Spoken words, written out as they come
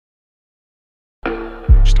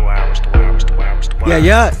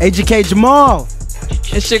Yeah, Ejike Jamal.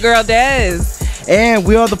 It's your girl Des. And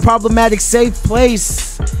we are the problematic safe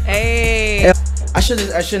place. Hey. I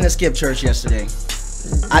shouldn't have skipped church yesterday.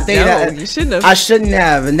 I think that you shouldn't have. I shouldn't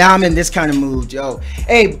have, and now I'm in this kind of mood, yo.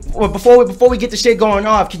 Hey, before we get the shit going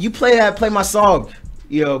off, can you play my song,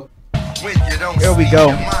 yo? Here we go.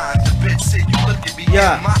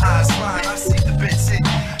 Yeah.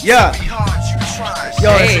 Yeah.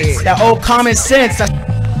 Yo, hey. That old common sense.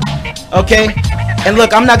 Okay. And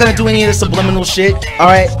look, I'm not gonna do any of this subliminal shit. All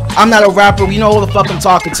right. I'm not a rapper. You know who the fuck I'm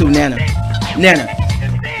talking to, Nana.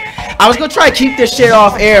 I was gonna try to keep this shit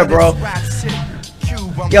off air, bro.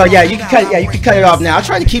 Yo, yeah, you can cut it. Yeah, you can cut it off now. I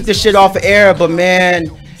tried to keep this shit off air, but man,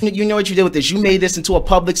 you know what you did with this. You made this into a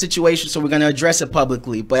public situation, so we're gonna address it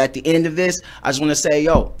publicly. But at the end of this, I just want to say,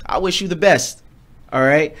 yo, I wish you the best. All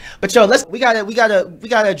right. But yo, we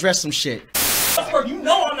gotta address some shit. You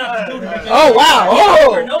know I'm not the dude. Oh wow!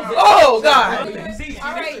 Oh God!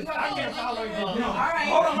 All right.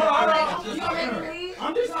 Hold on.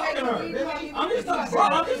 I'm just talking to her.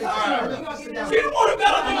 She don't want to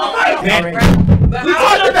bet on my mic. We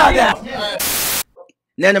talked about that.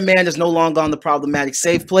 Nana Man is no longer on the problematic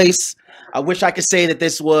safe place. I wish I could say that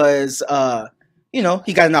this was, you know,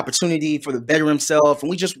 he got an opportunity for to better himself, and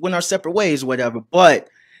we just went our separate ways, whatever. But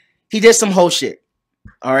he did some whole shit.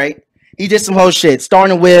 All right. He did some whole shit,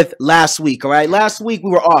 starting with last week, all right? Last week,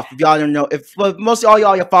 we were off. If y'all don't know, if most of all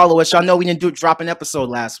y'all follow us, y'all know we didn't drop an episode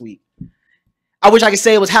last week. I wish I could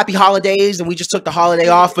say it was happy holidays and we just took the holiday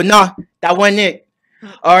off, but nah, that wasn't it,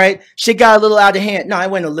 all right? Shit got a little out of hand. No,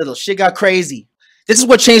 it went a little. Shit got crazy. This is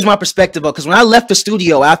what changed my perspective, because when I left the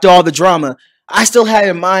studio after all the drama, I still had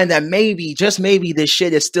in mind that maybe, just maybe, this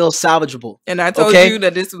shit is still salvageable. And I told you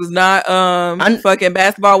that this was not fucking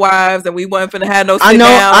basketball wives, and we wasn't finna have no sit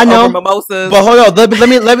down I know. over mimosas. But hold on, let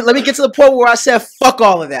me get to the point where I said fuck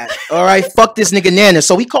all of that. All right, fuck this nigga Nana.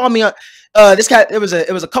 So he called me. This guy. It was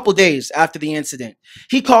a couple days after the incident.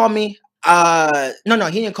 He called me. No,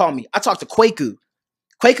 he didn't call me. I talked to Kwaku.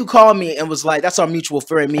 Kwaku called me and was like, that's our mutual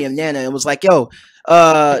friend, me and Nana, and was like, yo,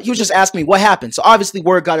 he was just asking me what happened. So obviously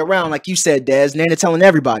word got around, like you said, Des, Nana telling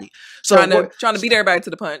everybody. So trying to beat everybody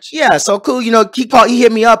to the punch. Yeah, so cool. You know, he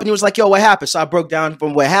hit me up and he was like, yo, what happened? So I broke down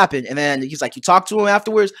from what happened. And then he's like, you talked to him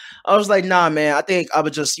afterwards? I was like, nah, man, I think I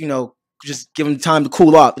would just, you know, just give him time to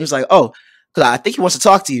cool off. And he was like, oh, because I think he wants to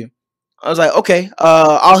talk to you. I was like, okay,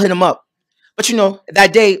 I'll hit him up. But, you know,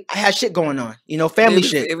 that day, I had shit going on, you know, family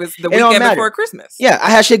shit. It was the weekend before Christmas. Yeah,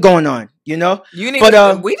 I had shit going on, you know. We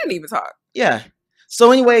didn't even talk. Yeah.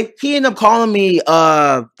 So anyway, he ended up calling me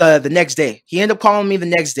the next day.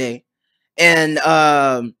 And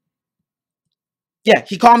yeah,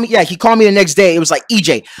 he called me the next day. It was like,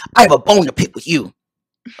 EJ, I have a bone to pick with you.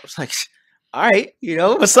 I was like, all right, you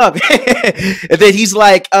know, what's up? And then he's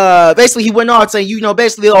like, basically he went on saying, you know,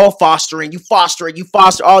 basically all fostering, you foster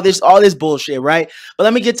all this bullshit, right? But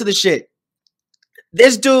let me get to the shit.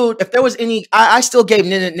 This dude, if there was any, I still gave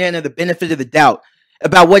Nana the benefit of the doubt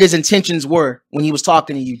about what his intentions were when he was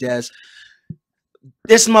talking to you, Des.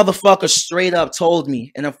 This motherfucker straight up told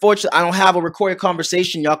me, and unfortunately, I don't have a recorded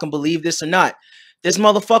conversation. Y'all can believe this or not. This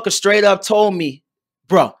motherfucker straight up told me,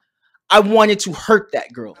 bro, I wanted to hurt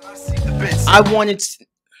that girl.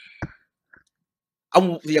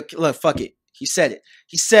 Look, fuck it. He said it.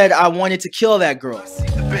 He said, I wanted to kill that girl.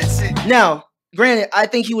 Now, granted, I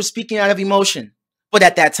think he was speaking out of emotion. But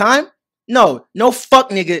at that time, no fuck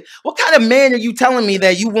nigga. What kind of man are you telling me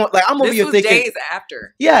that you want? Like, I'm over here thinking. Days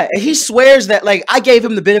after. Yeah, and he swears that, like, I gave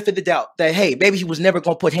him the benefit of the doubt that, hey, maybe he was never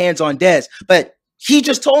going to put hands on Des. But he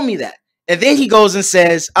just told me that. And then he goes and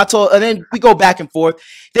says, and then we go back and forth.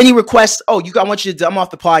 Then he requests, oh, I want you to, I'm off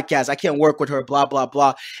the podcast. I can't work with her, blah, blah,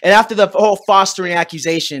 blah. And after the whole fostering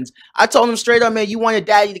accusations, I told him straight up, man, you wanted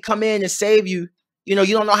daddy to come in and save you. You know,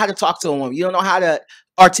 you don't know how to talk to a woman. You don't know how to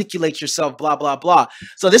articulate yourself, blah, blah, blah.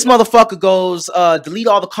 So this motherfucker goes, delete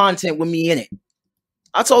all the content with me in it.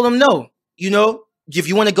 I told him, no, you know, if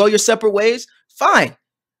you want to go your separate ways, fine.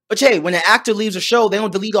 But hey, when an actor leaves a show, they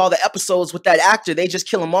don't delete all the episodes with that actor. They just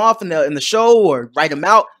kill him off in the show or write him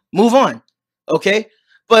out, move on. Okay?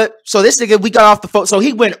 But so this nigga, we got off the phone. So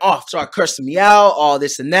he went off, started cursing me out, all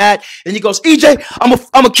this and that. And he goes, EJ, I'm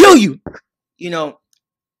gonna kill you. You know,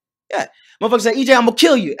 yeah. Motherfucker said, EJ, I'm gonna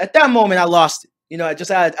kill you. At that moment, I lost it. You know, I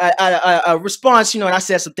just had a response, you know, and I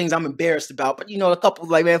said some things I'm embarrassed about. But, you know, a couple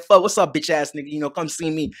like, man, fuck, what's up, bitch ass nigga? You know, come see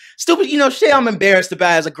me. Stupid, you know, shit I'm embarrassed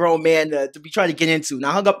about as a grown man to be trying to get into. And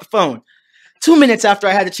I hung up the phone. 2 minutes after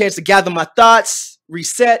I had a chance to gather my thoughts,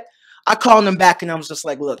 reset, I called him back and I was just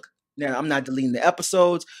like, look, now I'm not deleting the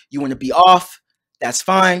episodes. You want to be off? That's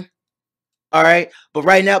fine. All right. But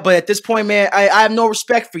right now, but at this point, man, I have no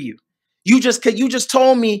respect for you. You just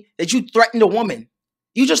told me that you threatened a woman.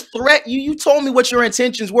 You told me what your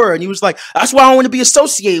intentions were, and he was like, "That's why I don't want to be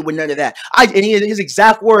associated with none of that." His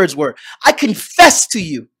exact words were, "I confess to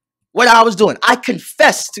you what I was doing. I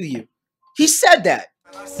confess to you." He said that.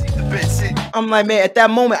 I'm like, man, at that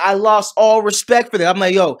moment, I lost all respect for that. I'm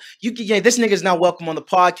like, yo, this nigga's not welcome on the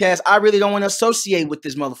podcast. I really don't want to associate with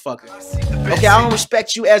this motherfucker. Okay, I don't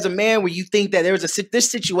respect you as a man where you think that there was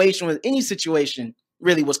this situation, with any situation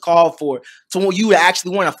really was called for to you to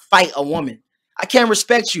actually want to fight a woman. I can't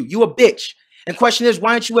respect you. You a bitch. And question is,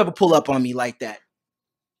 why didn't you ever pull up on me like that?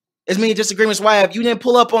 As many disagreements why have you didn't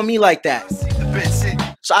pull up on me like that?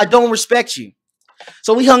 So I don't respect you.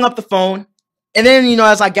 So we hung up the phone. And then,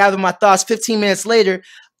 as I gathered my thoughts, 15 minutes later,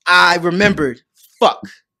 I remembered, fuck,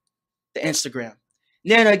 the Instagram.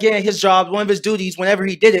 Then again, his job, one of his duties, whenever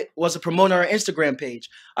he did it, was to promote our Instagram page.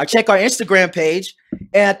 I check our Instagram page,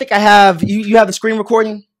 and I think I have, you have the screen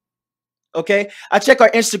recording? Okay. I check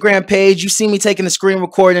our Instagram page. You see me taking the screen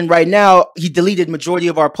recording right now. He deleted majority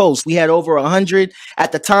of our posts. We had over 100.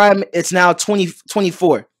 At the time, it's now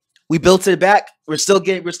 24. We built it back. We're still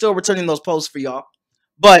returning those posts for y'all.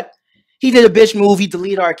 But he did a bitch move. He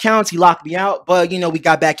deleted our accounts. He locked me out. But, we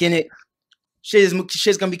got back in it. Shit's going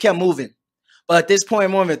to be kept moving. But at this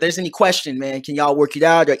point, if there's any question, man, can y'all work it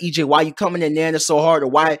out? Or EJ, why you coming at Nana so hard? Or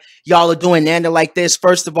why y'all are doing Nana like this?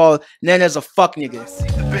 First of all, Nana's a fuck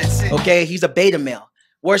nigga. Okay? He's a beta male.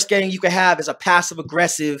 Worst game you can have is a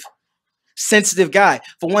passive-aggressive, sensitive guy.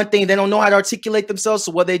 For one thing, they don't know how to articulate themselves.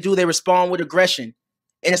 So what they do, they respond with aggression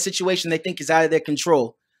in a situation they think is out of their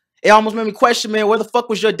control. It almost made me question, man, where the fuck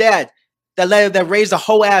was your dad? That raised a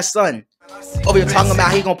whole ass son. Over here talking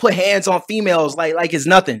about he gonna put hands on females like it's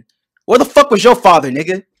nothing. Where the fuck was your father,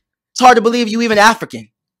 nigga? It's hard to believe you even African.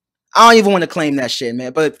 I don't even want to claim that shit,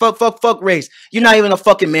 man. But fuck race. You're not even a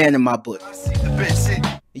fucking man in my book.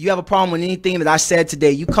 You have a problem with anything that I said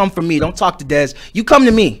today, you come for me. Don't talk to Dez. You come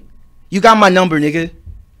to me. You got my number, nigga.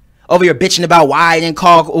 Over here bitching about why I didn't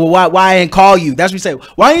call you. That's what we say.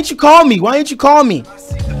 Why didn't you call me? Why didn't you call me?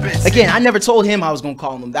 Again, I never told him I was gonna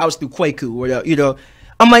call him. That was through Kwaku or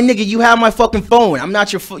I'm like, nigga, you have my fucking phone. I'm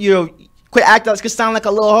not your quit acting like sound like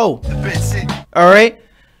a little hoe. All right?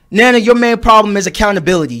 Nana, your main problem is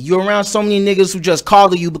accountability. You're around so many niggas who just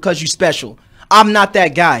call you because you special. I'm not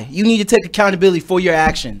that guy. You need to take accountability for your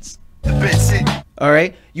actions. All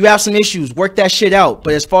right? You have some issues. Work that shit out.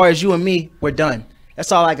 But as far as you and me, we're done.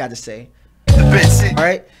 That's all I got to say. All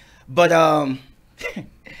right? But,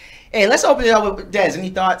 hey, let's open it up with Dez. Any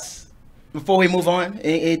thoughts before we move on?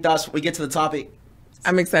 Any thoughts before we get to the topic?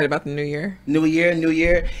 I'm excited about the new year. New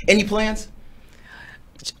year. Any plans?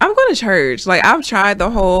 I'm going to church. Like, I've tried the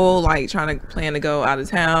whole, trying to plan to go out of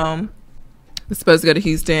town. I was supposed to go to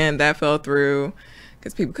Houston. That fell through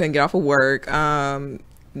because people couldn't get off of work.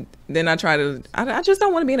 Then I just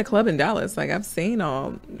don't want to be in a club in Dallas. Like, I've seen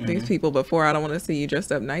all these people before. I don't want to see you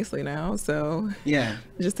dressed up nicely now. So, yeah.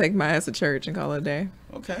 Just take my ass to church and call it a day.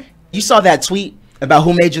 Okay. You saw that tweet about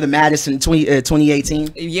who made you the maddest in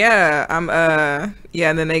 2018? Yeah.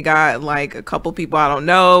 And then they got a couple people I don't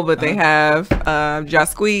know, but they have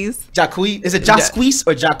Jasqueeze. Jacquees? Is it Jasqueeze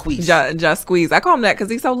or Jacqueeze? Jasqueeze. I call him that because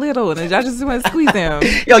he's so little and I just want to squeeze him.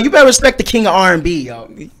 Yo, you better respect the king of R&B, yo.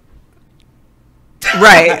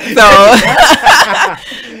 Right. So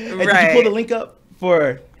Did you pull the link up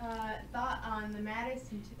for thought on the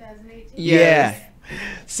maddest in 2018? Yes. Yeah.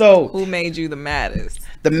 So who made you the maddest?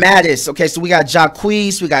 The maddest. Okay, so we got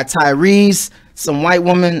Jacquees, we got Tyrese, some white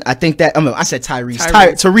woman. I think that I said Tyrese.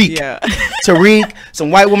 Tariq. Yeah. Tariq,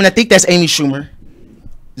 some white woman. I think that's Amy Schumer.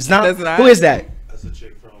 It's not. That's not. Who is that? That's a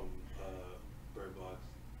chick from Bird Box.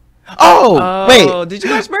 Oh, wait. Did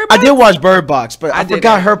you watch Bird Box? I did watch Bird Box, but I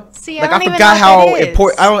forgot her. See, I forgot how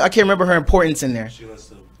important. I can't remember her importance in there. She lets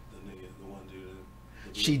the one dude.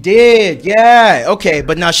 She did, yeah. Okay,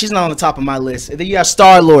 but now she's not on the top of my list. And then you have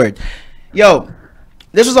Star-Lord. Yo,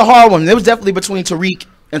 this was a hard one. It was definitely between Tariq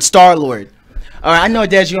and Star-Lord. All right, I know,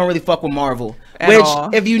 Dad, you don't really fuck with Marvel.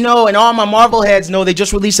 If you know, and all my Marvel heads know, they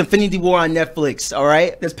just released Infinity War on Netflix, all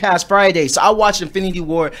right? This past Friday. So I watched Infinity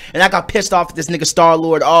War, and I got pissed off at this nigga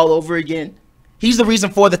Star-Lord all over again. He's the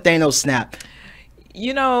reason for the Thanos snap.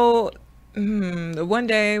 One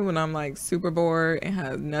day when I'm super bored and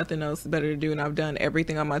have nothing else better to do and I've done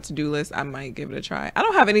everything on my to-do list, I might give it a try. I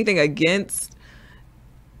don't have anything against.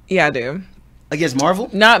 Yeah, I do. Against Marvel?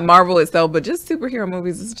 Not Marvel itself, but just superhero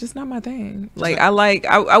movies is just not my thing. I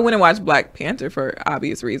went and watched Black Panther for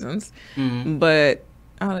obvious reasons, but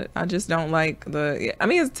I just don't like it's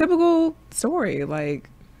a typical story.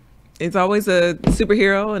 It's always a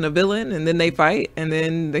superhero and a villain, and then they fight, and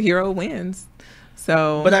then the hero wins.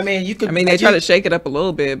 So, But I mean, you could. I mean, they try to shake it up a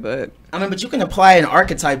little bit, but I mean, but you can apply an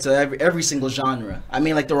archetype to every single genre. I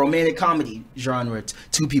mean, like the romantic comedy genre,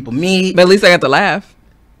 two people meet. at least I got to laugh.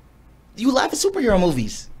 You laugh at superhero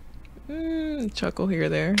movies. Chuckle here or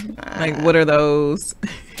there. Like, what are those?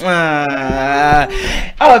 Oh, by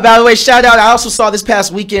the way, shout out! I also saw this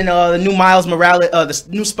past weekend the new Miles Morales, the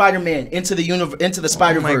new Spider-Man into the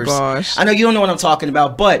Spider-Verse. Oh my gosh! I know you don't know what I'm talking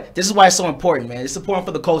about, but this is why it's so important, man. It's important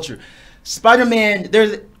for the culture. Spider-Man,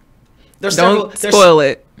 there's Don't spoil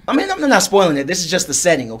it. I mean, I'm not spoiling it. This is just the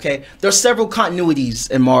setting, okay? There's several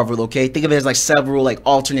continuities in Marvel, okay? Think of it as like several like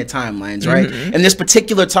alternate timelines, right? In this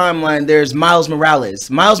particular timeline, there's Miles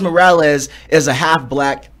Morales. Miles Morales is a half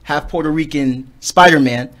black, half Puerto Rican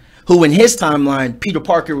Spider-Man who in his timeline, Peter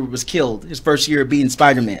Parker was killed his first year of being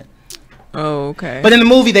Spider-Man. Oh, okay. But in the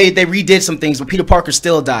movie, they redid some things, but Peter Parker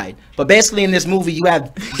still died. But basically, in this movie, you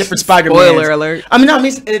have different Spider-Man. Spoiler alert. I mean, that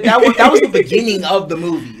was the beginning of the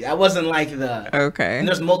movie. That wasn't like the... Okay. And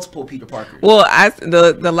there's multiple Peter Parkers. Well,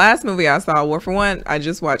 the last movie I saw, well, for one, I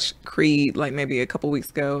just watched Creed like maybe a couple weeks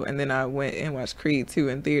ago, and then I went and watched Creed 2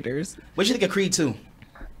 in theaters. What'd you think of Creed 2?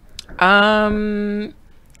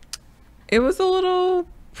 It was a little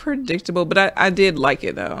predictable, but I did like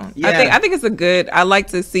it though. Yeah. I think it's a good. I like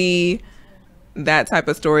to see that type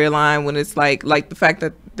of storyline when it's like the fact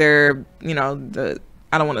that they're, you know,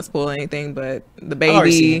 I don't want to spoil anything, but the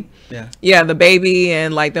baby, the baby,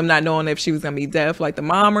 and like them not knowing if she was gonna be deaf, like the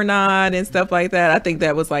mom or not, and stuff like that. I think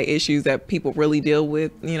that was like issues that people really deal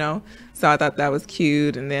with, you know. So I thought that was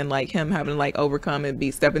cute, and then like him having to like overcome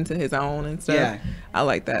and step into his own and stuff. Yeah. I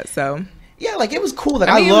like that. So yeah, like it was cool. Like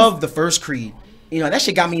I mean, I loved the first Creed. You know, that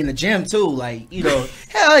shit got me in the gym too. Like, you know,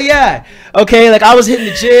 hell yeah. Okay, like I was hitting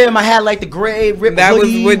the gym. I had like the gray ripped that was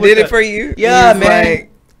hoodie what did it for you. Yeah, man. man.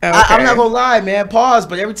 Okay. I'm not gonna lie, man. Pause.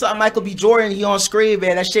 But every time Michael B. Jordan he on screen,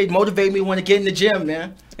 man, that shit motivated me to want to get in the gym,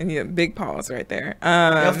 man. And yeah, big pause right there.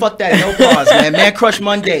 Yo, fuck that. No pause, man. Man Crush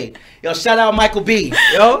Monday. Yo, shout out Michael B.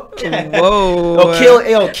 Yo. Whoa. Kill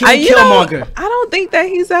Killmonger. I don't think that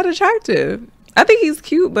he's that attractive. I think he's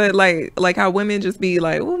cute, but like how women just be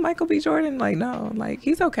like, oh, Michael B. Jordan. Like, no, like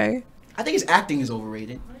he's okay. I think his acting is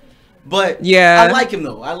overrated. But yeah, I like him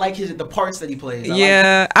though. I like the parts that he plays.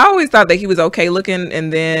 I always thought that he was okay looking,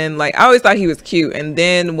 and then like I always thought he was cute, and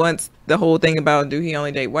then once the whole thing about do he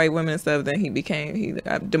only date white women and stuff, then he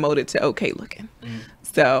demoted to okay looking.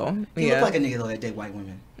 So he looked like a nigga though that date white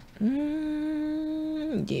women.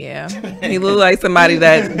 Yeah, he looked like somebody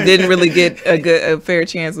that didn't really get a fair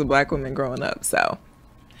chance with black women growing up. So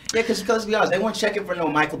yeah, because let's be honest, they weren't checking for no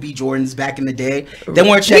Michael B. Jordans back in the day. They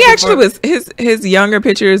weren't checking. He actually was his younger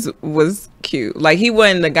pictures was cute. Like he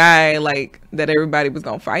wasn't the guy like that everybody was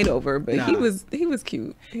gonna fight over, but he was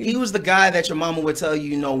cute. He was the guy that your mama would tell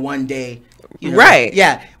you, one day. Right.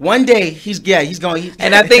 Yeah. One day he's going.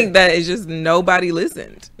 And I think that it's just nobody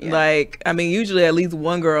listened. Yeah. Like, I mean, usually at least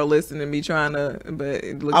one girl listened and be trying to, but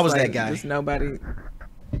it looks I was like that guy. Just nobody.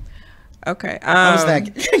 Okay. I was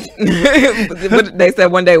that. But they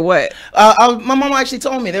said one day what? My mom actually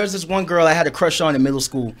told me there was this one girl I had a crush on in middle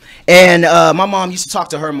school, and my mom used to talk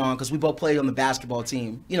to her mom because we both played on the basketball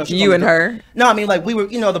team. You and her? No, I mean like we were.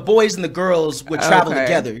 The boys and the girls would travel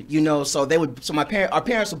together. So they would. So our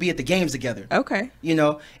parents would be at the games together. Okay.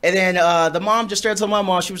 And then the mom just started telling my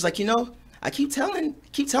mom, she was like, I keep telling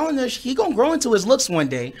her he gonna grow into his looks one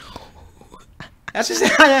day. That's just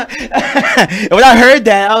when I heard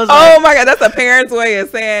that, I was like, "Oh my god, that's a parent's way of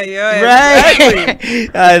saying, right?"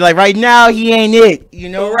 Exactly. Like right now, he ain't it,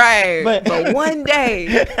 Right. But one day,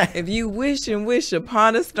 if you wish and wish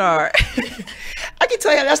upon a star, I can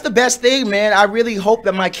tell you that's the best thing, man. I really hope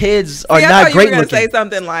that my kids are not great looking. You were gonna say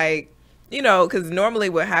something like, because normally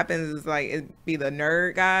what happens is like it be the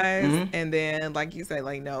nerd guys, and then like you say,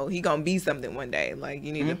 like no, he gonna be something one day. Like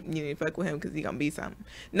you need to fuck with him because he gonna be something.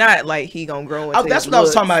 Not like he gonna grow into that's what I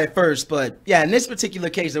was talking about at first, but yeah, in this particular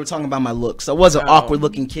case, they were talking about my looks. I was an awkward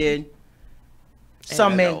looking kid.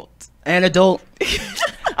 An adult.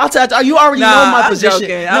 I'll tell you already know my position.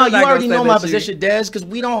 No, you already know my position, Des, because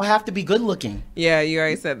we don't have to be good looking. Yeah, you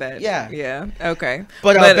already said that. Yeah. Okay.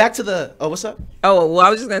 But back to the. Oh, what's up? Oh, well, I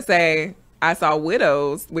was just gonna say. I saw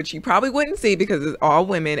Widows, which you probably wouldn't see because it's all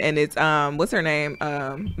women, and it's what's her name?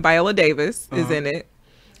 Viola Davis is in it,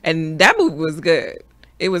 and that movie was good.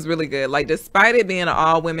 It was really good. Like despite it being an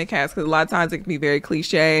all women cast, because a lot of times it can be very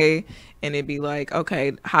cliche, and it'd be like,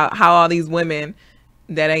 okay, how all these women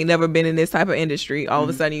that ain't never been in this type of industry, all of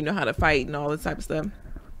a sudden you know how to fight and all this type of stuff.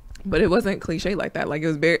 But it wasn't cliche like that. Like it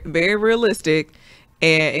was very very realistic,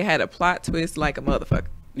 and it had a plot twist like a motherfucker.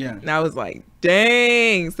 Yeah. And I was like,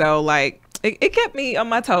 dang. So like it kept me on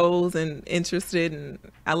my toes and interested, and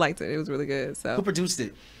I liked it. It was really good. So Who produced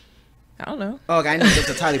it? I don't know. Oh, okay, I know it's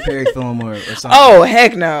a Tyler Perry film or something. Oh,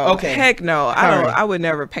 heck no. Okay. Heck no. I don't. Right. I would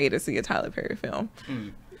never pay to see a Tyler Perry film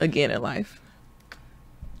again in life.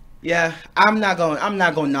 Yeah, I'm not going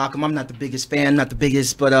to knock him. I'm not the biggest fan,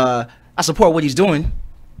 but I support what he's doing.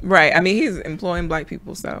 Right. I mean, he's employing black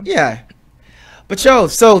people, so. Yeah. But yo,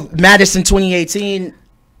 so Madison 2018,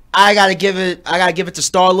 I gotta give it to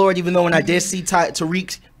Star-Lord, even though when I did see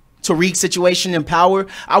Tariq's situation in Power,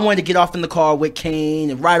 I wanted to get off in the car with Kane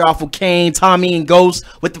and ride off with Kane, Tommy, and Ghost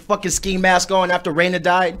with the fucking ski mask on after Raina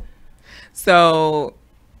died. So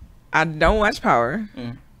I don't watch Power.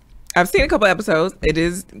 I've seen a couple episodes. It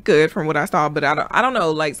is good from what I saw, but I don't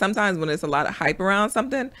know. Like sometimes when it's a lot of hype around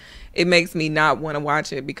something, it makes me not want to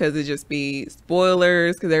watch it because it just be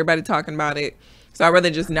spoilers because everybody talking about it. So I'd rather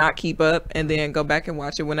just not keep up and then go back and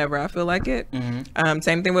watch it whenever I feel like it.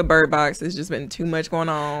 Same thing with Bird Box. It's just been too much going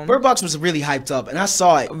on. Bird Box was really hyped up, and I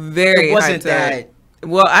saw it. Very It wasn't hyped that. up.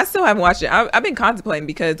 Well, I still haven't watched it. I've been contemplating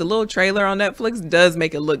because the little trailer on Netflix does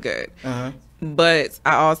make it look good. But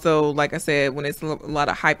I also, like I said, when it's a lot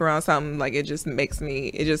of hype around something, like it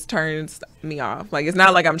just turns me off. Like it's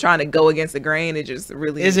not like I'm trying to go against the grain. It just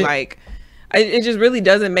really it just really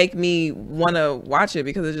doesn't make me want to watch it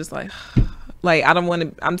because it's just like I don't want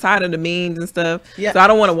to. I'm tired of the memes and stuff. Yeah. So I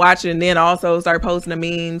don't want to watch it and then also start posting the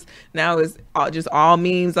memes. Now it's just all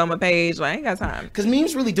memes on my page. Like I ain't got time. Because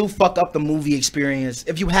memes really do fuck up the movie experience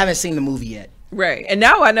if you haven't seen the movie yet. Right. And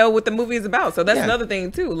now I know what the movie is about. So that's another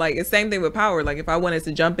thing too. Like it's same thing with Power. Like if I wanted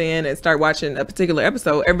to jump in and start watching a particular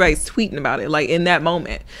episode, everybody's tweeting about it like in that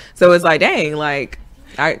moment. So it's like, dang, like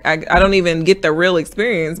I don't even get the real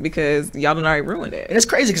experience because y'all done already ruined it. And it's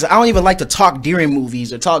crazy because I don't even like to talk during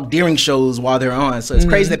movies or talk during shows while they're on. So it's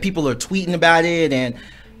crazy that people are tweeting about it, and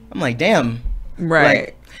I'm like, damn.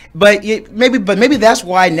 Right. But maybe that's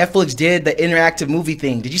why Netflix did the interactive movie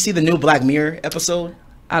thing. Did you see the new Black Mirror episode?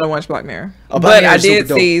 I don't watch Black Mirror. Black but Mirror I is did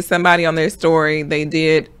super see somebody on their story. They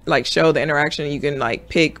did like show the interaction. You can like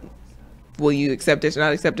pick, will you accept this or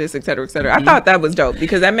not accept this, et cetera, et cetera. I thought that was dope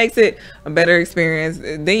because that makes it a better experience.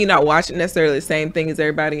 Then you're not watching necessarily the same thing as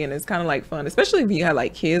everybody, and it's kind of like fun, especially if you have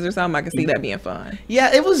like kids or something. I can see that being fun.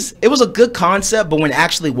 Yeah, it was a good concept, but when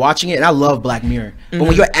actually watching it, and I love Black Mirror, but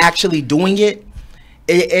when you're actually doing it,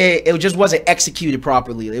 it just wasn't executed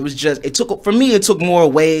properly. It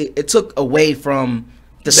took away from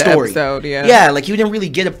the story. Episode, yeah, like you didn't really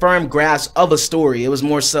get a firm grasp of a story. It was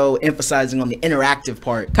more so emphasizing on the interactive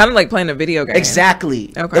part, kind of like playing a video game.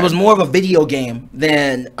 Exactly. Okay. It was more of a video game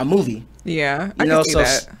than a movie. Yeah, I can see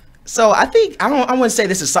that. So I think I wouldn't say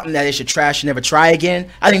this is something that they should trash and never try again.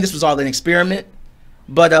 I think this was all an experiment,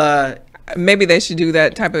 but maybe they should do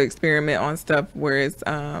that type of experiment on stuff where it's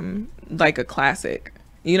like a classic.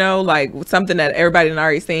 You know, like something that everybody done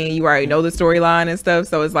already seen. You already know the storyline and stuff.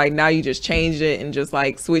 So it's like now you just change it and just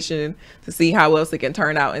like switching to see how else it can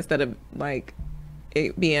turn out instead of like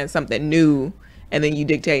it being something new and then you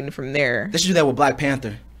dictating from there. They should do that with Black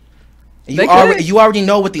Panther. You already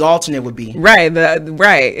know what the alternate would be. Right.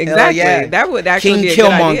 Right. Exactly. Yeah. That would actually King be a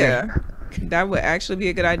Killmonger. good idea. That would actually be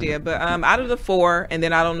a good idea. But out of the 4, and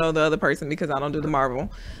then I don't know the other person because I don't do the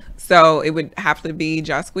Marvel. So it would have to be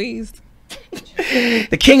Josh Squeeze.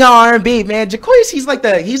 The king of R&B, man. Jaquace, he's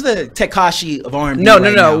the Tekashi of R&B. No.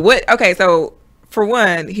 Now. What? Okay, so for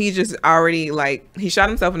one, he just already like he shot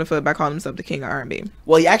himself in the foot by calling himself the king of R&B.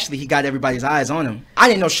 Well, he got everybody's eyes on him. I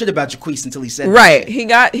didn't know shit about Jaquace until he said right.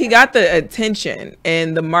 that. He got the attention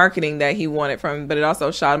and the marketing that he wanted from him, but it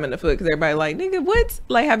also shot him in the foot because everybody like, nigga, what?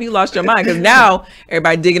 Like, have you lost your mind? Because now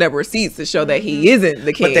everybody digging up receipts to show that he isn't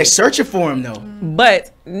the king. But they're searching for him though.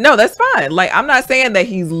 But no, that's fine. Like, I'm not saying that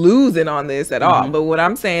he's losing on this at all. But what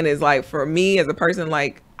I'm saying is like, for me as a person,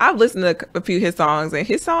 like I've listened to a few of his songs, and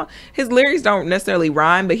his lyrics don't necessarily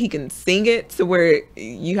rhyme, but he can sing it to where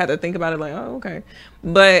you have to think about it like, oh, okay.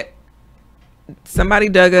 But somebody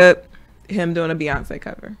dug up him doing a Beyonce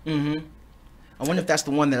cover. I wonder if that's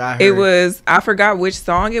the one that I heard. I forgot which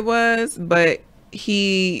song it was, but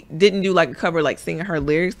he didn't do like a cover, like singing her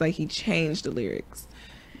lyrics. Like he changed the lyrics.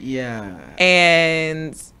 Yeah.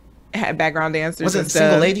 And had background dancers. Was it and Single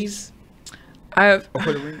stuff. Ladies?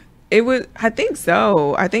 It was. I think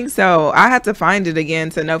so. I had to find it again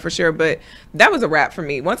to know for sure, but that was a wrap for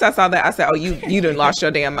me. Once I saw that, I said, "Oh, you done lost your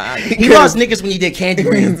damn mind." He lost niggas when he did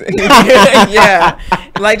Candyman. Yeah,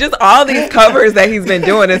 like just all these covers that he's been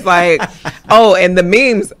doing. It's like Oh, and the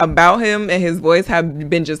memes about him and his voice have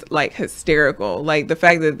been just like hysterical. Like the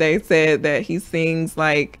fact that they said that he sings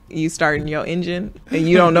like you starting your engine and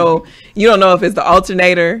you don't know if it's the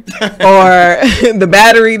alternator or the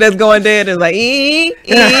battery that's going dead and like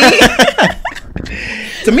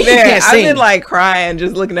To me, Man, he can't sing. I've been like crying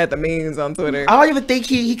just looking at the memes on Twitter. I don't even think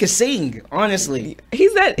he could sing, honestly.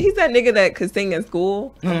 He's that nigga that could sing in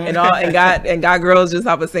school and got girls just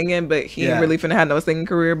off of singing, but he really finna have no singing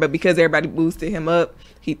career. But because everybody boosted him up,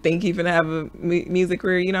 he think he finna have a music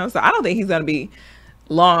career, you know. So I don't think he's gonna be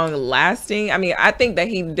long lasting. I mean, I think that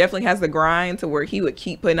he definitely has the grind to where he would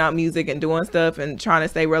keep putting out music and doing stuff and trying to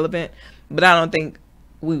stay relevant. But I don't think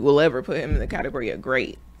we will ever put him in the category of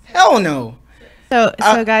great. Hell no. So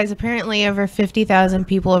guys, apparently over 50,000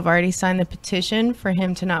 people have already signed the petition for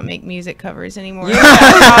him to not make music covers anymore. Yeah,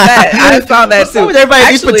 I saw that too.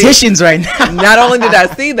 Everybody these petitions right now. Not only did I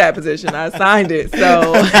see that petition, I signed it.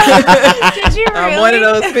 So Did you really? I'm one of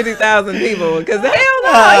those 50,000 people. Because hell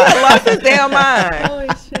no, he lost his damn mind. Holy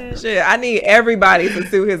shit. Shit, I need everybody to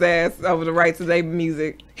sue his ass over the rights to their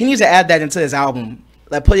music. He needs to add that into his album.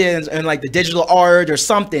 Like put it in like the digital art or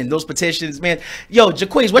something. Those petitions, man. Yo,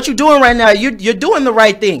 Jaquez, what you doing right now? You're doing the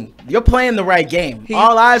right thing. You're playing the right game.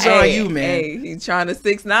 All eyes are on you, man. Hey, he's trying to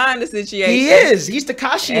 6ix9ine the situation. He is. He's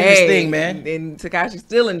Tekashi in this thing, man. And Tekashi's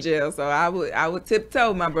still in jail, so I would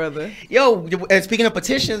tiptoe, my brother. Yo, and speaking of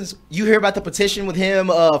petitions, you hear about the petition with him?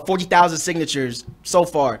 40,000 signatures so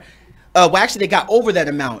far. Well, actually, they got over that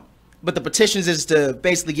amount, but the petitions is to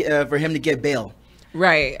basically get, for him to get bail.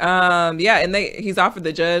 Right. Yeah, and he's offered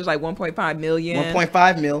the judge like 1.5 million.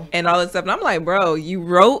 1.5 mil. And all this stuff. And I'm like, bro, you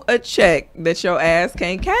wrote a check that your ass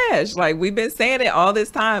can't cash. Like, we've been saying it all this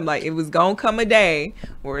time. Like, it was gonna come a day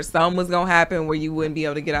where something was gonna happen where you wouldn't be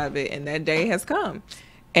able to get out of it. And that day has come.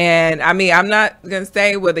 And I mean, I'm not gonna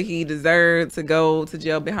say whether he deserved to go to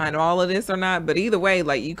jail behind all of this or not, but either way,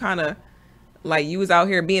 like, you kind of like you was out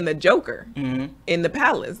here being the Joker in the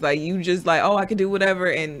palace. Like, you just like, oh, I could do whatever.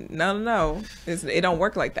 And no, it don't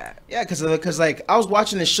work like that. Yeah, because like I was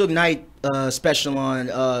watching the Suge Knight special on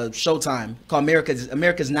Showtime called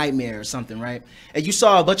America's Nightmare or something, right? And you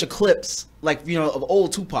saw a bunch of clips, like, you know, of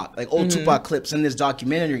old Tupac, like old Tupac clips in this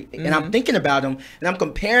documentary. And I'm thinking about them and I'm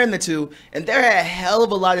comparing the two, and there are a hell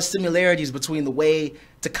of a lot of similarities between the way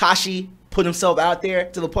Tekashi put himself out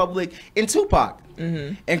there to the public and Tupac.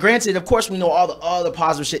 And granted, of course, we know all the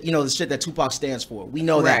positive shit, you know, the shit that Tupac stands for. We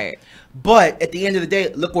know that. Right. But at the end of the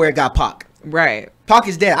day, look where it got Pac. Right. Pac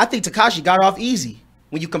is dead. I think Tekashi got off easy.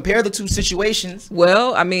 When you compare the two situations.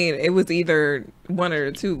 Well, I mean, it was either one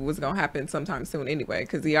or two was going to happen sometime soon anyway,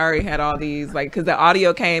 because he already had all these, like, because the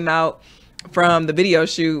audio came out from the video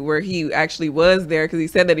shoot where he actually was there, because he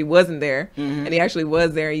said that he wasn't there, and he actually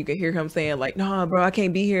was there. You could hear him saying like, "No, bro, I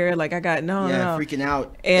can't be here. Like, I got no." Freaking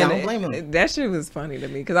out. And I don't blame him. That shit was funny to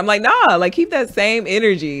me because I'm like, nah, like keep that same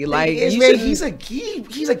energy. Like, he's a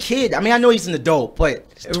kid. I mean, I know he's an adult, but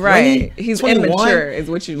 20, he's 21, immature is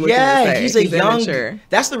what you yeah, say. He's young. Immature.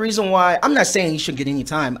 That's the reason why I'm not saying he should get any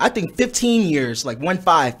time. I think 15 years, like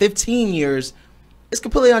 15 years, is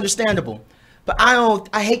completely understandable. But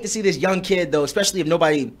I hate to see this young kid though, especially if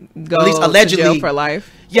nobody go at least allegedly to jail for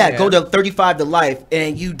life. Yeah, go to 35 to life,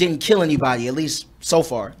 and you didn't kill anybody, at least so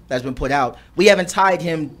far that's been put out. We haven't tied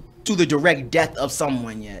him to the direct death of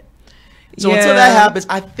someone yet. So until that happens,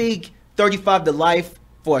 I think 35 to life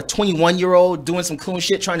for a 21-year-old doing some cool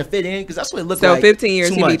shit trying to fit in, because that's what it looks like. So 15 years,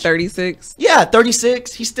 he'd be 36. Yeah,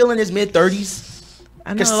 36. He's still in his mid-30s.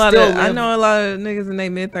 I know a lot of niggas in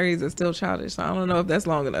their mid-30s are still childish, so I don't know if that's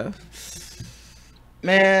long enough.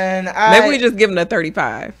 Man, maybe we just give him a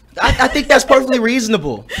 35. I think that's perfectly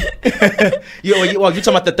reasonable. You're talking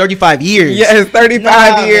about the 35 years. Yes,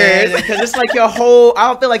 35 years. Because it's like I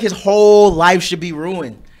don't feel like his whole life should be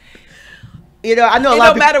ruined. You know, I know a lot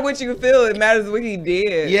of people, matter what you feel, it matters what he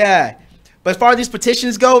did. Yeah. But as far as these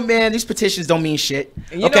petitions go, man, these petitions don't mean shit.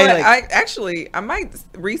 You know what? I might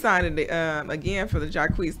re-sign it again for the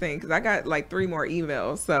Jacquees thing, because I got like 3 more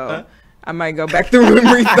emails. So I might go back through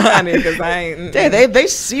and re-sign it, because I ain't. They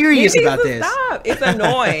serious about this. Stop. It's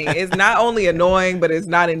annoying. It's not only annoying, but it's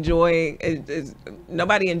not enjoying.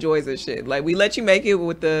 Nobody enjoys this shit. Like, we let you make it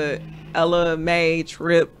with the Ella May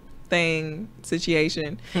trip thing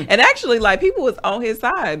situation, and actually, like, people was on his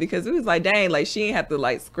side, because it was like, dang, like, she ain't have to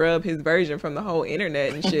like scrub his version from the whole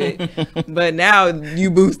internet and shit. But now you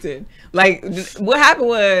boosted. Like, what happened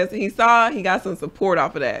was he got some support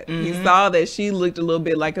off of that. He saw that she looked a little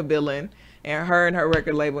bit like a villain, and her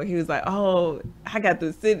record label, he was like, oh, I got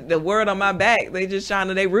the word on my back. They just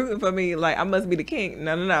shining, they rooting for me. Like, I must be the king.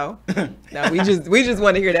 No. No, we just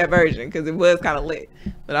want to hear that version, because it was kind of lit.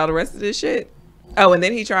 But all the rest of this shit, Oh, and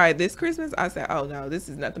then he tried This Christmas. I said, oh no, this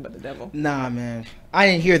is nothing but the devil. Nah, man, I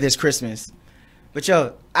didn't hear This Christmas. But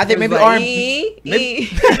yo, I think It was maybe like, R&B.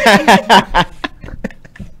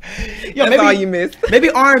 Yo, That's all you missed. Maybe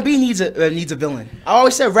R&B needs a villain. I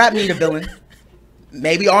always said rap need a villain.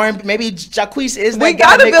 Maybe R&B. Maybe Jacquees is that We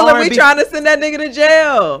guy. got a villain. R&B. We trying to send that nigga to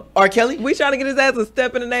jail. R. Kelly. We trying to get his ass a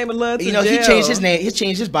step in the name of love to You know, jail. he changed his name. He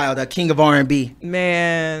changed his bio. The King of R&B.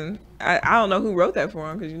 Man, I don't know who wrote that for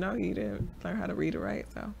him because you know he didn't learn how to read or write.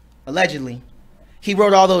 So Allegedly, he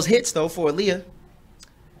wrote all those hits though for Aaliyah.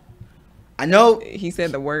 I know he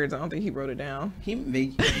said the words. I don't think he wrote it down. you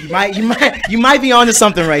might be onto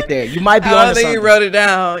something right there. You might be I onto don't think something. he wrote it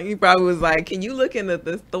down. He probably was like, "Can you look in the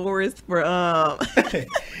thesaurus for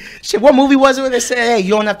Shit, what movie was it where they said, "Hey, you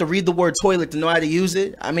don't have to read the word toilet to know how to use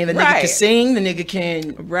it"? I mean, the nigga Right. can sing. The nigga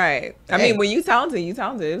can. Right. I Hey. mean, when you talented, you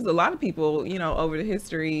talented. There's a lot of people, you know, over the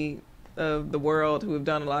history of the world who have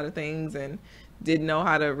done a lot of things and didn't know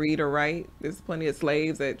how to read or write. There's plenty of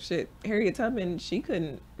slaves that shit. Harriet Tubman, she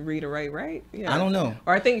couldn't read or write, right? Yeah. I don't know.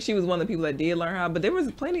 Or I think she was one of the people that did learn how. But there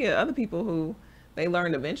was plenty of other people who they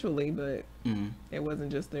learned eventually, but it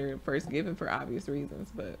wasn't just their first given for obvious reasons.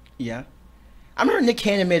 But Yeah. I remember Nick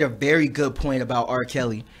Cannon made a very good point about R.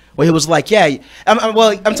 Kelly, where he was like, "Yeah, I'm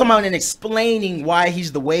talking about in explaining why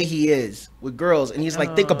he's the way he is with girls," and he's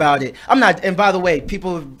like, "Think about it. I'm not." And by the way,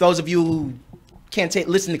 people, those of you who can't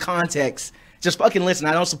listen to context, just fucking listen.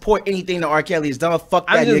 I don't support anything that R. Kelly has done. Fuck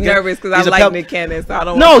that I'm just nigga. nervous because I He's a like pep- Nick Cannon, so I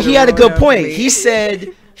don't. No, want you he to had a ruin good him for point. me. He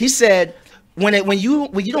said when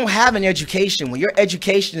you don't have an education, when your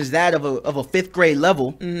education is that of a 5th grade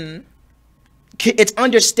level, it's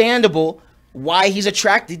understandable why he's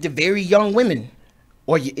attracted to very young women,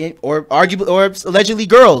 or arguably or allegedly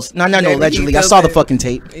girls. No, Maybe he allegedly. I feels saw the it- fucking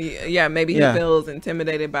tape. Yeah, maybe Yeah. he feels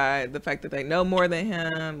intimidated by the fact that they know more than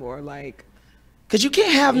him, or like, Cause you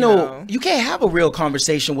can't have you can't have a real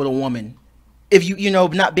conversation with a woman if you know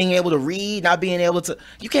not being able to read, not being able to.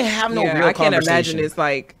 You can't have no real I can't conversation. imagine it's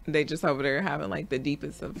like they just over there having like the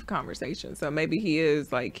deepest of conversations. So maybe he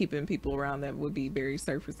is like keeping people around that would be very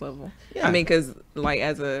surface level. Yeah. I mean, because like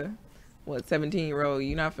as a 17-year-old,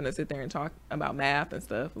 you're not finna sit there and talk about math and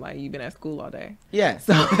stuff. Like you've been at school all day. Yeah.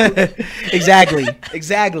 So exactly.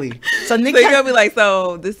 So Nick, So you're gonna be like,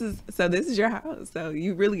 so this is your house. So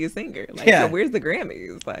you really a singer. Like, Yeah. so where's the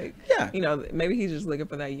Grammys? Like, Yeah. you know, maybe he's just looking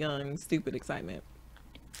for that young, stupid excitement.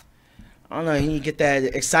 I don't know. He need to get that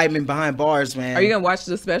excitement behind bars, man. Are you gonna watch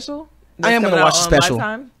the special? I am That's gonna coming watch out the on special.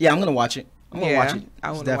 Lifetime? Yeah, I'm gonna watch it. I'm gonna watch it.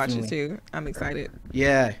 I want to watch it Definitely. too. I'm excited.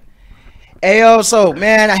 Yeah. Ayo, so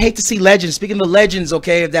man, I hate to see legends. Speaking of legends,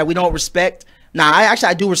 okay, that we don't respect. Nah,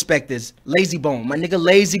 I do respect this. Lazy Bone, my nigga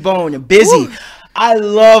Lazy Bone and Busy. Woo.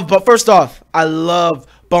 But first off, I love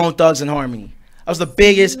Bone Thugs and Harmony. I was the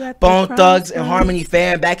biggest you at the Bone Thugs and crossroads. Harmony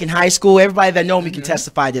fan back in high school. Everybody that know me can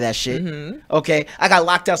testify to that shit. Okay, I got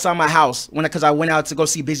locked outside my house because I went out to go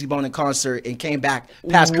see Busy Bone in concert and came back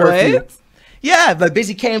past curfew. What? Yeah, but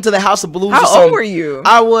Busy came to the House of Blues. or How something. old were you?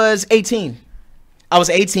 I was 18. I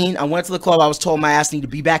went to the club. I was told my ass need to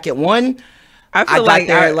be back at 1. I feel got like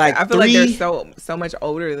there at, like, I feel like 3. they're so much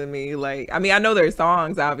older than me. Like, I mean, I know their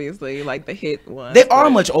songs, obviously, like the hit ones. They are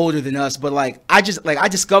but- much older than us, but I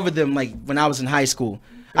discovered them when I was in high school.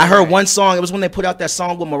 I heard one song. It was when they put out that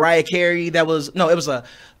song with Mariah Carey. It was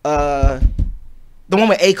the one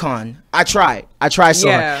with Akon. I tried song.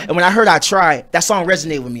 Yeah. And when I heard I tried, that song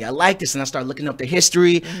resonated with me. I liked this, and I started looking up the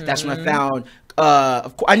history. That's when I found.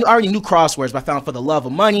 Of course, I already knew Crosswords, but I found For the Love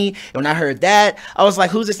of Money. And when I heard that, I was like,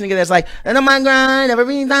 "Who's this nigga that's like, and on my grind,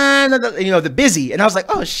 every time, you know, the Busy?" And I was like,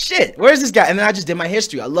 "Oh shit, where's this guy?" And then I just did my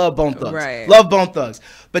history. I love Bone Thugs, Right. love Bone Thugs.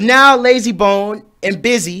 But now Lazy Bone and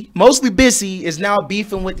Busy, mostly Busy, is now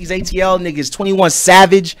beefing with these ATL niggas, 21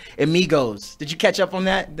 Savage and Migos. Did you catch up on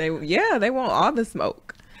that? They want all the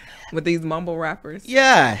smoke with these mumble rappers.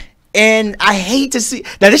 Yeah. And I hate to see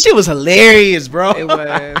now. This shit was hilarious, bro. It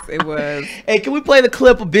was. Hey, can we play the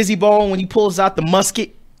clip of Busy Bone when he pulls out the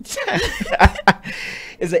musket?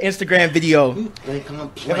 It's an Instagram video. And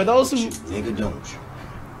for those who, Nigga, don't you?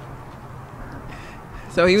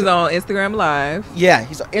 So he was on Instagram Live. yeah,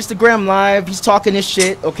 he's on Instagram Live. He's talking this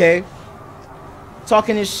shit, okay?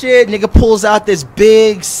 Talking this shit. Nigga pulls out this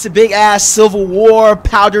big ass Civil War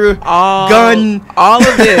powder gun. All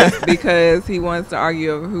of this because he wants to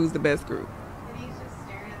argue over who's the best group. And he's just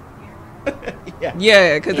staring at the camera.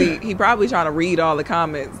 Yeah, because he probably trying to read all the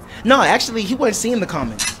comments. No, actually, he wasn't seeing the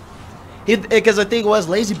comments. Because the thing was,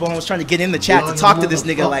 Lazy Bone was trying to get in the chat to talk to this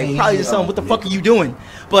nigga, like probably just tell him, "What the fuck are you doing?"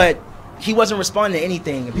 But he wasn't responding to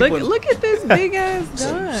anything. And people- Look at this big ass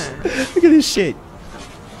gun. Look at this shit.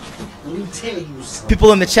 Let me tell you something.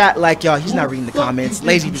 People in the chat like, y'all, he's not reading the comments.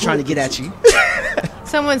 Lazy be trying to get at you.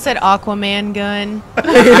 Someone said Aquaman gun.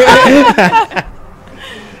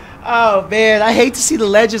 Oh, man. I hate to see the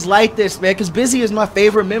legends like this, man, because Busy is my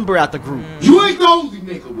favorite member out the group. You ain't the only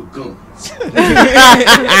nigga with guns.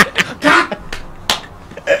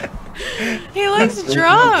 He looks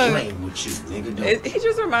drunk. Playing with you, nigga. He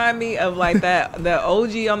just remind me of like the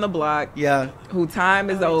OG on the block. Yeah. Who time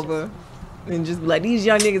is over. And just like, these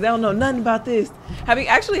young niggas, they don't know nothing about this. Have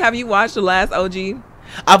you watched the last OG?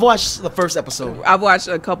 I've watched the first episode. I've watched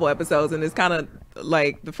a couple episodes, and it's kind of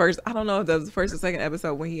like the first, I don't know if that was the first or second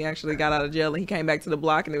episode when he actually got out of jail and he came back to the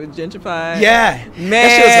block and it was gentrified. Yeah. Man, that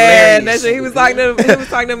shit was hilarious. that shit, he was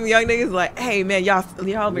talking to them young niggas like, hey man, y'all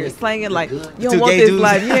been slanging like, you don't want this dudes.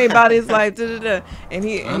 life, you ain't about this life, and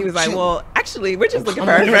he was like, well, actually, we're just looking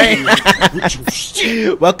for a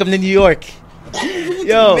friend. Welcome to New York.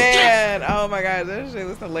 Yo. Man, oh my god, that shit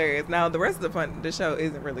was hilarious. Now the rest of the show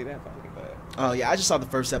isn't really that funny, but Oh yeah, I just saw the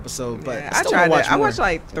first episode, but yeah, I I still tried wanna watch it. I more. watched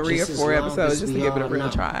like 3 or 4 episodes just to give it a real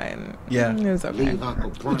try, and Yeah. it was okay.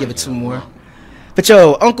 We'll give it 2 more. But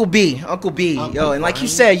yo, Uncle B, yo, and like you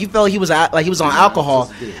said, you felt he was on alcohol.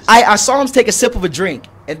 I saw him take a sip of a drink,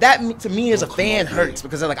 and that to me as a fan hurts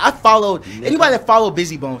because like I followed anybody that followed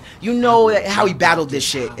Busy Bone, you know that how he battled this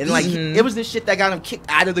shit, and like it was this shit that got him kicked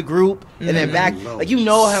out of the group and then back. Like you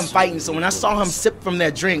know him fighting, so when I saw him sip from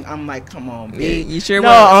that drink, I'm like, come on, B. You sure? No,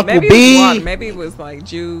 was. Uncle Maybe B. It was water. Maybe it was like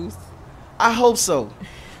juice. I hope so.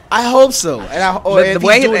 And But the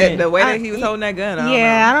way that he was holding that gun,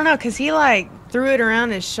 I don't know, cause he like threw it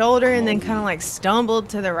around his shoulder and then kind of like stumbled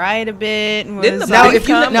to the right a bit. And Didn't was the now police if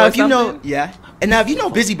you come now or if you know something? yeah, and now if you know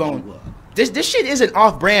Busy Bone, this shit isn't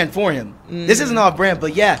off brand for him. This isn't off brand,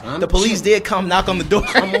 but yeah, the police did come knock on the door.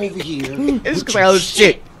 I'm over here. It's just like, oh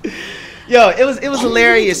shit. Yo, it was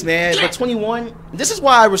hilarious, man. But 21, this is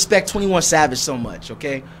why I respect 21 Savage so much,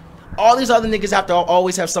 okay? All these other niggas have to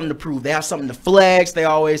always have something to prove. They have something to flex. They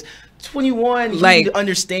always 21 Like, he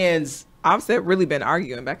understands. Offset really been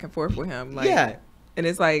arguing back and forth with him. Like, Yeah. And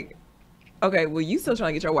it's like, okay, well, you still trying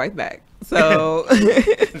to get your wife back. So,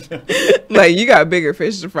 like, you got bigger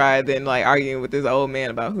fish to fry than, like, arguing with this old man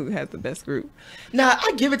about who has the best group. Now,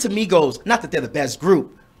 I give it to Migos, not that they're the best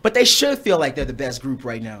group, but they should feel like they're the best group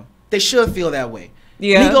right now. They should feel that way.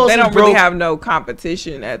 Yeah, Migos they is don't really broke. have no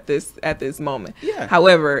competition at this moment. Yeah.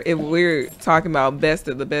 However, if we're talking about best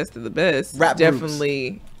of the best of the best, Rap groups.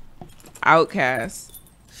 definitely Outkast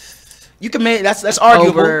You can make that's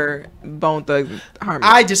arguable. over Bone Thugs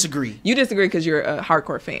Harmony. I disagree. You disagree because you're a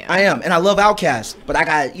hardcore fan. I am, and I love Outkast, but I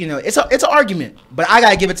got it's an argument, but I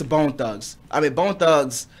gotta give it to Bone Thugs. I mean, Bone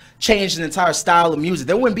Thugs changed an entire style of music.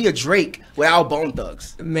 There wouldn't be a Drake without Bone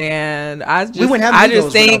Thugs. Man, I just wouldn't have I Migos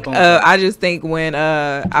just think without Bone Thugs. I just think when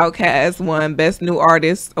Outkast won Best New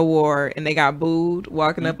Artist award and they got booed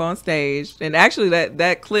walking up on stage, and actually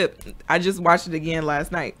that clip I just watched it again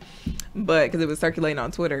last night, but because it was circulating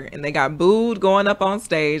on Twitter, and they got booed going up on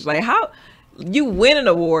stage. Like, how you win an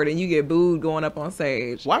award and you get booed going up on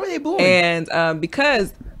stage? Why were they booing? And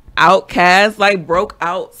because Outkast like broke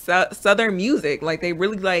out Southern music, like they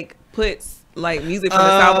really like put like music from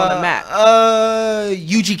the South on the map.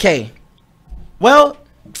 UGK. Well,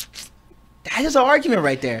 that is an argument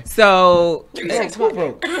right there. So 3-6, who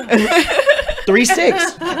broke?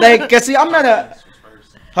 3-6. Like, see, I'm not a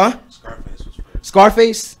huh? Scarface was first.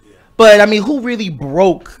 Scarface. But I mean, who really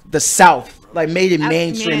broke the South? Like, made it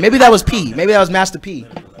mainstream? man, Maybe that was P. Maybe that was Master P.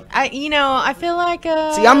 I feel like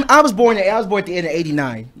See, I was born at the end of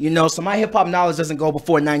 '89. So my hip hop knowledge doesn't go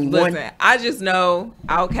before '91. listen, I just know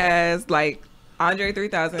Outkast, like Andre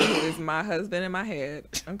 3000, who is my husband in my head.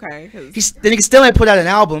 Okay, because The nigga still ain't put out an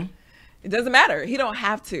album. it doesn't matter. He don't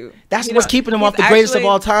have to. That's He what's don't- keeping him he's off the greatest of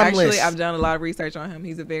all time Actually, list. I've done a lot of research on him.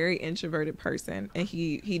 He's a very introverted person, and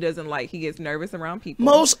he doesn't like. He gets nervous around people.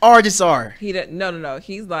 Most artists are. He doesn't. No.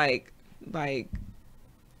 He's like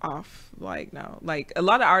off. Like, no. Like a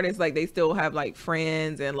lot of artists, like they still have like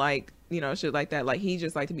friends and like shit like that. Like he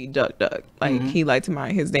just like to be duck. Like he like to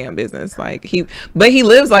mind his damn business. Like but he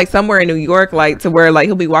lives like somewhere in New York, like to where like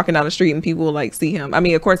he'll be walking down the street and people will like see him. I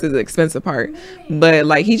mean, of course, it's the expensive part, but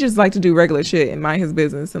like he just like to do regular shit and mind his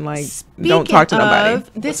business and like don't talk to nobody.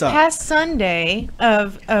 This What's up? past Sunday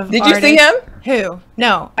of Did you see him? Who?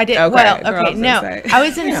 No, I didn't. Okay, Well, that's what I okay, was no. gonna say. I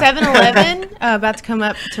was in 7-Eleven about to come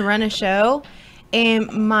up to run a show, and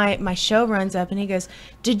my show runs up, and he goes,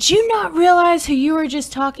 "Did you not realize who you were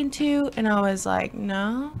just talking to?" And I was like,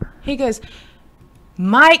 "No." He goes,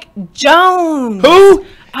 "Mike Jones." Who?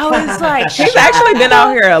 I was like, He's actually been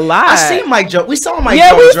out here a lot. I seen Mike Jones. We saw Mike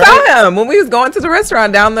Yeah, Jones. we right? saw him when we was going to the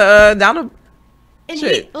restaurant down the And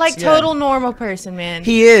Shit. he, like, total normal person, man.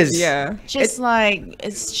 He is. Yeah. Just like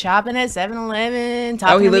it's shopping at 7-Eleven,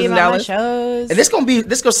 talking he to me lives in about my Dallas? shows. And this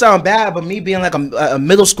gonna sound bad, but me being like a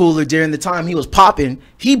middle schooler during the time he was popping,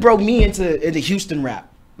 he broke me into Houston rap.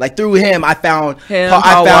 Like through him, I found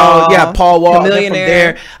Paul Wall, Paul Wall. And then from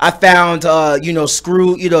there, I found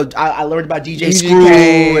Screw. I learned about DJ Screw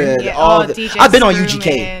and all. I've been on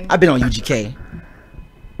UGK. Man. I've been on UGK.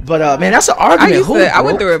 But man, that's an argument. I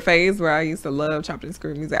went through a phase where I used to love chopped and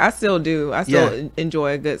screwed music. I still do. I still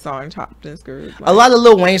enjoy a good song chopped and screwed. Like, a lot of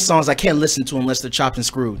Lil Wayne songs I can't listen to unless they're chopped and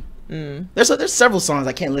screwed. There's several songs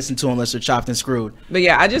I can't listen to unless they're chopped and screwed. But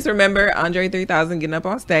yeah, I just remember Andre 3000 getting up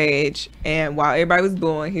on stage, and while everybody was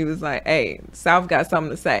booing, he was like, "Hey, South got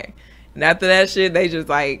something to say." And after that shit, they just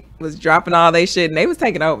like was dropping all they shit, and they was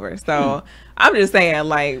taking over. So I'm just saying,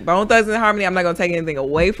 like, Bone Thugs and Harmony, I'm not gonna take anything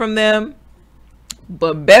away from them.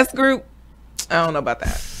 But best group, I don't know about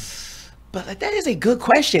that. But that is a good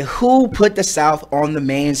question. Who put the South on the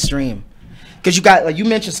mainstream? Because you got, like, you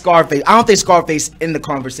mentioned Scarface. I don't think Scarface in the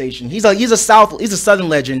conversation. He's a Southern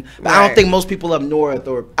legend, but I don't think most people up north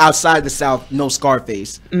or outside the South know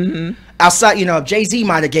Scarface. Outside, Jay-Z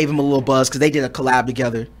might have gave him a little buzz because they did a collab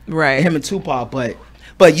together, Right? Him and Tupac. But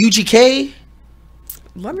UGK.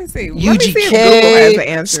 Let me see. UGK, Let me see if Google has the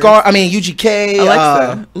answer. UGK.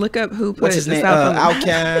 Alexa, look up who put what's his the name? South on the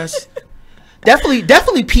Outkast.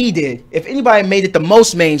 Definitely P did. If anybody made it the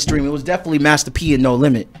most mainstream, it was definitely Master P and No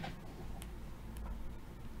Limit.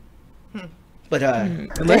 But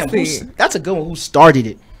Let's see. that's a good one. Who started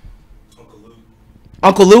it? Uncle Luke.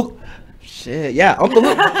 Uncle Luke. Shit, yeah, Uncle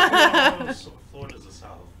Luke. Florida's the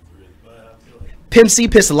South, really, but I feel like Pimp C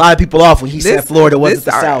pissed a lot of people off when he said Florida wasn't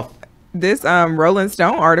the South. This Rolling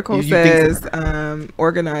Stone article You think says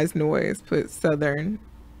organized noise put Southern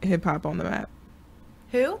hip hop on the map.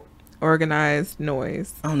 Who? Organized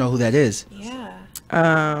noise. I don't know who that is. Yeah.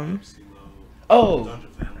 Oh, Dungeon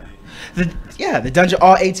Family. the Dungeon,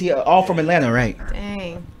 all from Atlanta, right?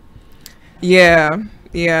 Dang. Yeah.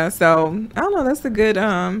 So I don't know. That's a good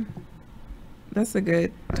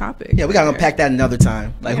topic. Yeah, we gotta unpack that another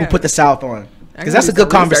time. Like who Yeah. put the South on? Because that's a good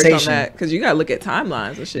conversation. Because you gotta look at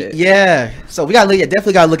timelines and shit. Yeah, so we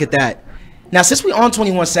definitely gotta look at that. Now, since we on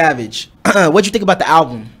 21 Savage, what'd you think about the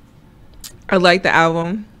album? I like the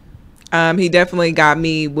album. He definitely got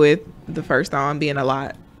me with the first song being A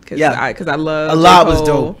Lot. Because I love A Lot was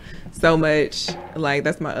dope so much. Like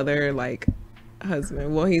that's my other like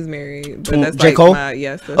husband. Well, he's married, but J. that's like Cole?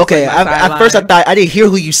 that's Okay, like my at first I thought I didn't hear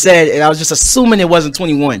who you said, and I was just assuming it wasn't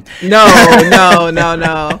 21.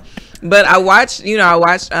 No. But I watched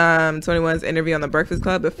 21's interview on the Breakfast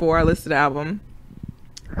Club before I listened to the album.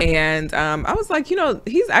 And I was like,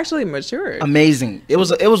 he's actually matured. Amazing. It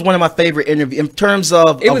was one of my favorite interviews in terms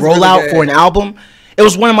of a really rollout good. for an album. It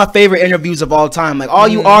was one of my favorite interviews of all time. Like all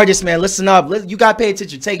you artists, man, listen up. You gotta pay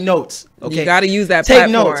attention. Take notes. Okay, You got to use that take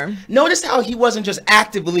platform. notes. Notice how he wasn't just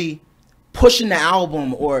actively pushing the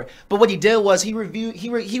album, but what he did was he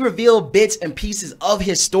revealed bits and pieces of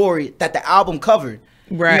his story that the album covered.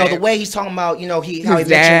 Right. The way he's talking about, how he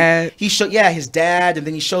dad. mentioned his dad, and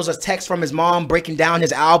then he shows us text from his mom breaking down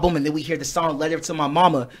his album, and then we hear the song "Letter to My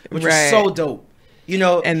Mama," which was so dope.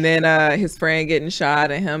 And then his friend getting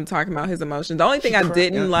shot and him talking about his emotions. The only thing I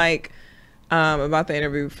didn't like about the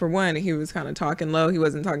interview, for one, he was kind of talking low. He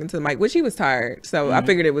wasn't talking to the mic, which he was tired. So I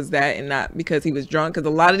figured it was that and not because he was drunk. Because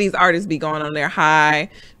a lot of these artists be going on there high,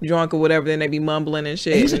 drunk or whatever, then they be mumbling and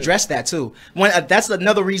shit. And he's addressed that too. That's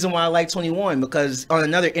another reason why I like 21, because on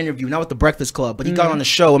another interview, not with the Breakfast Club, but he got on the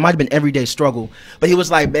show. It might have been Everyday Struggle, but he was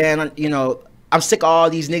like, man, I'm sick of all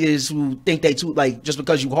these niggas who think they too, like, just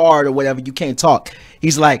because you hard or whatever, you can't talk.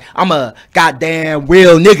 He's like, I'm a goddamn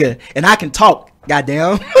real nigga and I can talk,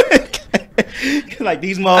 goddamn. Like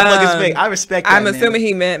these motherfuckers I respect that. I'm assuming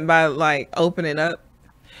he meant by like opening up.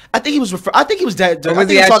 I think he was talking to the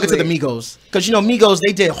Migos, because Migos,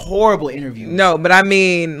 they did horrible interviews. No, but I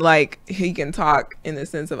mean like he can talk in the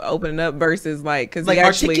sense of opening up versus like because like he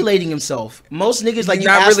actually articulating himself. Most niggas like he's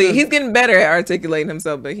not really. He's getting better at articulating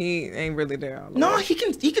himself, but he ain't really there. No, he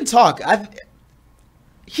can talk.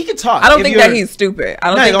 He can talk. I don't think that he's stupid. I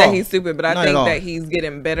don't think that he's stupid, but I think all. that he's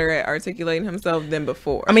getting better at articulating himself than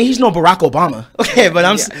before. I mean, he's no Barack Obama. Okay, but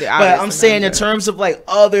I'm saying in terms of like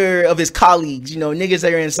other of his colleagues, niggas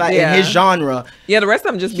that are inside in his genre. Yeah, the rest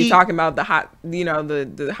of them just be talking about the hot,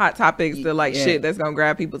 the hot topics, the like shit that's gonna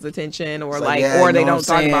grab people's attention, or or they don't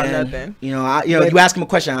talk about nothing. You ask him a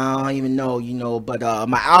question, I don't even know, but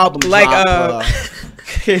my album like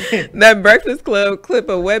that Breakfast Club clip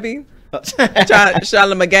of Webby.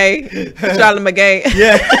 Charlotte McGay.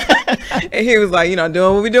 Yeah. And he was like,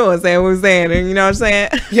 doing what we doing, saying what we saying, and you know what I'm saying?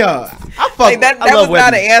 Yeah, I Like that was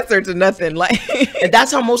not an answer to nothing. Like, and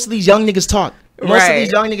that's how most of these young niggas talk. Most of Right.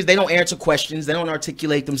 these young niggas, they don't answer questions. They don't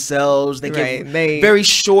articulate themselves. They Right. get They very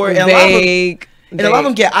short. And vague. a lot of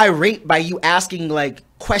them get irate by you asking like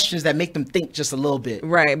questions that make them think just a little bit.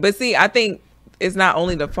 Right. But see, I think it's not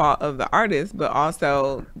only the fault of the artist, but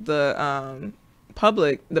also the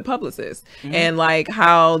publicist, and like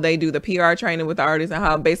how they do the PR training with the artists, and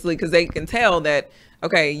how basically, because they can tell that,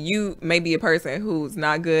 okay, you may be a person who's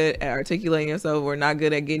not good at articulating yourself or not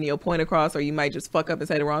good at getting your point across, or you might just fuck up and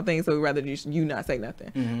say the wrong thing, so we'd rather just you not say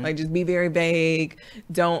nothing. Like, just be very vague,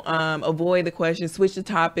 don't avoid the question, switch the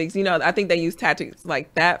topics. You know, I think they use tactics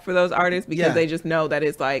like that for those artists because they just know that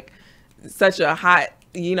it's like such a hot,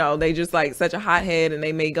 you know, they just like such a hothead, and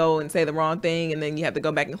they may go and say the wrong thing, and then you have to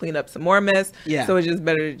go back and clean up some more mess. So it's just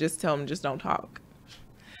better to just tell them, just don't talk.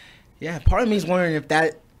 Part of me is wondering if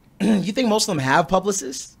that you think most of them have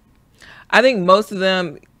publicists? I think most of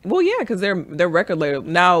them, well, yeah, because they're record label.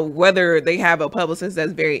 Now, whether they have a publicist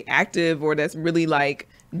that's very active or that's really like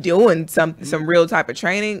doing some real type of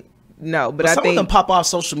training, no. But I some think of them pop off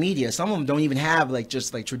social media. Some of them don't even have like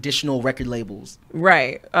just like traditional record labels.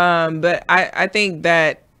 Right. But I think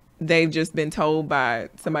that they've just been told by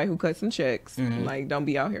somebody who cuts some checks, like, don't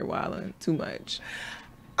be out here wilding too much.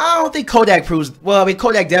 I don't think Kodak proves. Well, I mean,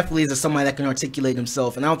 Kodak definitely is somebody that can articulate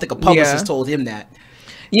himself, and I don't think a publicist told him that.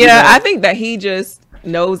 Yeah, you know? I think that he just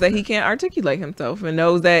knows that he can't articulate himself, and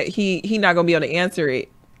knows that he not gonna be able to answer it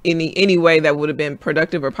any way that would have been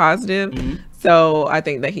productive or positive. So I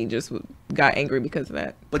think that he just got angry because of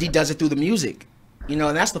that. But he does it through the music, you know,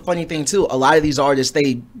 and that's the funny thing too. A lot of these artists,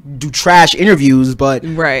 they do trash interviews, but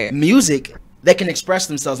music, they can express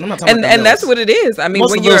themselves. And I'm not talking about and that's what it is. I mean,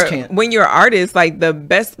 most when you're an artist, like, the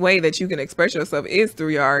best way that you can express yourself is through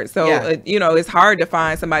your art. So you know, it's hard to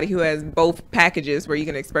find somebody who has both packages where you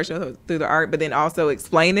can express yourself through the art, but then also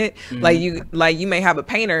explain it. Like you may have a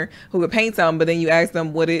painter who would paint something, but then you ask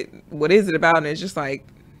them what is it about, and it's just like,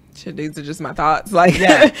 shit, these are just my thoughts. Like,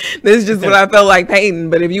 this is just what I felt like painting.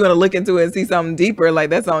 But if you want to look into it and see something deeper, like,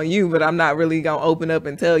 that's on you. But I'm not really gonna open up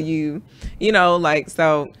and tell you, you know, like,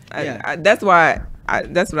 so that's why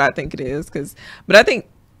that's what I think it is. But I think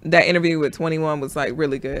that interview with 21 was like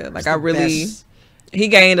really good. Like, he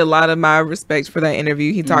gained a lot of my respect for that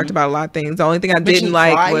interview. He talked about a lot of things. The only thing I didn't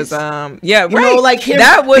like was you know, like him,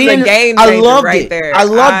 that was a game changer right there. I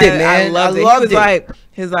loved it, man. I loved it.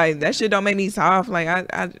 He's like, that shit don't make me soft. Like,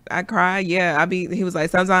 I cry. Yeah, he was like,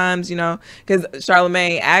 sometimes, you know, because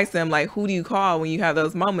Charlamagne asked him, like, who do you call when you have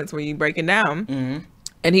those moments where you breaking down?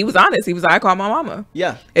 And he was honest. He was like, I call my mama.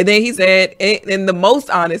 Yeah. And then he said, and the most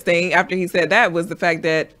honest thing after he said that was the fact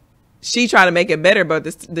that she tried to make it better, but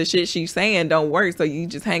the shit she's saying don't work. So you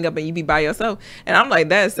just hang up and you be by yourself. And I'm like,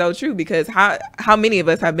 that's so true, because how many of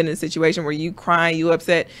us have been in a situation where you crying, you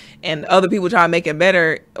upset, and other people try to make it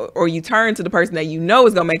better, or you turn to the person that you know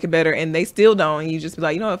is gonna make it better, and they still don't. And you just be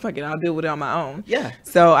like, you know what, fuck it, I'll deal with it on my own. Yeah.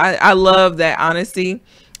 So I love that honesty.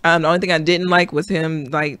 The only thing I didn't like was him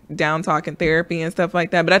like down talking therapy and stuff like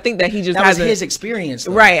that. But I think that he just hasn't, his experience,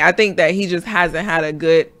 though. Right? I think that he just hasn't had a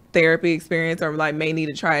good therapy experience, or like may need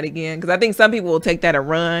to try it again, because I think some people will take that and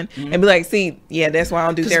run and be like, see, yeah, that's why I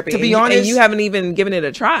don't do therapy. To be honest, and you haven't even given it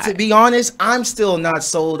a try. To be honest, I'm still not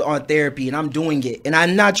sold on therapy, and I'm doing it, and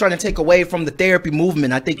I'm not trying to take away from the therapy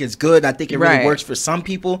movement. I think it's good. I think it really works for some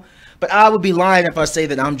people, but I would be lying if I say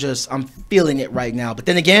that I'm feeling it right now. But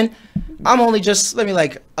then again, I'm only just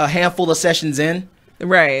like a handful of sessions in.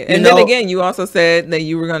 Right. And then again, you also said that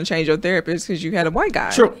you were going to change your therapist because you had a white guy.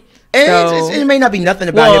 True. And it may not be nothing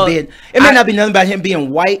about him being. It may not be nothing about him being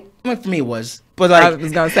white. I mean, for me, it was. But like, I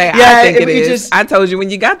was gonna say, I think it is. I told you when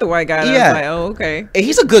you got the white guy. I was like, oh, okay. And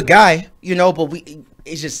he's a good guy, you know. But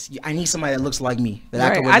it's just, I need somebody that looks like me that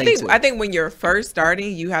I can relate to. I think when you're first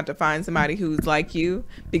starting, you have to find somebody who's like you,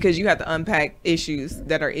 because you have to unpack issues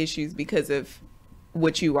that are issues because of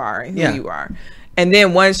what you are and who you are. And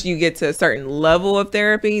then once you get to a certain level of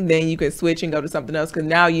therapy, then you can switch and go to something else, because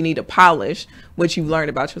now you need to polish what you've learned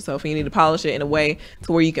about yourself, and you need to polish it in a way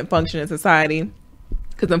to where you can function in society.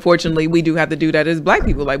 Because unfortunately, we do have to do that as Black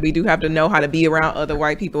people. Like, we do have to know how to be around other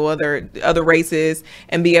white people, other races,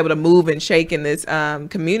 and be able to move and shake in this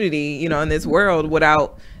community, you know, in this world,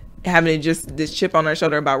 without having just this chip on our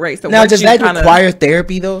shoulder about race. So now, does that require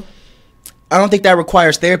therapy though? I don't think that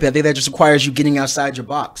requires therapy. I think that just requires you getting outside your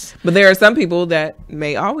box. But there are some people that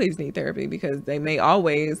may always need therapy, because they may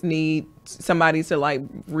always need somebody to like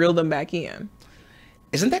reel them back in.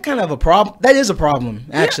 Isn't that kind of a problem? That is a problem,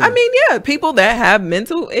 actually. Yeah, I mean, yeah, people that have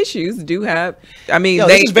mental issues do have. I mean,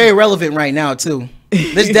 this is very relevant right now too.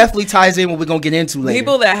 This definitely ties in what we're gonna get into later.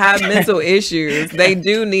 People that have mental issues, they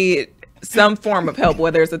do need some form of help,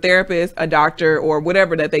 whether it's a therapist, a doctor, or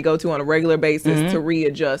whatever that they go to on a regular basis to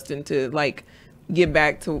readjust and to like get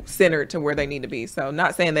back to center to where they need to be. So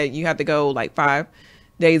not saying that you have to go like 5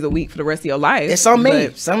 days a week for the rest of your life. And some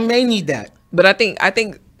may need that. But I think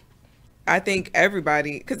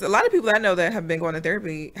everybody, because a lot of people I know that have been going to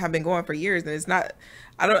therapy have been going for years, and it's not.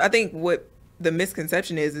 I think what the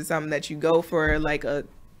misconception is something that you go for like a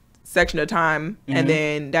section of time and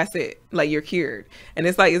then that's it, like you're cured. And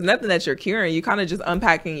it's like, it's nothing that you're curing. You kind of just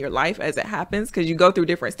unpacking your life as it happens, because you go through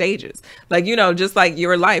different stages, like, you know, just like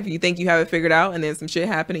your life, you think you have it figured out and then some shit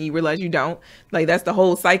happen and you realize you don't. Like that's the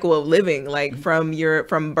whole cycle of living, like from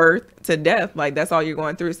birth to death. Like that's all you're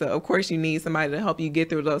going through. So of course you need somebody to help you get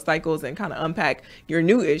through those cycles and kind of unpack your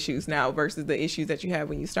new issues now versus the issues that you had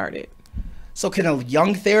when you started. So can a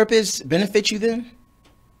young therapist benefit you then?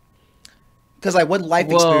 Because like, what life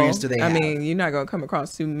experience do they have? I mean, you're not gonna come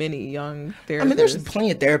across too many young therapists. I mean, there's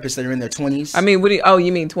plenty of therapists that are in their 20s. I mean,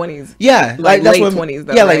 you mean 20s? Yeah, like that's late 20s.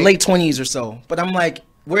 Though, yeah, right? like late 20s or so. But I'm like,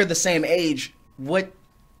 we're the same age. What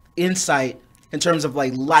insight in terms of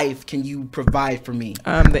like life can you provide for me?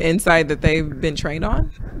 The insight that they've been trained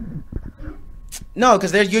on. No,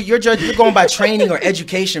 because you're going by training or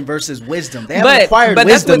education versus wisdom. They haven't acquired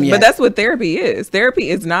wisdom yet. But that's what therapy is. Therapy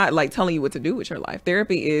is not like telling you what to do with your life.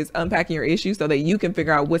 Therapy is unpacking your issues so that you can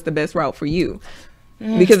figure out what's the best route for you.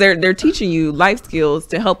 Because they're teaching you life skills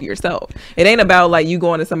to help yourself. It ain't about like you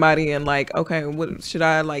going to somebody and like, okay, what should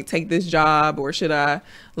I like take this job, or should I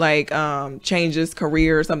like change this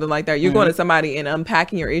career or something like that. You're going to somebody and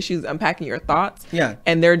unpacking your issues, unpacking your thoughts. Yeah.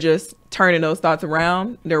 And they're just turning those thoughts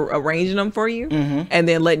around. They're arranging them for you and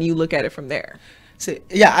then letting you look at it from there. So,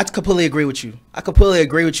 yeah, I completely agree with you.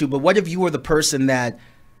 But what if you were the person that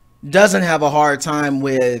doesn't have a hard time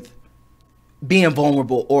with being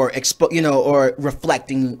vulnerable or or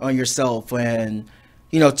reflecting on yourself and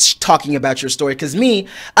talking about your story? Because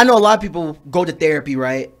I know a lot of people go to therapy,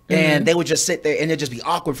 right? And they would just sit there and it'd just be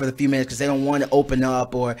awkward for the few minutes because they don't want to open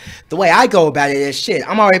up. Or the way I go about it is, shit,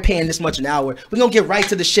 I'm already paying this much an hour. We're gonna get right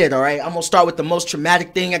to the shit, all right? I'm gonna start with the most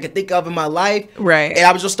traumatic thing I could think of in my life, right? And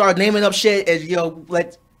I would just start naming up shit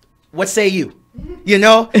and what say you?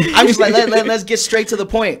 I'm just like, let's get straight to the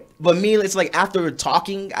point. But it's like after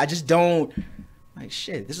talking, I just don't like,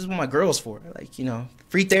 shit, this is what my girl's for, like,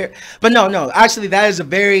 free therapy. But no, actually that's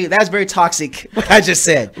very toxic, what I just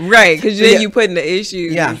said. Right, because then you putting the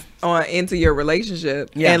issues into your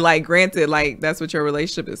relationship. And like, granted, like that's what your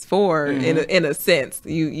relationship is for in a sense.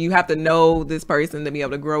 You have to know this person to be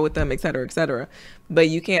able to grow with them, et cetera, et cetera. But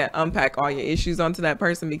you can't unpack all your issues onto that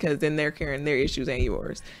person, because then they're carrying their issues and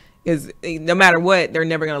yours. Is no matter what, they're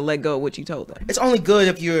never gonna let go of what you told them. It's only good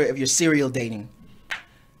if you're serial dating.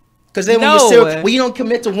 Because then when you don't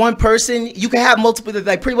commit to one person, you can have multiple,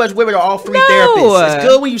 like pretty much women are all free therapists. It's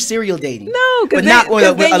good when you're serial dating. No, because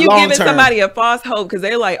then you giving somebody a false hope, because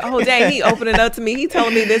they're like, oh dang, he opening up to me, he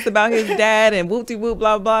telling me this about his dad and whoop de whoop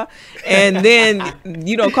blah blah, and then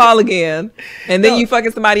you don't call again, and then you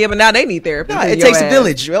fucking somebody up and now they need therapy. Nah, it takes a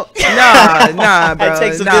village, bro. Nah, bro. It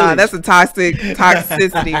takes a village. That's a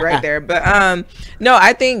toxicity right there. But no,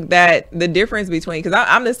 I think that the difference between, because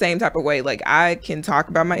I'm the same type of way. Like I can talk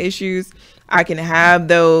about my issues. I can have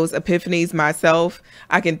those epiphanies myself.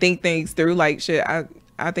 I can think things through. Like shit,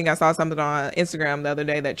 I think I saw something on Instagram the other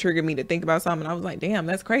day that triggered me to think about something. I was like, damn,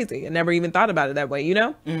 that's crazy. I never even thought about it that way,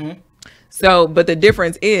 So, but the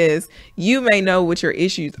difference is you may know what your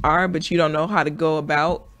issues are, but you don't know how to go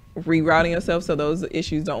about rerouting yourself so those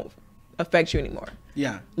issues don't affect you anymore.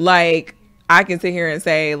 Yeah. Like I can sit here and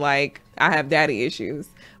say like I have daddy issues,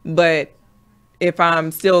 but if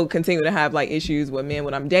I'm still continuing to have like issues with men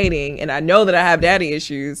when I'm dating, and I know that I have daddy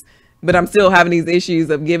issues, but I'm still having these issues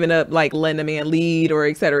of giving up, like letting a man lead or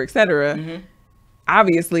et cetera,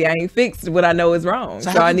 obviously I ain't fixed what I know is wrong. So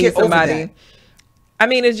I need somebody. I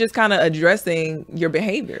mean, it's just kind of addressing your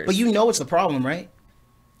behaviors. But it's the problem, right?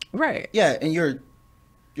 Right. Yeah, and you're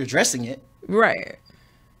addressing it. Right.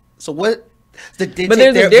 So what? Did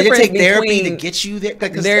it take therapy to get you there?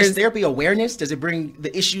 Because there's therapy awareness. Does it bring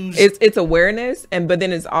the issues? It's awareness, but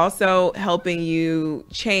then it's also helping you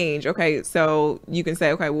change. Okay, so you can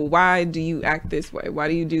say, okay, well, why do you act this way? Why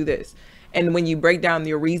do you do this? And when you break down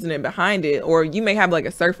your reasoning behind it, or you may have like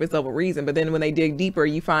a surface level reason, but then when they dig deeper,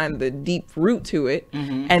 you find the deep root to it.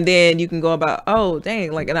 And then you can go about, oh,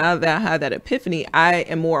 dang, like, and now that I had that epiphany, I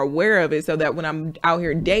am more aware of it, so that when I'm out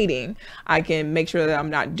here dating, I can make sure that I'm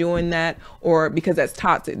not doing that, or because that's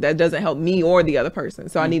toxic. That doesn't help me or the other person.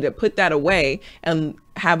 So I need to put that away and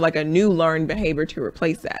have like a new learned behavior to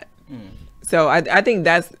replace that. So I think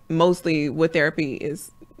that's mostly what therapy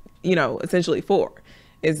is, essentially for.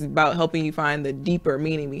 It's about helping you find the deeper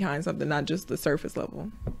meaning behind something, not just the surface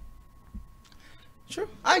level. Sure,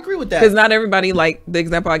 I agree with that. Because not everybody, like the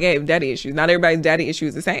example I gave, daddy issues. Not everybody's daddy issue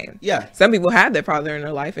is the same. Yeah. Some people have their father in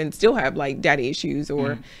their life and still have like daddy issues,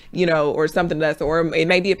 or you know, or something that's, or it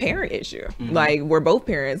may be a parent issue. Like we're both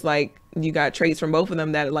parents. Like you got traits from both of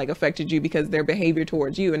them that like affected you because their behavior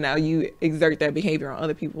towards you, and now you exert that behavior on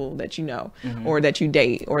other people that you know, or that you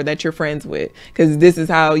date, or that you're friends with. Because this is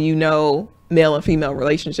how you know male and female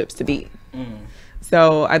relationships to be.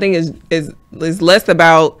 So I think is less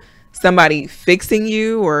about somebody fixing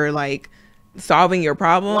you or like solving your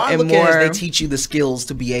problem, well, and more they teach you the skills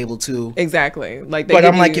to be able to exactly like. But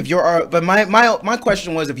I'm like, if you're, but my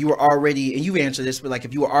question was, if you were already, and you answered this, but like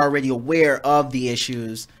if you were already aware of the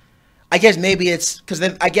issues, I guess maybe it's because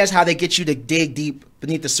then I guess how they get you to dig deep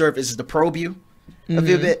beneath the surface is to probe you a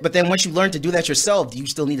bit. But then once you learn to do that yourself, do you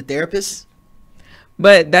still need a therapist?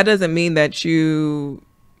 But that doesn't mean that you.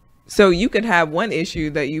 So you could have one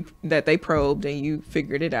issue that they probed and you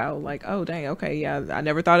figured it out. Like, oh dang, okay, yeah, I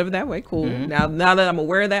never thought of it that way. Cool. Now that I'm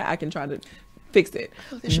aware of that, I can try to fix it.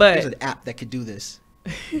 There's an app that could do this.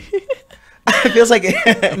 It feels like.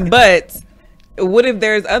 But what if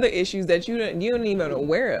there's other issues that you don't even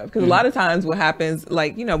aware of? Because a lot of times what happens,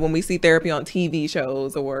 like, you know, when we see therapy on TV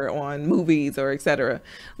shows or on movies or etc.,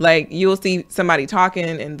 like you'll see somebody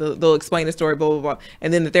talking and they'll explain the story, blah blah blah,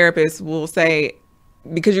 and then the therapist will say,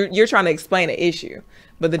 because you're trying to explain an issue,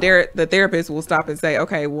 but the therapist will stop and say,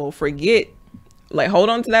 okay, well, forget, like, hold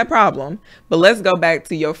on to that problem, but let's go back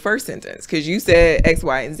to your first sentence, because you said X,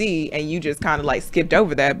 Y, and Z, and you just kind of like skipped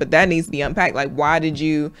over that, but that needs to be unpacked. Like, why did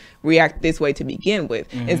you react this way to begin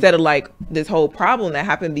with, instead of like this whole problem that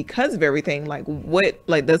happened because of everything? Like, what,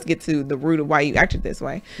 like, let's get to the root of why you acted this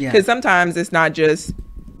way, because sometimes it's not just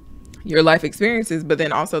your life experiences, but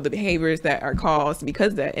then also the behaviors that are caused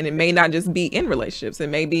because of that. And it may not just be in relationships. It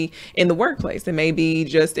may be in the workplace. It may be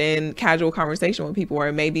just in casual conversation with people, or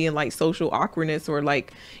it may be in like social awkwardness, or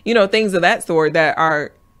like, you know, things of that sort that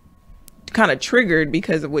are kind of triggered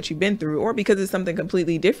because of what you've been through, or because it's something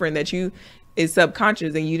completely different that is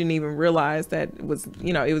subconscious and you didn't even realize that it was,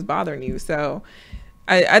 you know, it was bothering you. So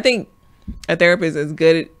I think a therapist is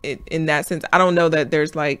good in that sense. I don't know that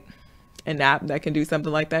there's like an app that can do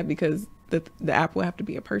something like that, because the app will have to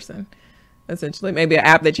be a person, essentially. Maybe an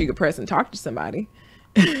app that you could press and talk to somebody.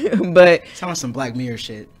 But sounds some Black Mirror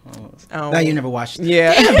shit. Now you never watched it.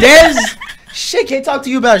 Yeah. Damn, there's shit. Can't talk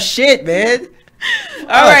to you about shit, man. All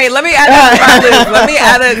right, let me add that to my list. Let me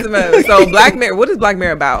add that to my. So Black Mirror, what is Black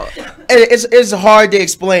Mirror about? It's hard to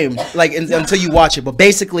explain, like until you watch it. But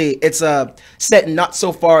basically, it's set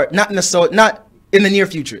not in the near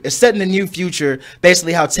future. It's set in the near future.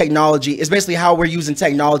 Basically, how technology is basically how we're using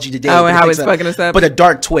technology today. Oh, and how it's fucking us up. But a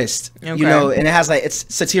dark twist, okay. You know, and it has like,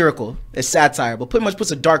 it's satirical, it's satire, but pretty much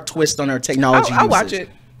puts a dark twist on our technology. I'll watch it.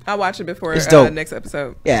 I'll watch it before next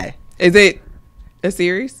episode. Yeah. Is it a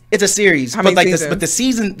series? It's a series, How but many like seasons? but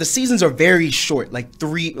the seasons are very short, like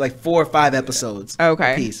 4 or 5 episodes.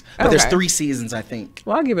 Okay. A piece. But there's 3 seasons, I think.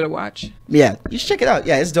 Well, I'll give it a watch. Yeah, you should check it out.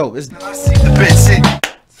 Yeah, it's dope.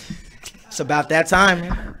 It's about that time,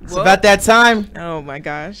 man. It's about that time. Oh my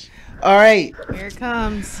gosh. All right. Here it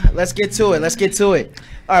comes. Let's get to it.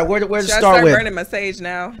 All right, where to Should I start with? burning my sage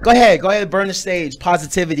now? Go ahead, burn the stage.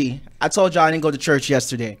 Positivity. I told y'all I didn't go to church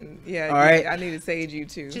yesterday. Yeah. All right. I need to sage you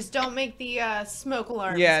too. Just don't make the smoke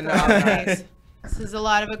alarm. Yeah, no. This is a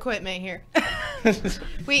lot of equipment here.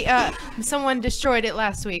 Someone destroyed it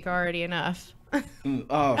last week already enough.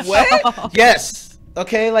 Oh, What? yes.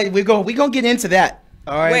 Okay, like we gonna get into that.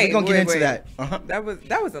 All right, we're gonna get into wait. that.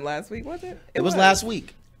 That wasn't last week, was it? It was last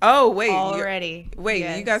week. Oh wait, Already. You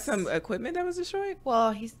got Yes. some equipment that was destroyed? Well,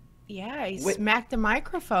 he smacked the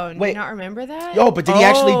microphone. Wait. Do you not remember that? Yo, but did he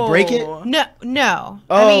actually break it? No.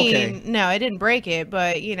 Oh, I mean, okay. no, it didn't break it,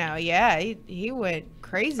 but you know, yeah, he went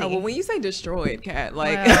crazy. Oh, well, when you say destroyed, Kat,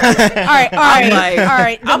 like, all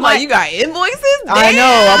right. I'm like, you got invoices? I Damn.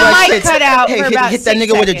 know. I'm The like, mic cut out for about hit that 6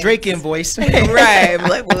 nigga with a seconds. Drake invoice. Right. I'm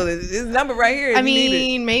like, well, this number right here. if I you need it.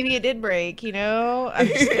 mean, maybe it did break. You know. I'm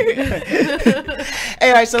just Hey,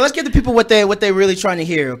 all right, so let's give the people what they really trying to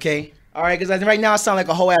hear, okay? All right, because right now I sound like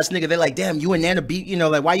a whole ass nigga. They're like, damn, you and Nana beat, you know,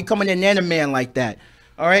 like, why you coming in Nana Man like that?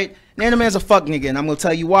 All right, Nana Man's a fuck nigga, and I'm gonna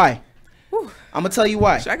tell you why. I'm gonna tell you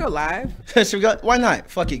why. Should I go live? Should we go? Why not?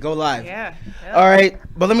 Fuck it, go live. yeah. All right,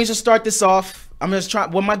 but let me just start this off. I'm just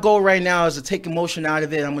trying. Well, my goal right now is to take emotion out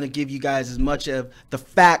of it. I'm gonna give you guys as much of the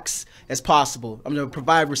facts as possible. I'm gonna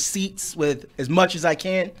provide receipts with as much as I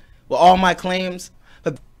can with all my claims.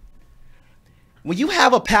 But when you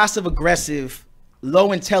have a passive aggressive,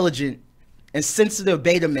 low intelligent, and sensitive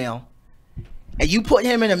beta male, and you put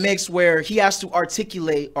him in a mix where he has to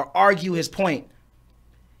articulate or argue his point,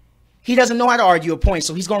 he doesn't know how to argue a point,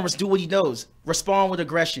 so he's going to do what he knows, respond with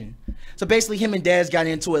aggression. So basically, him and Dez got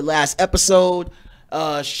into it last episode.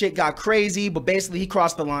 Shit got crazy, but basically he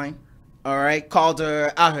crossed the line. All right, called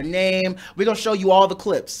her out her name. We're going to show you all the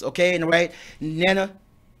clips, okay? And right, Nana,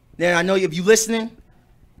 I know if you listening,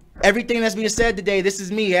 everything that's being said today, this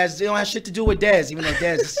is me. It don't have shit to do with Dez, even though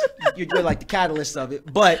Dez, you're like the catalyst of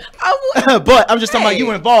it. But I'm just talking about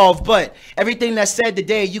you involved. But everything that's said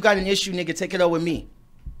today, you got an issue, nigga. Take it up with me.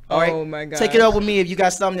 All right? Oh my God. Take it up with me if you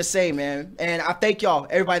got something to say, man. And I thank y'all,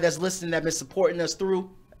 everybody that's listening, that been supporting us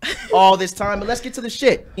through all this time. But let's get to the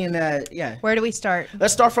shit. And yeah. Where do we start?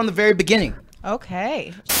 Let's start from the very beginning.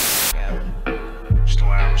 Okay.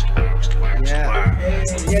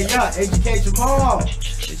 Yeah. Ejike Jamal.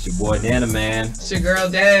 It's your boy Nana, man. It's your girl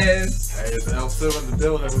Des. Hey, it's L2 in the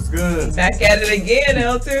building. What's good? Back at it again,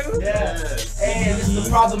 L2. Yeah. Hey, this is the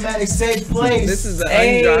problematic safe place. This is the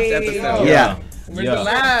undropped episode. Yeah. We're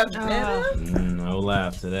live, Nana. No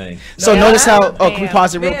laugh today. So No notice how. laugh? Oh, can we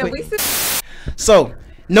pause it real Man, quick? we So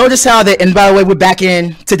notice how the. And by the way, we're back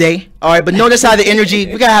in today. All right, but notice how the energy.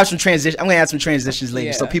 We gotta have some transition. I'm gonna add some transitions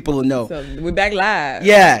later, so people will know. So we're back live.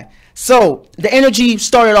 Yeah. So the energy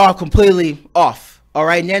started off completely off. All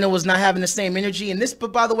right, Nana was not having the same energy, and this.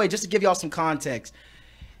 But by the way, just to give y'all some context,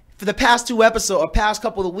 for the past two episodes or past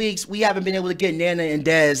couple of weeks, we haven't been able to get Nana and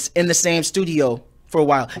Dez in the same studio for a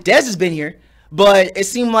while. Dez has been here, but it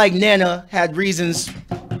seemed like Nana had reasons,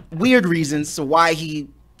 weird reasons, to why he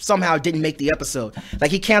somehow didn't make the episode.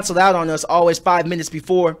 Like he canceled out on us always 5 minutes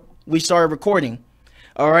before we started recording.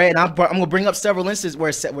 All right, and I'm gonna bring up several instances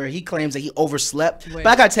where he claims that he overslept. But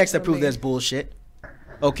I got text that prove that's bullshit.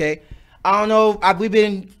 Okay, I don't know. We've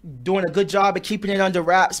been doing a good job of keeping it under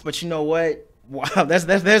wraps, but you know what? Wow,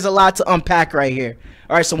 there's a lot to unpack right here.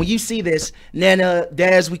 All right, so when you see this, Nana,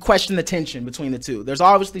 Dez, we question the tension between the two. There's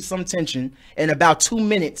obviously some tension. In about 2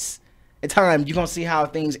 minutes at time, you're gonna see how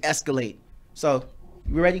things escalate. So,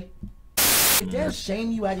 you ready? Did Dez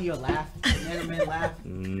shame you out of your laugh? Nana man laugh?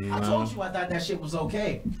 No. I told you I thought that shit was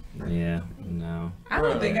okay. Yeah, no. I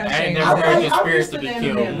don't think I I ain't changed. never heard your I spirits wish to be the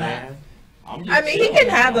killed, man man. I mean, he can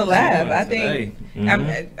have the laugh. I think. Hey.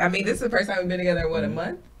 I mean, this is the first time we've been together. What, a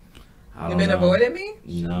month? I You've don't been know. avoiding me?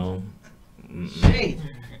 No. Shade.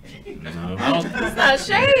 No. It's not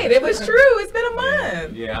shade. It was true. It's been a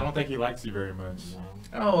month. Yeah, I don't think he likes you very much.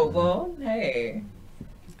 Oh well, hey.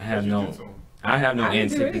 I have What you no. do to him? I have no I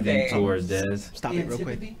didn't do antipathy anything. towards Des. Stop it real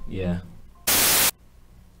quick. Yeah.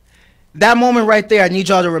 That moment right there, I need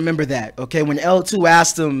y'all to remember that, okay? When L2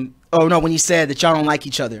 asked him, oh no, when he said that y'all don't like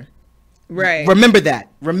each other. Right. Remember that.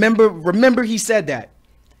 Remember he said that.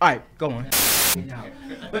 All right, go on.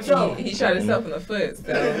 But yo, He shot himself in the foot.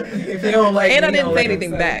 So if you don't like, and I didn't say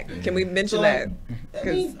anything back. Can we mention that? I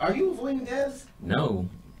mean, are you avoiding Dez? No.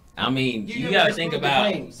 I mean, you gotta think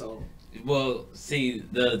about. Well, see,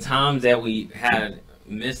 the times that we had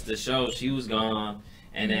missed the show, she was gone,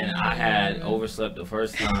 and then I had overslept the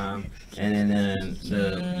first time, and then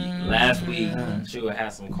the last week she would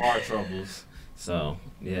have some car troubles. So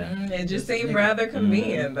yeah. It just seemed rather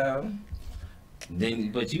convenient though.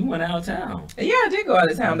 Then, but you went out of town. Yeah, I did go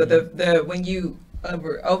out of town, but the when you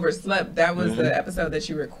overslept, that was the episode that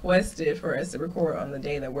you requested for us to record on the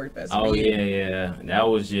day that worked best for Oh you. yeah. That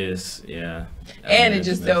was just that And it was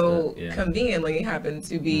just messed so up, yeah. conveniently happened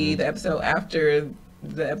to be the episode after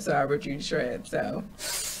the episode I ripped you to shreds. So,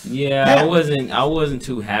 Yeah, I wasn't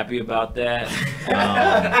too happy about that.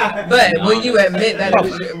 but will you admit that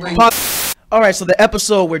it was your, All right, so the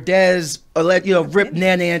episode where Dez ripped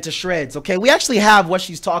Nana into shreds. Okay, we actually have what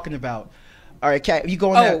she's talking about. All right, Kat, you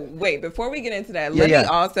go on Oh, that. wait, before we get into that, Yeah, let yeah. me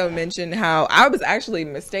also mention how I was actually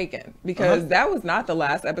mistaken because that was not the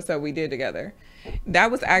last episode we did together.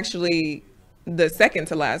 That was actually the second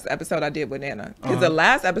to last episode I did with Nana. Because the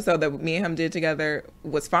last episode that me and him did together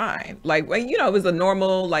was fine. Like, well, it was a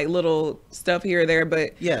normal, like, little stuff here or there,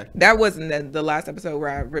 but Yeah. that wasn't the last episode where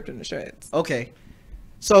I ripped him to shreds. Okay,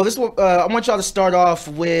 so this one, I want y'all to start off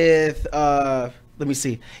with. Let me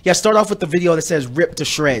see. Yeah, start off with the video that says "Rip to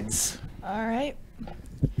Shreds." All right.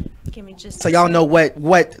 Give me just. So y'all know what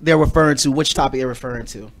they're referring to, which topic they're referring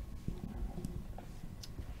to.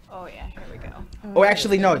 Oh yeah, here we go. Or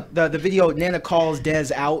actually, no, the video Nana calls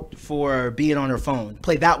Dez out for being on her phone.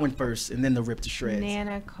 Play that one first, and then the "Rip to Shreds."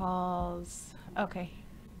 Nana calls. Okay,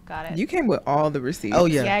 got it. You came with all the receipts. Oh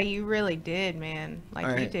yeah. Yeah, you really did, man. Like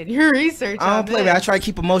All you right. did your research. I on don't play with it. I this. try to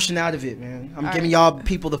keep emotion out of it, man. I'm All giving right. y'all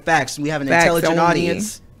people the facts. We have an Facts intelligent only.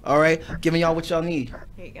 audience. All right, giving y'all what y'all need.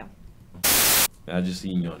 Here you go. I just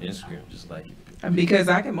seen you on Instagram, just like it. Because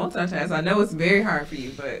I can multitask. I know it's very hard for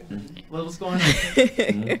you, but What's going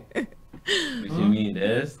on? You mean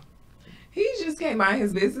this? he just can't mind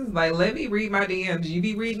his business. Like, let me read my DMs. You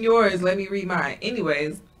be reading yours. Let me read mine.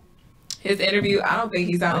 Anyways, his interview, I don't think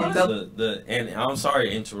he's out And I'm sorry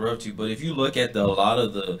to interrupt you, but if you look at a lot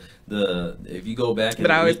of the if you go back and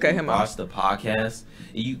But I always cut him watch the podcast,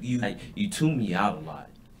 you tune me out a lot.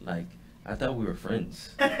 Like, I thought we were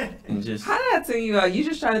friends. And just How did I tell you out? You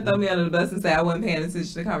just tried to throw me under the bus and say I wasn't paying attention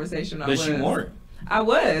to the conversation. but you weren't. I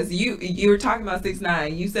was. You were talking about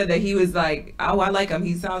 6ix9ine. You said that he was like, oh, I like him.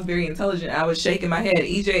 He sounds very intelligent. I was shaking my head.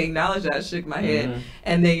 EJ acknowledged that I shook my head.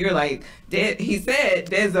 And then you're like, he said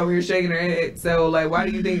Des over here shaking her head. So, like, why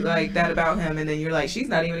do you think like that about him? And then you're like, she's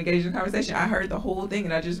not even engaged in the conversation. I heard the whole thing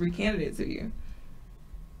and I just recanted it to you.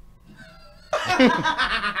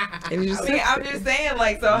 And you just I'm just saying,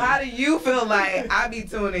 like, so how do you feel like I be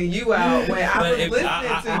tuning you out when I was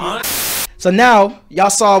listening to you? So now y'all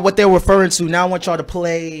saw what they were referring to. Now I want y'all to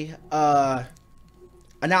play. Now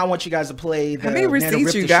I want you guys to play. The How many receipts Nana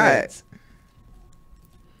Rip you the got? Shreds.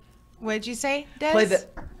 What'd you say, Des? Play the.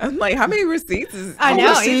 I'm like, how many receipts is? I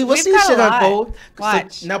know. We'll see got shit a lot. unfold.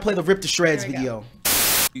 Watch. So now play the Rip the Shreds Here we video.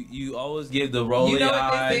 You always give the rolling You know what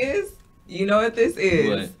eye. this is? You know what this is?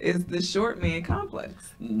 What? It's the short man complex.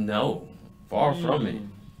 No, far from it.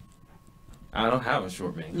 I don't have a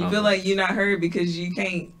short man. You feel like you're not heard because you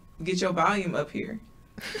can't get your volume up here.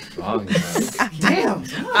 Damn.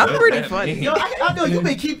 I'm pretty funny. Yo, I know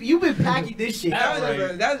you've been packing this shit. That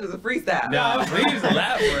was just a freestyle. Nah, please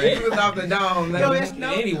elaborate. It was off the dome.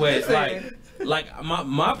 Anyways, like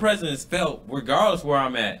my presence felt regardless where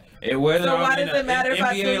I'm at. And whether So I'm why in does it matter if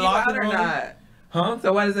I tune you out or not? Huh?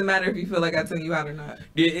 So why does it matter if you feel like I tune you out or not?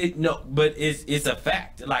 No, but it's a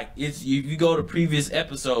fact. Like, it's, if you go to previous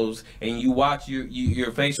episodes and you watch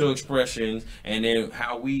your facial expressions and then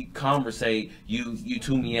how we conversate, you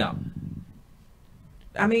tune me out.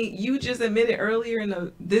 I mean, you just admitted earlier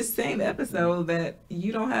in this same episode that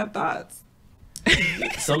you don't have thoughts.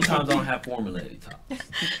 Sometimes I don't have formulated thoughts.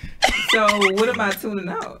 So what am I tuning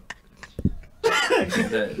out?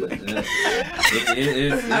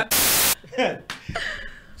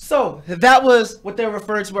 So that was what they're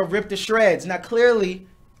referring to as Rip the Shreds. Now clearly,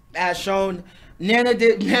 as shown,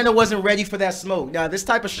 Nana wasn't ready for that smoke. Now this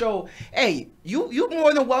type of show, hey, you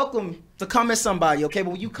more than welcome to come at somebody, okay?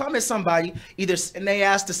 But when you come at somebody, either and they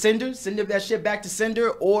ask to send that shit back to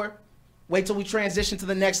sender, or wait till we transition to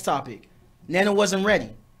the next topic. Nana wasn't ready.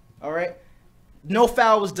 All right, no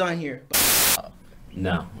foul was done here.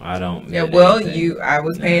 No, I don't. Yeah, well, I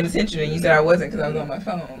was paying attention and you said I wasn't because I was on my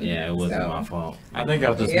phone. Yeah, it wasn't my fault. I think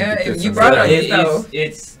I'll just. Yeah, you brought up yourself.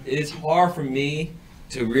 It's hard for me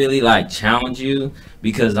to really like challenge you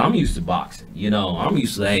because I'm used to boxing. You know, I'm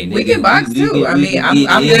used to hey. We can box too. I mean,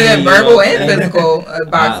 I'm good at verbal and physical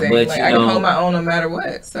boxing. But, like I can hold my own no matter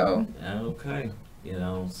what. So okay. You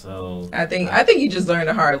know, so I think you just learned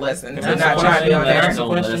a hard lesson to not try to be on there.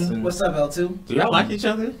 What's up, L2? Do y'all like each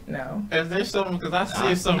other? No. Is there some? Because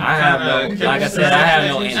I see some. I have no. Like I said, I have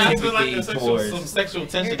no antipathy like towards. some sexual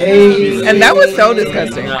tension. Hey. And that was so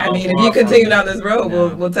disgusting. No, I mean, if you continue down this road,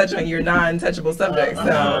 we'll touch on your non-touchable subjects. So,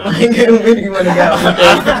 like, where do you want to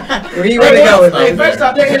go? Where do you want to go with Hey, this? first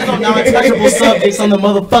off, there is no non-touchable subjects on the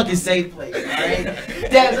motherfucking safe place. All right,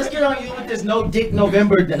 Dad, let's get on you with this no dick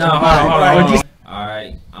November. No, hold on. All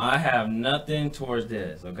right, I have nothing towards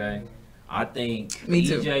this. Okay, I think Me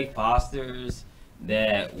too. EJ fosters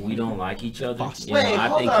that we don't like each other. You Wait, know, I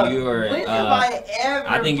hold think up. you're. When have I ever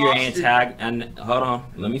I think you're fostered- and hold on,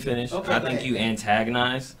 let me finish. Okay, I go think ahead. you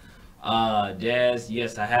antagonize. Des,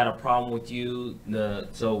 yes, I had a problem with you.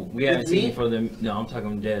 So we haven't me? seen for them. No, I'm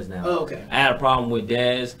talking Des now. Oh, okay. I had a problem with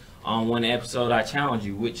Des on one episode. I challenged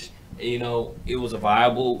you, which it was a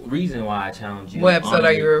viable reason why I challenged you. What episode on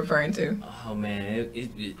are you your- referring to? Oh man,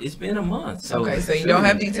 it's been a month. So Okay, so you don't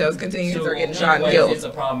have details. Continue So or getting shot and anyways, killed. It's a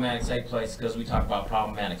problematic safe place because we talk about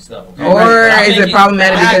problematic stuff. Okay? Or But I is think it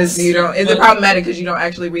problematic because that's- you don't? Is it but- problematic because you don't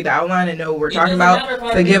actually read the outline and know what we're It talking doesn't about matter if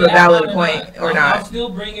I to give a read the valid outline point or I'm not? still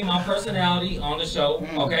bringing my personality on the show,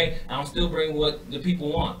 okay? And I'm still bringing what the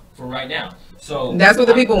people want for right now. So That's what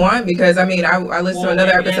the people want because I mean I listened to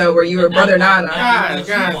another episode where you were brother Nana. Guys,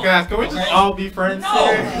 can we just all be friends? No,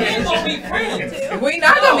 we ain't gonna be friends. We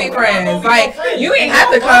not gonna be No, friends. we're not gonna be Like friends. you ain't And have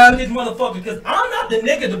to I'm come. this motherfucker because I'm not the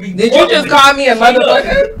nigga to be. Did you just call me a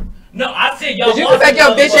motherfucker? No, I said y'all. Cause you can take your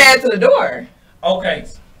bitch ass to the door. Okay.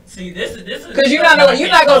 See, this is. Cause you're not gonna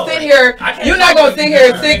sit here. You're not gonna sit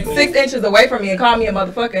here 6 inches away from me and call me a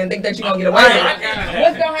motherfucker and think that you're gonna get away with it.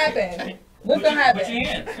 What's gonna happen? What's gonna happen? Put your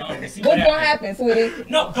hands. What's gonna happen, sweetie?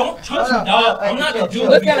 No, don't touch me, dog. I'm not the dude.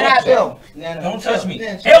 What's gonna happen? Don't touch me.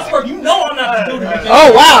 Elsewhere, you know I'm not the dude.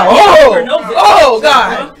 Oh wow! Oh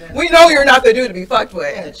God! We know you're not the dude to be fucked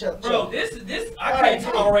with. Bro, this I can't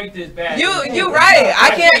tolerate this bad. You right.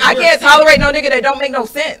 I can't tolerate no nigga that don't make no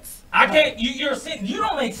sense. I can't. You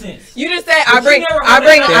don't make sense. You just said I bring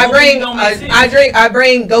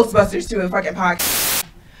Ghostbusters to a fucking podcast.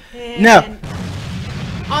 No.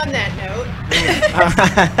 On that note.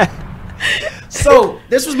 So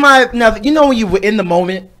this was my now. You know when you were in the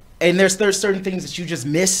moment and there's certain things that you just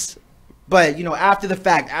miss, but you know after the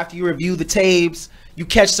fact, after you review the tapes, you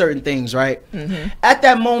catch certain things, right? Mm-hmm. At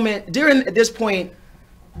that moment, at this point,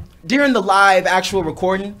 during the live actual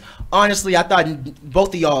recording, honestly, I thought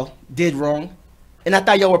both of y'all did wrong, and I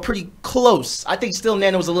thought y'all were pretty close. I think still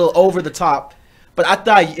Nana was a little over the top. But I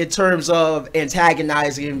thought in terms of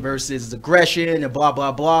antagonizing versus aggression and blah,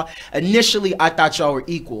 blah, blah, initially I thought y'all were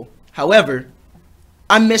equal. However,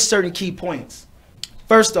 I missed certain key points.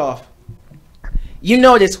 First off, you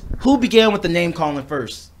notice who began with the name calling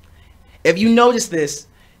first. If you notice this,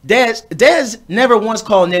 Dez never once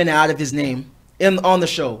called Nana out of his name on the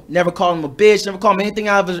show. Never called him a bitch, never called him anything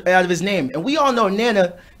out of his name. And we all know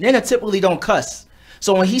Nana typically don't cuss.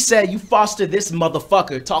 So when he said, you foster this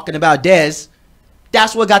motherfucker, talking about Dez,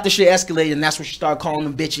 that's what got the shit escalated, and that's when she started calling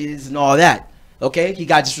them bitches and all that. Okay? He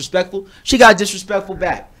got disrespectful. She got disrespectful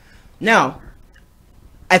back. Now,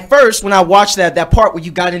 at first, when I watched that part where you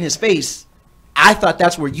got in his face, I thought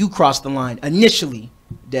that's where you crossed the line initially,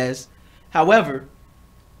 Dez. However,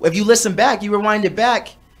 if you listen back, you rewind it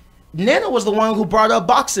back, Nana was the one who brought up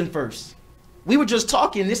boxing first. We were just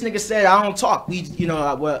talking. This nigga said, I don't talk. He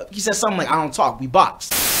said something like, I don't talk. We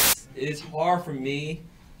box. It's hard for me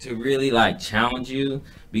to really like challenge you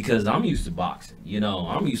because I'm used to boxing. You know,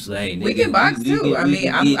 I'm used to, hey, nigga, we can box too. I'm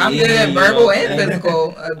good at verbal and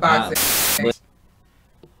physical boxing.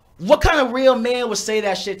 What kind of real man would say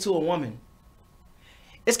that shit to a woman?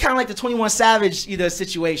 It's kind of like the 21 Savage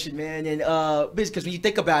situation, man. And because when you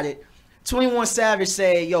think about it, 21 Savage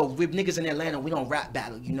say, yo, we niggas in Atlanta, we don't rap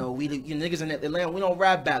battle. You know, niggas in Atlanta, we don't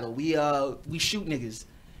rap battle. We shoot niggas.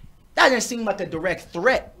 That didn't seem like a direct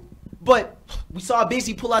threat. But we saw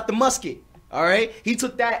Busy pull out the musket, all right? He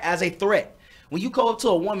took that as a threat. When you go up to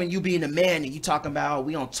a woman, you being a man, and you talking about,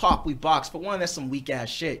 we don't talk, we box. For one, that's some weak-ass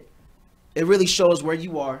shit. It really shows where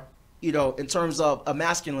you are, you know, in terms of a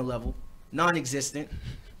masculine level, non-existent,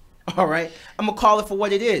 all right? I'm going to call it for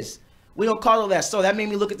what it is. We don't call it that. So that made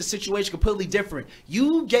me look at the situation completely different.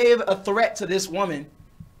 You gave a threat to this woman,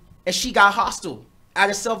 and she got hostile out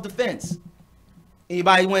of self-defense.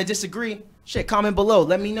 Anybody want to disagree? Shit, comment below.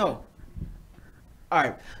 Let me know. All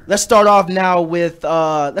right, let's start off now with,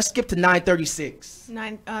 let's skip to 936.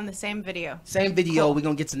 On the same video. Same video, cool. We're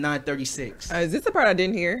going to get to 936. Is this the part I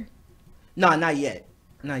didn't hear? No, not yet.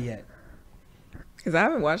 Not yet. Because I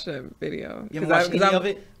haven't watched that video. You haven't watched any of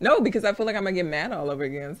it? No, because I feel like I'm going to get mad all over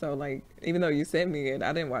again. So, like, even though you sent me it,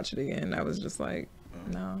 I didn't watch it again. I was just like,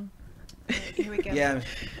 no. Here we go. Yeah,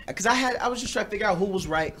 because I was just trying to figure out who was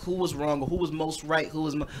right, who was wrong, or who was most right, I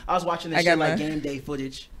was watching this shit like game day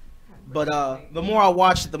footage. But the more I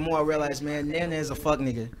watched it, the more I realized, man, Nana is a fuck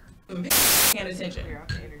nigga. Paying attention.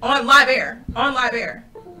 On live air.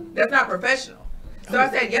 That's not professional. So I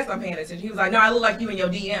said, yes, I'm paying attention. He was like, no, I look like you in your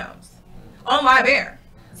DMs. On live air.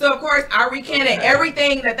 So, of course, I recanted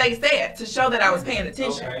everything that they said to show that I was paying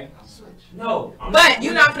attention. Okay. No, but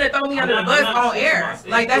you're not gonna throw me under the bus on air.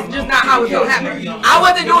 Like that's just not how it's gonna happen. I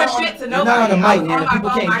wasn't doing shit to nobody. Not on the mic, man. People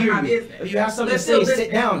can't hear you. If you have something to say, sit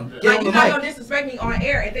down. Get on the mic. You're not gonna disrespect me on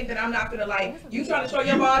air and think that I'm not gonna like you trying to show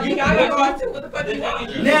your ball. You got your ball too. What the fuck you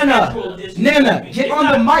want? Nana, get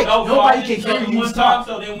on the mic. Nobody can hear you talk.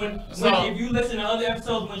 So then when if you listen to other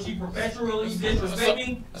episodes when she perpetually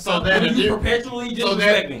disrespecting, so then you perpetually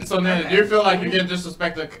disrespect me. So then do you feel like you're getting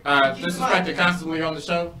disrespected constantly on the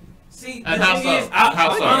show? See, the thing is,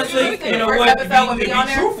 honestly, in a way, to be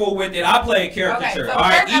truthful with it, I play a caricature. Okay, so all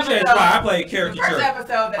right, Ejike Jamal, I play a caricature.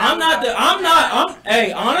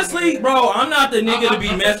 Hey, honestly, bro, I'm not the nigga to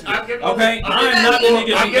be messed with. Okay, I am not the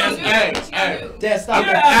nigga to be messed with. Dad, stop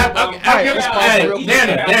that.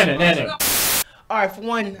 Nana. All right, for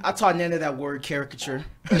one, I taught Nana that word caricature.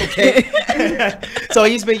 Okay, so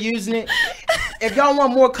he's been using it. If y'all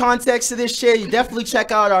want more context to this shit, you definitely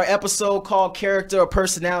check out our episode called Character or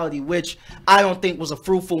Personality, which I don't think was a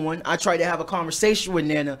fruitful one. I tried to have a conversation with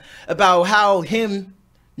Nana about how him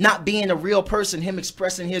not being a real person, him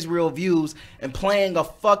expressing his real views and playing a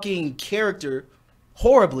fucking character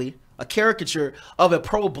horribly, a caricature of a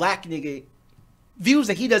pro-black nigga, views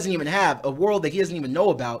that he doesn't even have, a world that he doesn't even know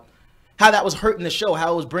about, how that was hurting the show,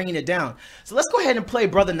 how it was bringing it down. So let's go ahead and play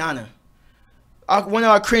Brother Nana. One of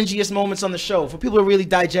our cringiest moments on the show for people to really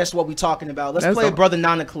digest what we're talking about. Let's play a Brother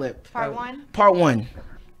Nana clip. Part one. Part one.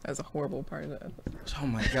 That's a horrible part of the episode. Oh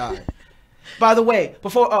my God. By the way,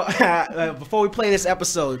 before we play this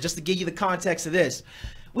episode, just to give you the context of this,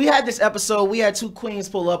 we had this episode, we had 2 queens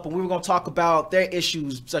pull up and we were going to talk about their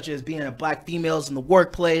issues such as being black females in the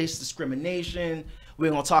workplace, discrimination. We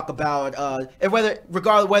were going to talk about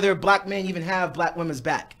regardless whether black men even have black women's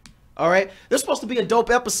back. All right? This is supposed to be a dope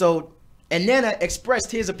episode. And Nana expressed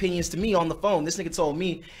his opinions to me on the phone. This nigga told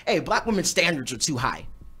me, hey, black women's standards are too high.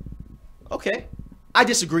 Okay, I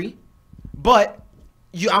disagree. But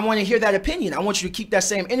I want to hear that opinion. I want you to keep that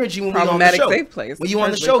same energy when we're on the show. Safe place. When you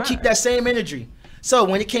on the show, keep that same energy. So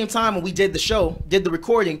when it came time when we did the show, did the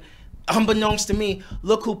recording, unbeknownst to me,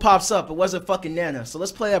 look who pops up. It wasn't fucking Nana. So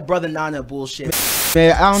let's play that Brother Nana bullshit.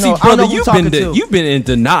 Man, I don't know. See, brother, you've been in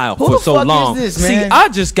denial who for the so fuck long. Is this, man? See, I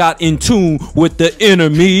just got in tune with the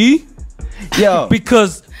enemy. Yo.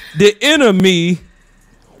 Because the enemy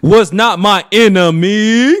was not my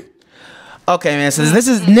enemy. Okay, man. So this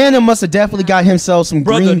is Nana must have definitely got himself some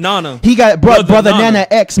Brother green. Nana. He got brother Nana. Nana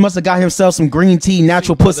X must have got himself some green tea,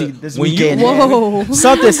 natural pussy this when weekend. Whoa.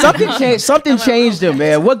 Something changed him,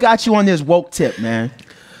 man. What got you on this woke tip, man?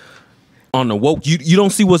 On the woke, you don't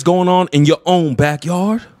see what's going on in your own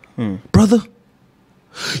backyard, brother.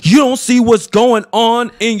 You don't see what's going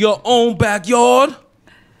on in your own backyard.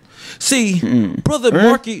 See, brother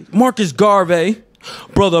Marcus Garvey,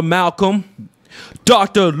 brother Malcolm,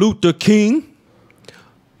 Dr. Luther King,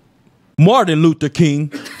 Martin Luther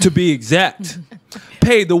King, to be exact,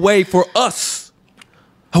 paved the way for us.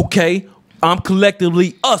 Okay, I'm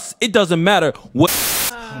collectively us. It doesn't matter what.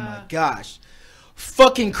 Oh my gosh,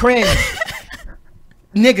 fucking cringe,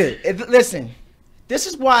 nigga. Listen, this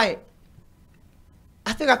is why.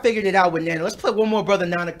 I think I figured it out with Nana. Let's play one more Brother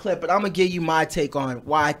Nana clip, but I'm going to give you my take on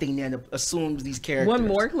why I think Nana assumes these characters. One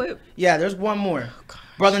more clip? Yeah, there's one more.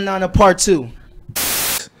 Brother Nana part 2.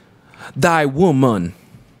 Thy woman.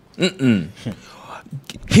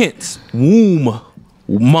 Hence, womb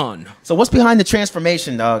man. So what's behind the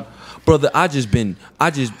transformation, dog? Brother, I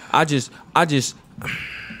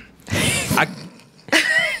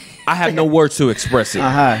have no words to express it.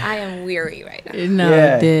 I am weary right now. No,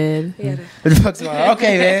 Yeah. it did. Yeah. What the fuck's going on?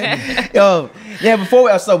 Okay, man. Yo, yeah. Before we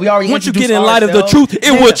already Once you introduced get in light of the ourselves. truth,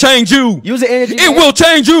 it will change you. Use the energy. It will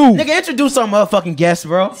change you. Nigga, introduce our motherfucking guests,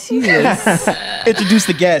 bro. Jesus. Introduce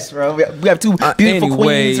the guests, bro. We have 2 beautiful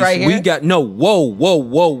queens right here. We got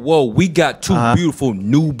whoa. We got 2 beautiful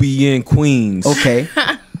Nubian queens. Okay.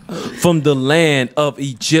 From the land of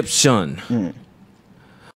Egyptian.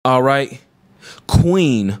 All right.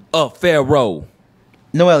 Queen of Pharaoh.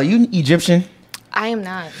 Noelle, are you Egyptian? I am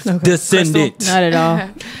not. Descendant. Not at all.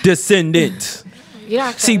 Descendant. You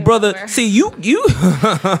don't See, brother, see you What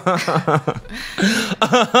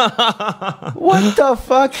the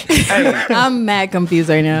fuck? I'm mad confused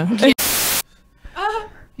right now.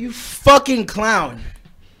 You fucking clown.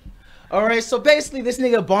 All right, so basically this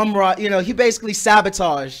nigga Bumrod, he basically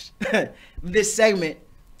sabotaged this segment,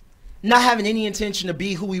 not having any intention to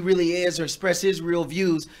be who he really is or express his real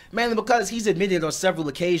views, mainly because he's admitted on several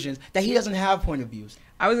occasions that he doesn't have point of views.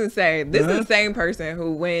 I was gonna say, this is the same person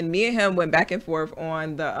who, when me and him went back and forth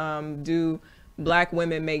on the do black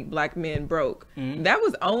women make black men broke, that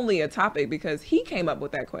was only a topic because he came up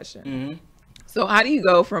with that question. So how do you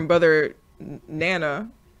go from Brother Nana,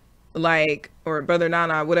 or Brother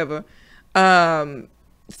Nana, whatever,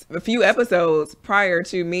 a few episodes prior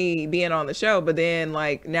to me being on the show, but then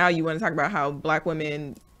now you want to talk about how black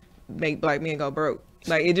women make black men go broke?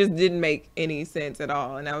 It just didn't make any sense at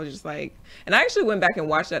all. And I was just and I actually went back and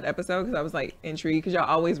watched that episode because I was intrigued because y'all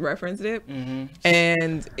always referenced it.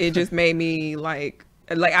 And it just made me I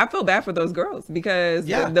feel bad for those girls because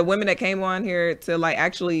the women that came on here to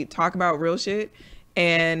actually talk about real shit.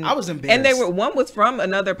 And I was embarrassed. And one was from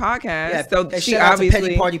another podcast. Yeah, so she shout out to obviously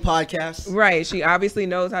Petty Party Podcast. Right. She obviously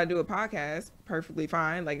knows how to do a podcast perfectly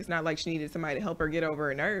fine. It's not like she needed somebody to help her get over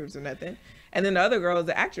her nerves or nothing. And then the other girl is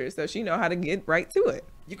an actress, so she know how to get right to it.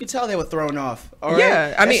 You could tell they were thrown off. All right?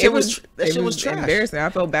 Yeah, I mean, it was trash. embarrassing. I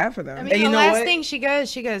felt bad for them. I mean, the last thing she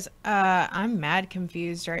goes, I'm mad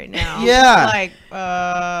confused right now. Yeah.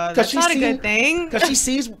 That's not a good thing. Because she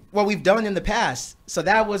sees what we've done in the past. So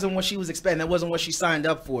that wasn't what she was expecting. That wasn't what she signed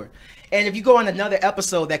up for. And if you go on another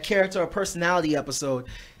episode, that character or personality episode,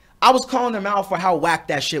 I was calling him out for how whack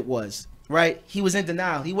that shit was, right? He was in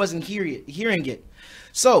denial. He wasn't hearing it.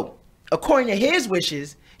 So, according to his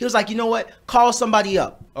wishes, he was like, you know what? Call somebody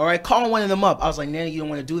up, all right? Call one of them up. I was like, Nana, you don't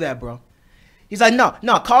want to do that, bro. He's like,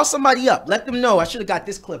 no, call somebody up. Let them know. I should have got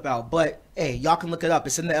this clip out, but hey, y'all can look it up.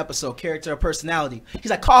 It's in the episode, character or personality. He's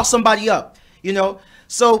like, call somebody up, you know?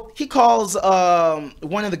 So he calls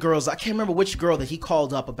one of the girls. I can't remember which girl that he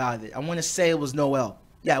called up about it. I want to say it was Noelle.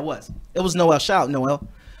 Yeah, it was. It was Noelle. Shout out, Noelle.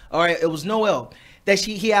 All right, it was Noelle. That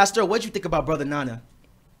he asked her, what'd you think about Brother Nana?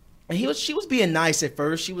 And she was being nice at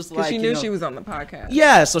first. She was like, she knew she was on the podcast.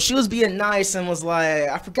 Yeah, so she was being nice and was like,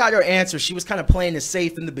 I forgot her answer. She was kind of playing it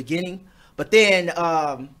safe in the beginning. But then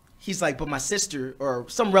he's like, but my sister or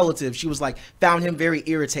some relative, she was like, found him very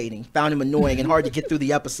irritating, found him annoying and hard to get through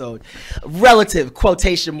the episode. Relative,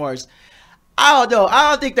 quotation marks. I don't know.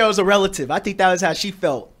 I don't think that was a relative. I think that was how she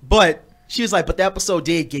felt. But she was like, but the episode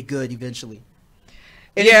did get good eventually.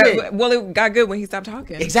 And well, it got good when he stopped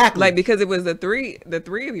talking. Exactly. Like, because it was the three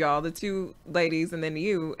of y'all, the two ladies and then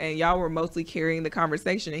you, and y'all were mostly carrying the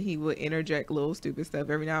conversation, and he would interject little stupid stuff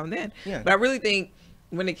every now and then. Yeah. But I really think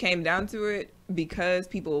when it came down to it, because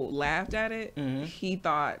people laughed at it, he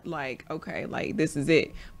thought like, okay, like this is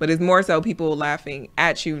it. But it's more so people laughing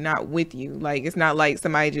at you, not with you. Like, it's not like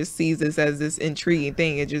somebody just sees this as this intriguing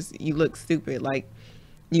thing. It just, you look stupid. Like,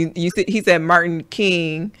 he said Martin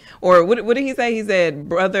King, or what did he say? He said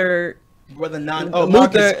brother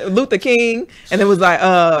Luther King, and it was like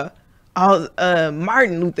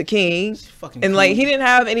Martin Luther King, and cool. Like he didn't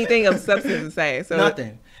have anything of substance to say. So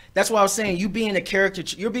nothing. That's why I was saying you're being a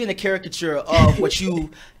caricature of what you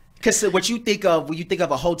think of when you think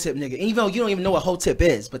of a Hotep nigga. And even though you don't even know what Hotep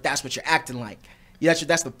is, but that's what you're acting like. Yeah,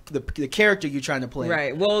 that's the character you're trying to play.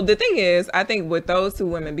 Right. Well, the thing is, I think with those two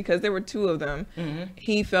women, because there were two of them,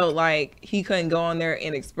 he felt like he couldn't go on there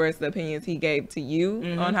and express the opinions he gave to you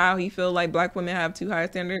on how he felt like black women have too high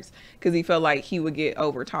standards, because he felt like he would get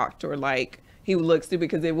over talked or like he would look stupid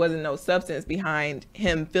because there wasn't no substance behind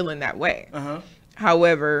him feeling that way.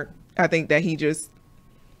 However, I think that he just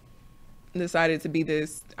decided to be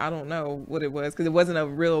this, I don't know what it was, because it wasn't a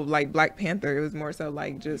real like Black Panther. It was more so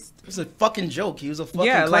like just, it was a fucking joke. He was a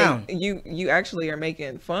fucking clown. Like you actually are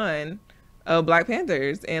making fun of Black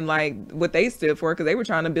Panthers and like what they stood for, because they were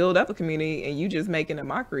trying to build up a community, and you just making a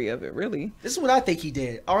mockery of it. Really, this is what I think he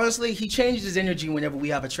did. Honestly, he changed his energy whenever we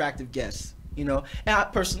have attractive guests, you know. And I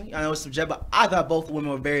personally, I know it's subjective, but I thought both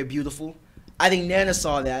women were very beautiful. I think Nana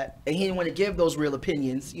saw that, and he didn't want to give those real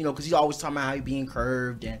opinions, you know, because he's always talking about how he being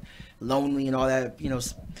curved and lonely and all that, you know,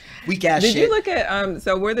 weak ass shit. Did you look at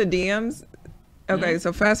so were the DMs? Okay,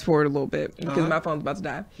 so fast forward a little bit because my phone's about to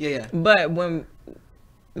die. Yeah. But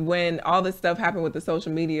when all this stuff happened with the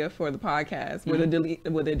social media for the podcast, were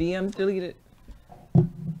the DMs deleted?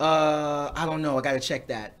 I don't know. I gotta check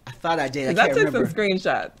that. I thought I did. I took some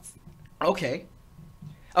screenshots. Okay.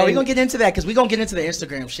 Oh, we're gonna get into that because we're gonna get into the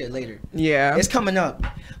Instagram shit later. Yeah, it's coming up.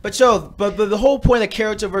 But the whole point of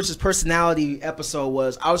character versus personality episode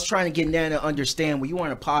was I was trying to get Nana to understand when you are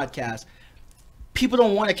on a podcast, people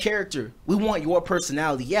don't want a character. We want your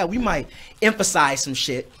personality. Yeah, we might emphasize some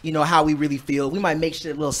shit, you know, how we really feel. We might make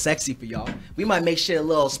shit a little sexy for y'all. We might make shit a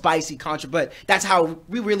little spicy, but that's how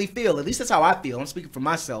we really feel. At least that's how I feel. I'm speaking for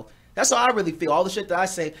myself. That's how I really feel. All the shit that I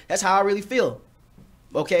say, that's how I really feel.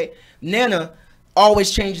 Okay? Nana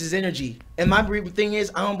always changes his energy, and my thing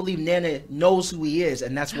is I don't believe Nana knows who he is,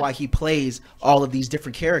 and that's why he plays all of these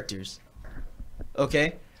different characters.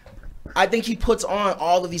 Okay, I think he puts on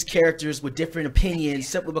all of these characters with different opinions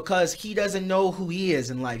simply because he doesn't know who he is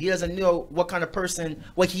in life. He doesn't know what kind of person,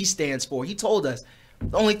 what he stands for. He told us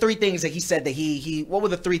the only three things that he said that he what were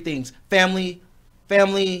the three things? Family,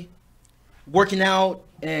 working out,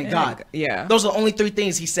 and God. Yeah, those are the only three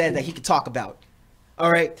things he said that he could talk about. All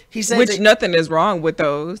right, he says which nothing is wrong with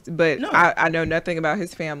those, but no. I know nothing about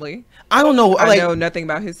his family. I don't know. I know nothing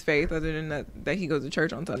about his faith other than that he goes to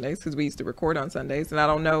church on Sundays, because we used to record on Sundays, and I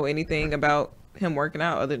don't know anything about him working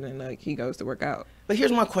out other than like he goes to work out. But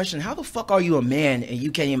here's my question: how the fuck are you a man and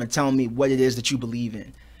you can't even tell me what it is that you believe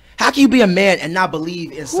in? How can you be a man and not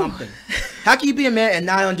believe in something? How can you be a man and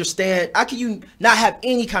not understand? How can you not have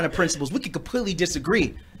any kind of principles? We could completely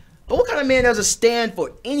disagree. But what kind of man doesn't stand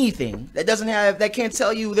for anything, that can't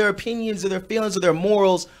tell you their opinions or their feelings or their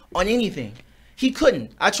morals on anything? He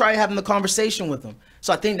couldn't. I tried having the conversation with him.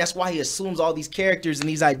 So I think that's why he assumes all these characters and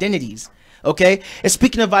these identities. Okay? And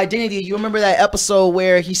speaking of identity, you remember that episode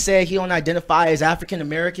where he said he don't identify as African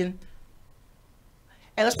American?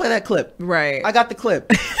 Hey, let's play that clip. Right. I got the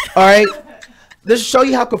clip. All right? Let's show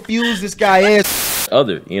you how confused this guy is.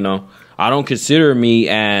 You know, I don't consider me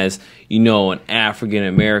as, you know, an African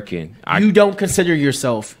American. You don't consider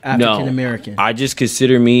yourself African American? No, I just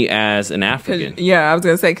consider me as an African. Yeah, I was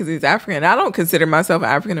gonna say because he's African. I don't consider myself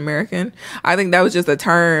African American. I think that was just a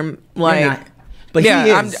term, like. But yeah,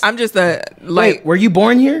 he is. I'm just a like. Wait, were you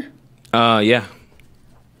born here? Yeah.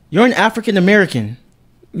 You're an African American.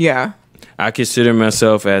 Yeah. I consider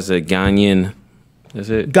myself as a Ghanaian. That's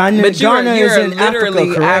it. Ghana, But Ghana you're is in literally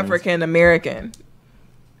Africa, correct? African American.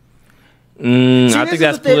 See, I think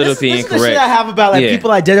that's politically this incorrect. is the shit I have about like Yeah.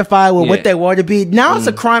 people identify with Yeah. what they want to be. Now it's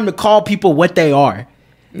a crime to call people what they are.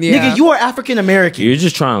 Yeah. Nigga, you are African American. You're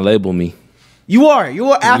just trying to label me. You are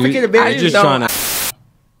African American. You're just trying to.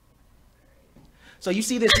 So you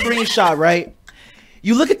see this screenshot, right?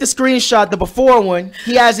 You look at the screenshot, the before one.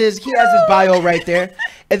 He has his bio right there,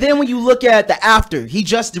 and then when you look at the after, he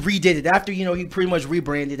just redid it. After he pretty much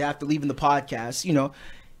rebranded after leaving the podcast.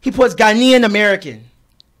 He puts Ghanaian American.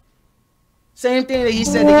 Same thing that he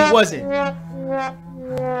said that he wasn't.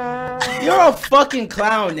 You're a fucking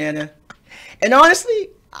clown, Nana. And honestly,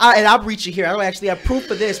 I'll reach you here. I don't actually have proof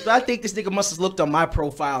of this, but I think this nigga must have looked on my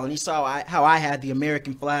profile and he saw how I had the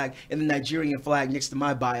American flag and the Nigerian flag next to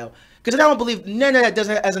my bio. Because I don't believe none of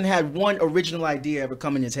that hasn't had one original idea ever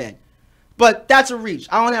come in his head. But that's a reach.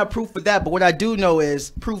 I don't have proof for that, but what I do know is,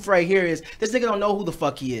 proof right here is, this nigga don't know who the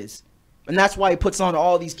fuck he is. And that's why he puts on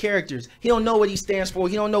all these characters. He don't know what he stands for.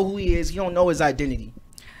 He don't know who he is. He don't know his identity.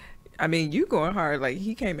 I mean, you going hard. Like,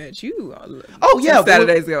 he came at you. Oh, yeah.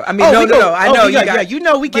 Saturdays ago. I mean, no. I know you got. Yeah, you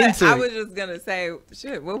know we get into it. I was just going to say,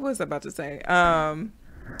 shit, what was I about to say?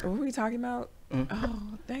 What were we talking about?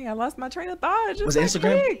 Oh, dang, I lost my train of thought. Just was it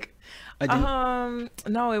Instagram? Quick.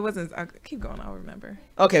 No, it wasn't. Keep going. I'll remember.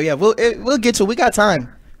 Okay, yeah, we'll get to it. We got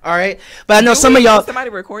time. All right. But I know some of y'all. Somebody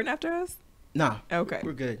recording after us? Nah. Okay.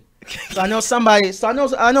 We're good. So I know somebody. So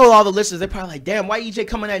I know all the listeners. They're probably like, damn, why EJ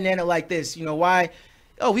coming at Nana like this? Why?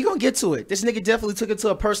 Oh, we gonna get to it. This nigga definitely took it to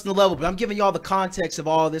a personal level, but I'm giving y'all the context of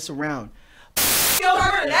all this around. You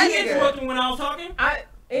interrupted when I was talking.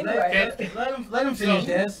 Anyway, let him finish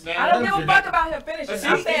this. I don't give a fuck about him finishing.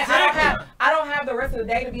 I'm saying I don't have the rest of the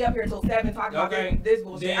day to be up here until 7 talking about this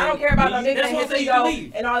bullshit. Then I don't care about no nigga and his ego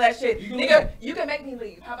and all that shit. Nigga, you can make me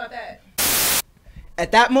leave. How about that?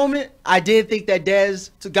 At that moment, I did think that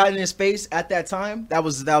Dez got in his face at that time. That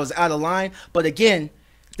was out of line. But again,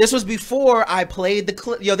 this was before I played the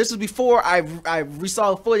clip. This was before I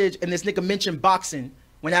resaw the footage and this nigga mentioned boxing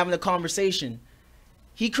when having a conversation.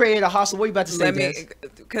 He created a hostile. What are you about to say,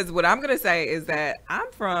 because what I'm going to say is that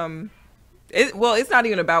I'm from... it's not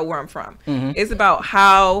even about where I'm from. Mm-hmm. It's about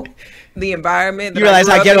how the environment... You realize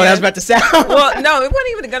how ghetto that was about to sound? Well, no, it wasn't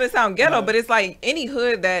even going to sound ghetto, but it's like any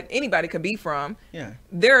hood that anybody could be from. Yeah.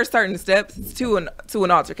 There are certain steps to an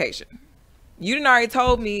altercation. You done already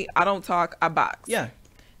told me I don't talk, I box. Yeah.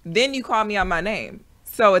 Then you call me out my name.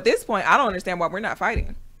 So at this point, I don't understand why we're not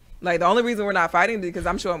fighting. Like, the only reason we're not fighting is because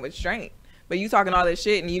I'm showing restraint. But you talking all this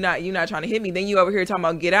shit and you not trying to hit me. Then you over here talking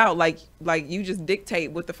about get out. Like you just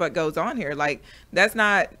dictate what the fuck goes on here. Like, that's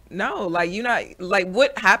not, no. Like, you not, like,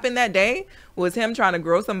 what happened that day was him trying to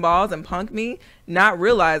grow some balls and punk me, not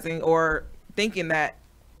realizing or thinking that,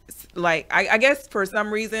 like, I guess for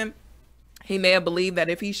some reason, he may have believed that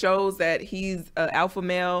if he shows that he's an alpha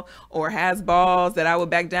male or has balls that I would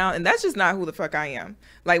back down. And that's just not who the fuck I am.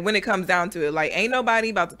 Like, when it comes down to it, like, ain't nobody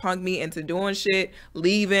about to punk me into doing shit,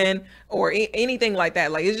 leaving, or anything like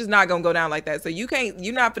that. Like, it's just not gonna go down like that. So you're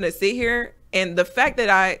not gonna sit here. And the fact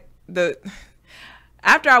that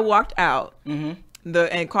after I walked out,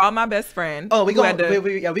 and called my best friend. Oh, we gonna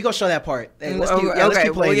show that part. Hey, let's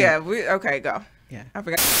keep playing. Well, okay, go. Yeah. I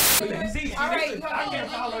forgot. All right.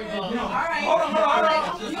 Hold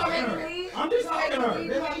on. You gonna make me leave? I'm just talking to her.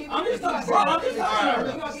 I'm just talking to her.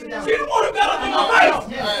 She the one who got up in my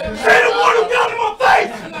face. She the one who got in my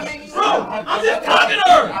face. Bro, I'm just talking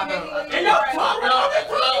to her. And y'all talking. I'm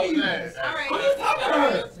just talking to you. I'm just talking to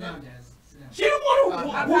her. She the one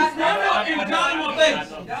who snapped up and got in my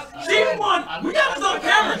face. She the one. We got us on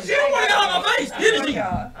camera. She the one who got in my face, didn't she?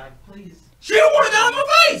 She the one who got in my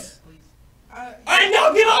face. And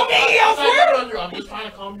y'all get on me, I swear! I'm just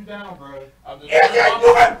trying to calm you down, bro. You've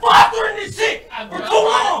been bothering this shit for too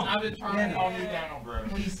long! I've been trying to calm you down, bro.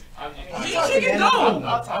 Please. She can go!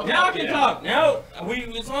 Now I can talk. Now,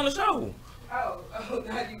 it's on the show. Oh,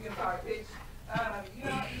 now you can talk, bitch.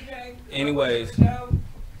 EJ. Anyways.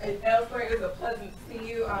 Elsewhere, it was a pleasant to see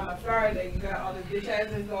you. I'm sorry that you got all this bitch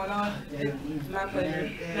assness going on. It's my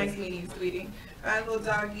pleasure. Nice meeting you, sweetie. All right, little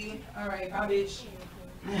doggy. All right, bye, bitch.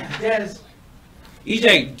 Yes.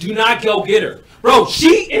 EJ, do not go get her. Bro,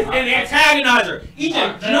 she is an antagonizer.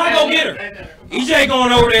 EJ, do not go get her. EJ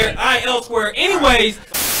going over there. I elsewhere. Anyways.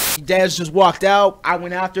 Dez just walked out. I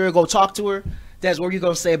went after her, go talk to her. Dez, what were you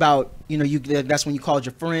going to say about, that's when you called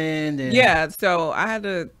your friend? And... Yeah, so I had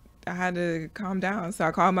to calm down. So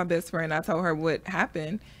I called my best friend. I told her what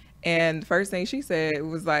happened. And the first thing she said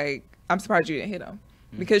was like, I'm surprised you didn't hit him.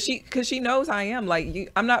 because she knows I am.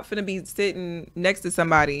 Like, I'm not finna be sitting next to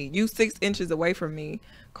somebody, you 6 inches away from me,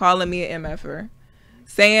 calling me an MFer,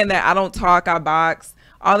 saying that I don't talk, I box,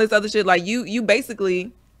 all this other shit. Like, you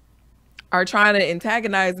basically are trying to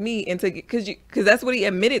antagonize me into, because that's what he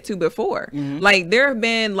admitted to before. Like, there have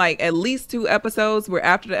been like at least 2 episodes where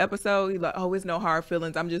after the episode he's like, oh, it's no hard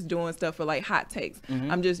feelings, I'm just doing stuff for like hot takes.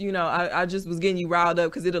 I'm just, you know, I just was getting you riled up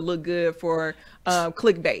because it'll look good for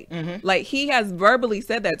clickbait. Like, he has verbally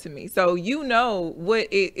said that to me, so you know what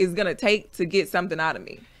it is gonna take to get something out of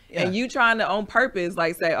me. And you trying to on purpose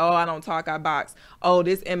like say, oh, I don't talk, I box, oh,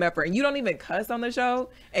 this MFer, and you don't even cuss on the show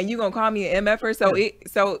and you gonna call me an MFer.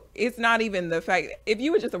 So it's not even the fact. If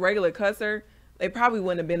you were just a regular cusser, it probably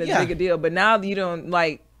wouldn't have been as big a deal, but now you don't,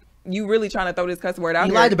 like, you really trying to throw this cuss word out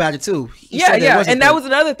he here. lied about it too. He And that was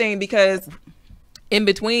another thing, because in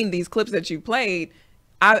between these clips that you played,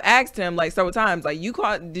 I asked him like several times, like,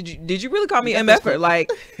 did you really call me MFer?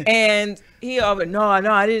 Like, and he over, no,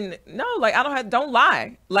 I didn't. No, like, don't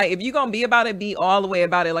lie. Like, if you gonna be about it, be all the way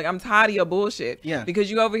about it. Like, I'm tired of your bullshit. Yeah.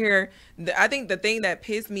 Because you over here, I think the thing that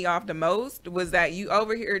pissed me off the most was that you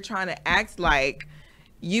over here trying to act like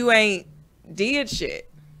you ain't did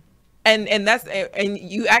shit. And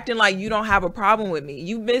you acting like you don't have a problem with me.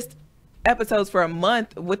 You missed episodes for a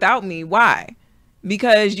month without me. Why?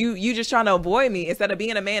 Because you just trying to avoid me instead of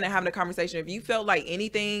being a man and having a conversation. If you felt like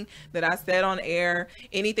anything that I said on air,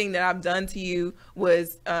 anything that I've done to you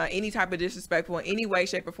was any type of disrespectful in any way,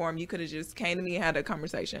 shape, or form, you could have just came to me and had a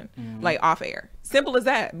conversation, like, off air. Simple as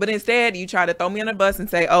that. But instead, you try to throw me on a bus and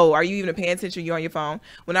say, oh, are you even paying attention? You on your phone.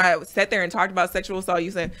 When I sat there and talked about sexual assault,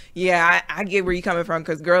 you said, yeah, I get where you coming from,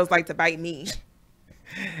 because girls like to bite me.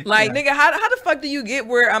 Like, nigga, how the fuck do you get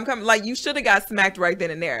where I'm coming? Like, you should have got smacked right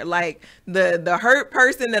then and there. Like, the hurt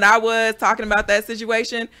person that I was talking about that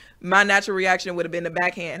situation, my natural reaction would have been to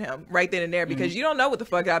backhand him right then and there, because you don't know what the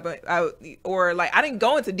fuck happened, or like, I didn't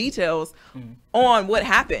go into details on what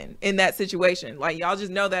happened in that situation. Like, y'all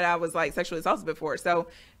just know that I was like sexually assaulted before. So,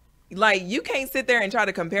 like, you can't sit there and try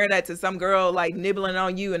to compare that to some girl like nibbling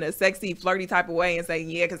on you in a sexy, flirty type of way and say,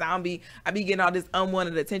 yeah, because I be getting all this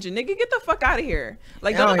unwanted attention. Nigga, get the fuck out of here.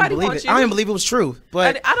 Like, nobody wants you. I don't even believe it was true.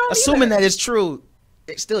 But I don't assuming either. that it's true,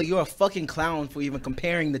 still, you're a fucking clown for even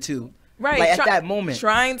comparing the two. Right. Like, at that moment.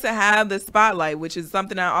 Trying to have the spotlight, which is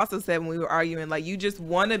something I also said when we were arguing. Like, you just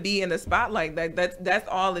want to be in the spotlight. That's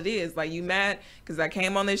all it is. Like, you mad because I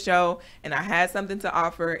came on this show and I had something to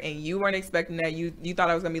offer and you weren't expecting that. You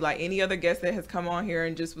thought I was going to be like any other guest that has come on here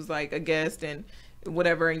and just was like a guest and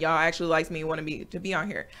whatever, and y'all actually likes me and wanted me to be on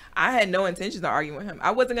here. I had no intentions of arguing with him.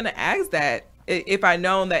 I wasn't going to ask that if I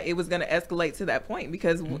known that it was going to escalate to that point,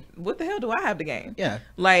 because what the hell do I have to gain? Yeah.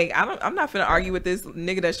 Like, I'm not finna argue with this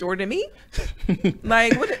nigga that's shorter than me.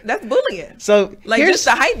 Like, that's bullying. So, like, just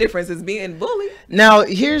the height difference is being bullied. Now,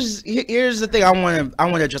 here's the thing I want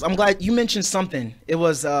to address. I'm glad you mentioned something. It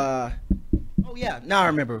was oh yeah, now I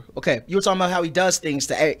remember. Okay, you were talking about how he does things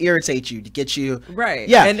to irritate you, to get you right.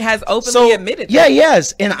 Yeah, and has openly admitted that. Yeah,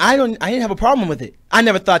 yes, and I didn't have a problem with it. I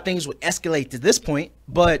never thought things would escalate to this point,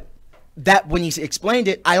 but that when he explained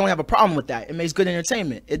it, I don't have a problem with that. It makes good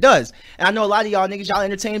entertainment. It does. And I know a lot of y'all niggas, y'all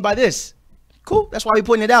entertained by this. Cool. That's why we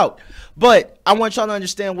putting it out. But I want y'all to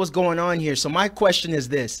understand what's going on here. So my question is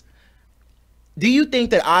this. Do you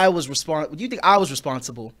think that I was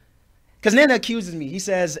responsible? Because Nana accuses me. He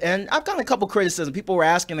says, and I've gotten a couple criticism. People were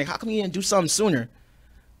asking, like, how come you didn't do something sooner?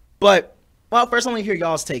 But, well, first I want to hear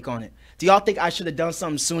y'all's take on it. Do y'all think I should have done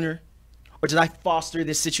something sooner? Or did I foster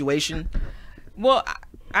this situation? Well,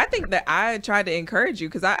 I think that I tried to encourage you,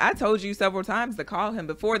 because I told you several times to call him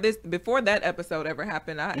before that episode ever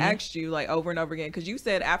happened. I asked you like over and over again, because you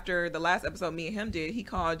said after the last episode me and him did, he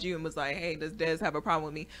called you and was like, hey, does Des have a problem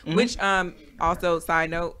with me? Which also, side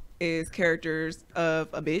note, is characters of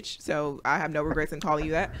a bitch, so I have no regrets in calling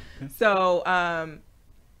you that. So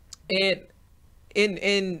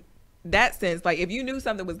in that sense, like, if you knew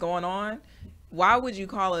something was going on, why would you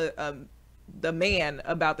call the man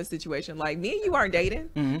about the situation? Like, me and you aren't dating.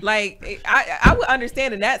 Like, I would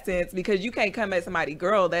understand in that sense, because you can't come at somebody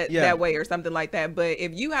girl that way or something like that. But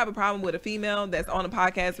if you have a problem with a female that's on a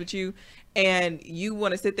podcast with you and you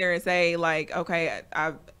want to sit there and say like, okay,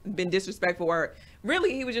 I've been disrespectful, or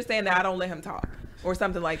really he was just saying that I don't let him talk or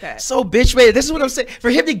something like that. So bitch, man, this is what I'm saying. For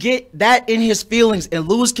him to get that in his feelings and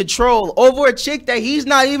lose control over a chick that he's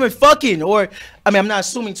not even fucking, or I mean, I'm not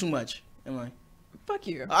assuming too much, am I? Fuck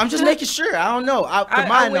you. I'm just making sure. I don't know. From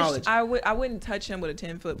my knowledge, I wouldn't touch him with a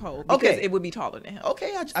 10-foot pole, because it would be taller than him.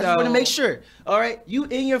 Okay, I just want to make sure. All right, you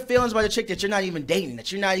in your feelings about a chick that you're not even dating,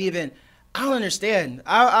 that you're not even. I don't understand.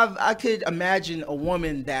 I could imagine a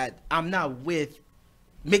woman that I'm not with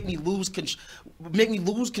make me lose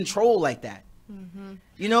control like that.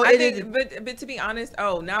 You know, but to be honest,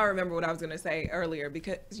 now I remember what I was gonna say earlier,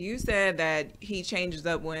 because you said that he changes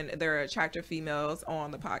up when there are attractive females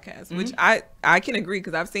on the podcast, which I can agree,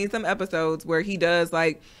 because I've seen some episodes where he does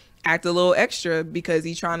like act a little extra because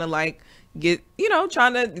he's trying to like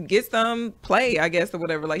trying to get some play, I guess, or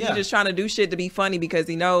whatever. Like he's just trying to do shit to be funny, because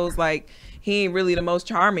he knows like he ain't really the most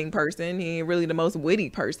charming person. He ain't really the most witty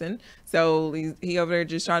person. So he over there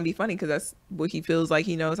just trying to be funny because that's what he feels like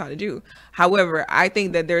he knows how to do. However, I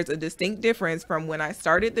think that there's a distinct difference from when I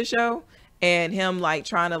started the show and him like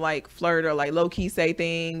trying to like flirt or like low key say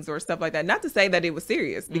things or stuff like that. Not to say that it was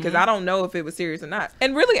serious, because I don't know if it was serious or not.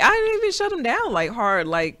 And really, I didn't even shut him down like hard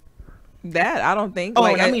like that. I don't think. Oh,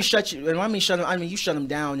 like, I mean, you shut him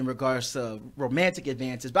down in regards to romantic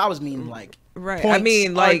advances, but I was meaning like right. Points, I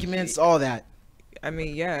mean, like arguments, all that. I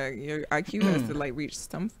mean, yeah, your IQ has to like reach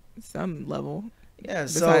some level. Yeah.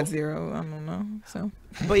 Besides 0, I don't know. So.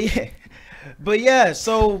 But yeah.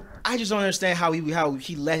 So I just don't understand how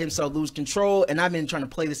he let himself lose control, and I've been trying to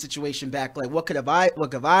play the situation back. Like, what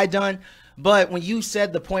have I done? But when you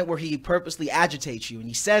said the point where he purposely agitates you, and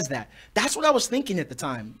he says that's what I was thinking at the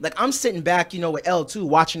time. Like, I'm sitting back, with L2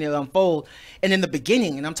 watching it unfold, and in the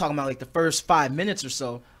beginning, and I'm talking about like the first 5 minutes or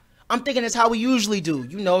so, I'm thinking it's how we usually do.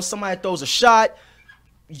 Somebody throws a shot,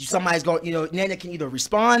 somebody's going, Nana can either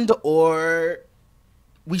respond or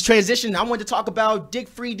we transition. I wanted to talk about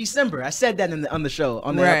Dick-Free December. I said that on the show,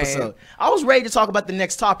 on the episode. I was ready to talk about the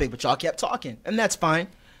next topic, but y'all kept talking, and that's fine.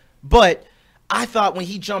 But I thought when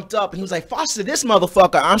he jumped up and he was like, Foster, this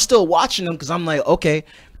motherfucker, I'm still watching him because I'm like, okay,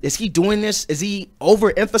 is he doing this? Is he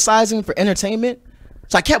overemphasizing for entertainment?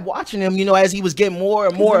 So I kept watching him, as he was getting more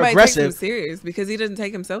and more aggressive. Takes him serious because he doesn't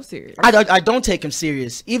take himself serious. I don't take him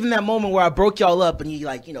serious. Even that moment where I broke y'all up and he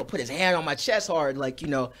like, put his hand on my chest hard, like,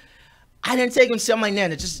 I didn't take him serious. I'm like,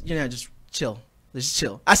 Nana, just chill. Just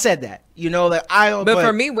chill. I said that, like I don't. But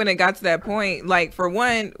for me, when it got to that point, like for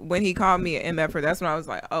one, when he called me an MFer, that's when I was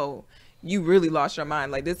like, oh, you really lost your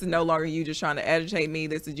mind. Like, this is no longer you just trying to agitate me.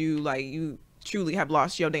 This is you, like, you truly have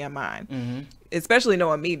lost your damn mind. Especially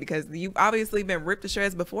knowing me, because you've obviously been ripped to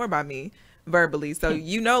shreds before by me verbally. So,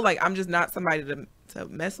 like, I'm just not somebody to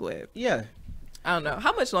mess with. Yeah. I don't know.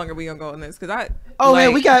 How much longer we gonna go on this? Because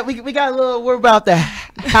man, we got a little, we're about the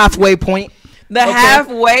halfway point.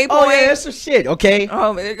 Halfway point? Oh, yeah, that's some shit, okay?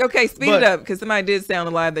 Oh, okay, speed it up, because somebody did sound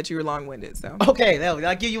alive that you were long-winded, so. Okay,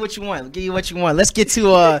 I'll give you what you want. Let's get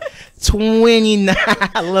to 29.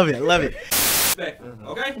 I love it. Okay?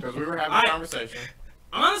 Because we were having a conversation.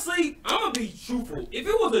 Honestly, I'm going to be truthful. If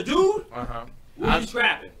it was a dude, we'd be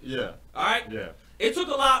scrapping. Yeah. All right? Yeah. It took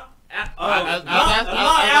a lot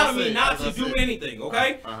out of me not to do anything,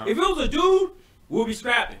 okay? If it was a dude, we'll be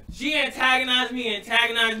scrapping. She antagonized me.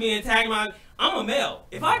 I'm a male.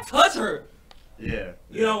 If I touch her,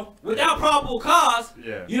 without probable cause,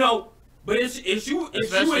 but if she would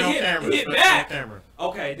hit back,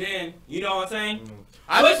 okay, then you know what I'm saying.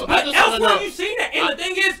 I just elsewhere you seen that, and the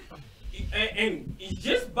thing is, and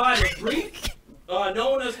just by the brief,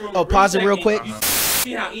 knowing us from pause it real quick.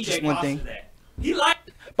 See how EJ just one thing. That. He like.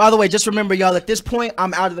 By the way, just remember, y'all, at this point,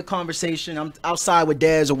 I'm out of the conversation. I'm outside with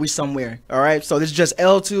Dez or we somewhere. All right? So this is just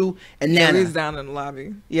L2 and Nana. He's down in the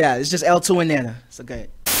lobby. Yeah, it's just L2 and Nana. So go ahead.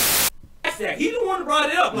 He's the one that brought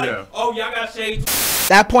it up. Like, oh, y'all got shades.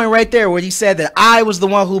 That point right there where he said that I was the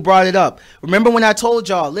one who brought it up. Remember when I told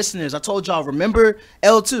y'all, listeners, remember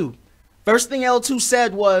L2. First thing L2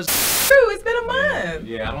 said was, true, it's been a month.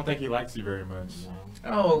 Yeah, I don't think he likes you very much.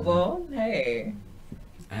 Oh, well, hey.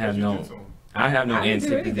 I have no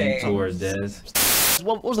antipathy towards Dez.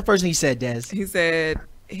 What was the first thing he said, Dez? He said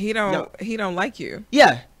he don't like you.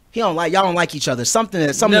 Yeah, y'all don't like each other. Something to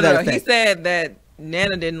that effect. He said that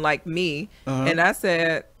Nana didn't like me, and I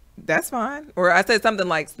said that's fine, or I said something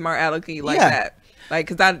like smart alecky like that, like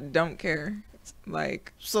because I don't care,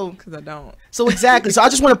 like because I don't. So exactly. So I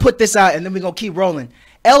just want to put this out, and then we're gonna keep rolling.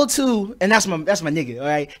 L2, and that's my nigga. All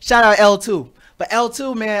right, shout out L2. But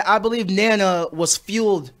L2, man, I believe Nana was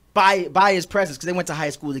fueled by his presence because they went to high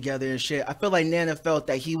school together and shit. I feel like Nana felt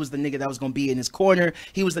that he was the nigga that was gonna be in his corner.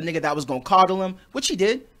 He was the nigga that was gonna coddle him, which he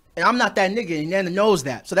did. And I'm not that nigga, and Nana knows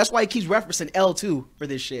that. So that's why he keeps referencing L2 for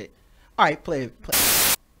this shit. All right, play it.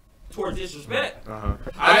 Towards disrespect.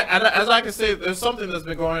 As I can say, there's something that's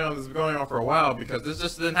been going on for a while, because this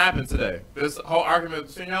just didn't happen today. This whole argument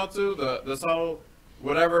between y'all two, this whole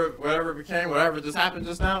whatever it became, whatever just happened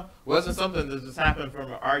just now, wasn't something that just happened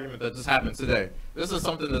from an argument that just happened today. This is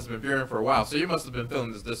something that's been brewing for a while. So you must have been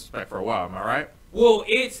feeling this disrespect for a while, am I right? Well,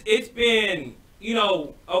 it's been,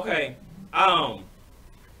 okay, Dez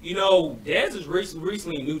is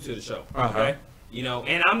recently new to the show, okay? You know,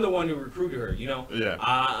 and I'm the one who recruited her, you know. Yeah.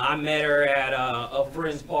 I met her at a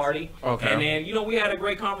friend's party. Okay. And then, you know, we had a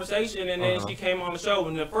great conversation, and then she came on the show.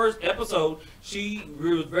 In the first episode, she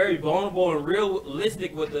was very vulnerable and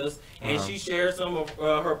realistic with us, and she shared some of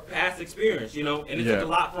her past experience, you know. And it took a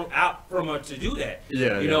lot from her to do that.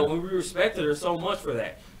 Yeah. You know, and we respected her so much for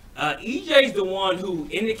that. EJ's the one who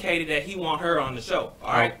indicated that he want her on the show.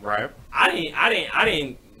 All right. Right. I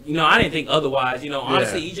didn't. You know, I didn't think otherwise. You know,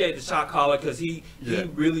 honestly, EJ is the shot caller because he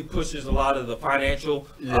really pushes a lot of the financial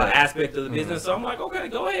aspect of the business. So I'm like, okay,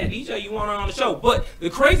 go ahead, EJ, you want her on the show. But the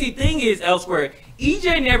crazy thing is, elsewhere,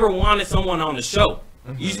 EJ never wanted someone on the show.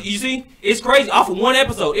 You see, it's crazy. Off of one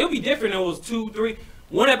episode, it would be different. If it was 2, 3.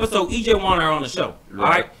 One episode, EJ wanted her on the show. All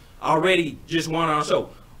right, already just wanted her on the show.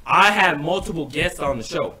 I had multiple guests on the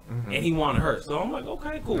show, and he wanted her. So I'm like,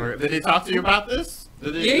 okay, cool. Did he talk to you about this?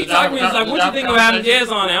 He talked to me. He's like, what you think of having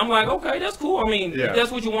Dez on there? I'm like, okay, that's cool. I mean, if that's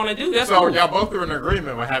what you want to do, that's cool. So y'all both are in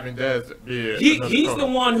agreement with having Dez be He's the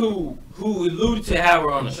one who alluded to have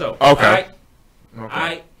her on the show. Okay. All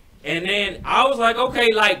right. And then I was like,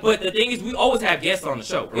 okay, like, but the thing is, we always have guests on the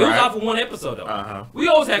show. It was off of one episode, though. We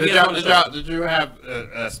always have guests on the show. Did you have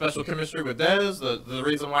a special chemistry with Dez? The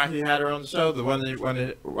reason why he had her on the show? The one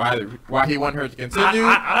why he wanted her to continue?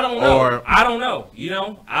 I don't know. I don't know. You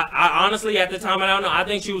know, I honestly, at the time, I don't know. I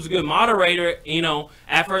think she was a good moderator. You know,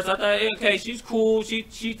 at first I thought, okay, she's cool.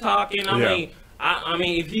 She's talking. I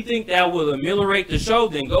mean, if you think that will ameliorate the show,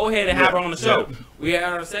 then go ahead and have her on the show. We had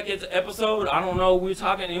our second episode. I don't know. We were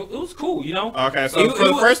talking. It was cool, you know. Okay, so for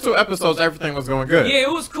the first 2 episodes, everything was going good. Yeah, it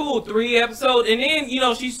was cool. 3 episodes, and then you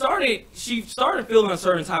know she started feeling a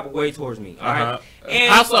certain type of way towards me. All right.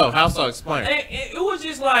 And how so? How so? Explain. It was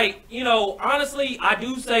just like, you know, honestly, I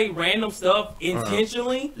do say random stuff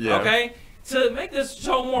intentionally. Okay, to make this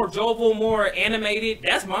show more jovial, more animated.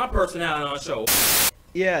 That's my personality on the show.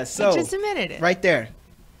 Yeah, so just admitted it right there.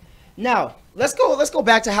 Now let's go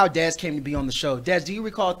back to how Dez came to be on the show. Dez, do you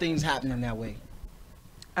recall things happening that way?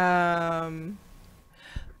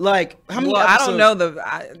 Like how many? Well, episodes? I don't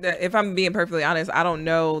know if I'm being perfectly honest, I don't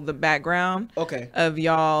know the background. Of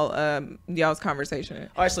y'all's conversation.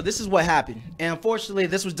 All right, so this is what happened, and unfortunately,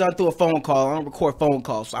 this was done through a phone call. I don't record phone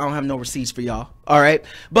calls, so I don't have no receipts for y'all. All right,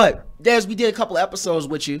 but Dez, we did a couple episodes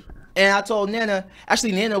with you, and I told Nana.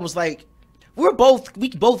 Actually, Nana was like, we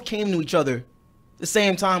both came to each other at the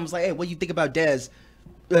same time. Was like, hey, what do you think about Dez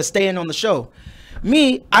staying on the show?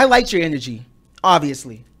 Me, I liked your energy.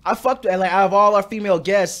 Obviously, I fucked like out of all our female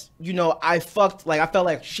guests. You know, I felt like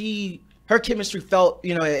her chemistry felt,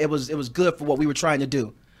 you know, it was good for what we were trying to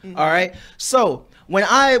do. All right. So when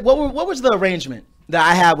what was the arrangement that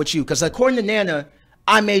I had with you? Because according to Nana,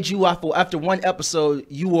 I made you after one episode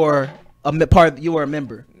you were a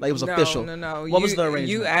member, like it was official. No. What was the arrangement?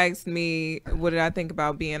 You asked me, what did I think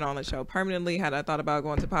about being on the show permanently? Had I thought about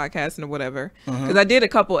going to podcasting or whatever? Because I did a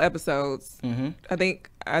couple episodes. I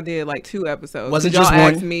think I did like 2 episodes. Was it just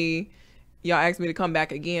one? Y'all asked me to come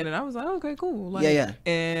back again, and I was like, okay, cool. Like, yeah.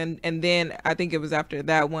 And then I think it was after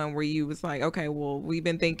that one where you was like, okay, well, we've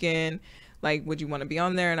been thinking, like, would you want to be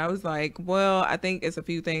on there? And I was like, well, I think it's a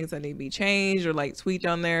few things that need to be changed or like tweaked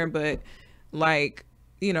on there, but like,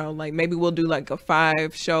 you know, like maybe we'll do like a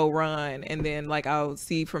 5-show run, and then like I'll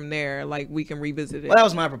see from there, like we can revisit it. Well, that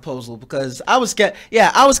was my proposal because I was scared.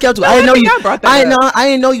 Yeah, I was skeptical. No, I didn't know you. I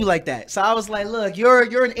didn't know you like that. So I was like, look, you're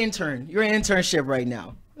an intern. You're an internship right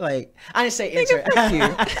now. Like, I didn't say intern.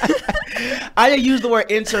 I didn't use the word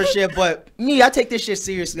internship, but me, I take this shit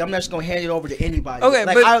seriously. I'm not just gonna hand it over to anybody. Okay,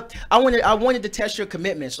 like but I wanted to test your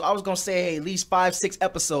commitment, so I was gonna say, hey, at least 5-6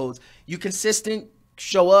 episodes. You consistent,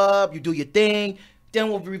 show up, you do your thing. Then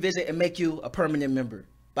we'll revisit and make you a permanent member.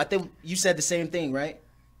 But I think you said the same thing, right?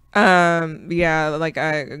 Yeah, like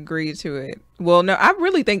I agreed to it. Well, no, I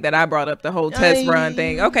really think that I brought up the whole test run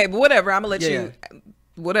thing. Okay, but whatever. I'm gonna let you.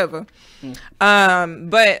 Whatever.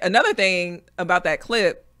 But another thing about that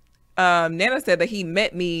clip, Nana said that he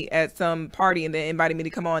met me at some party and then invited me to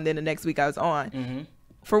come on. Then the next week I was on.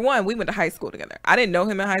 For one, we went to high school together. I didn't know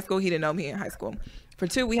him in high school. He didn't know me in high school. For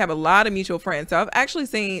 2, we have a lot of mutual friends. So I've actually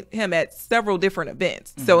seen him at several different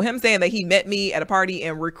events. So him saying that he met me at a party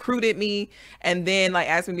and recruited me and then like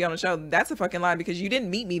asked me to be on the show, that's a fucking lie because you didn't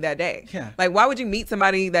meet me that day. Yeah. Like, why would you meet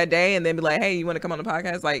somebody that day and then be like, hey, you want to come on the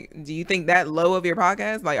podcast? Like, do you think that low of your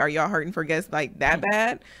podcast? Like, are y'all hurting for guests like that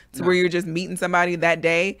bad? To where you're just meeting somebody that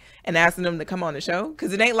day and asking them to come on the show?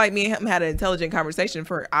 Because it ain't like me and him had an intelligent conversation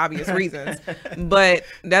for obvious reasons. But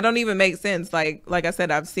that don't even make sense. Like I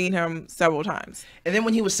said, I've seen him several times. And then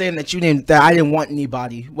when he was saying that I didn't want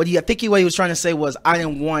anybody, what he was trying to say was I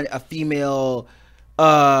didn't want a female.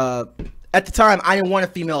 At the time, I didn't want a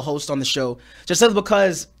female host on the show, just simply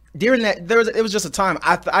because during that, it was just a time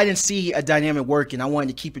I didn't see a dynamic working. I wanted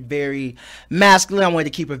to keep it very masculine. I wanted to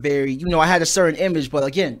keep it very, I had a certain image. But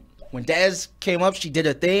again, when Des came up, she did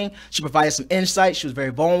her thing. She provided some insight. She was very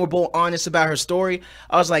vulnerable, honest about her story.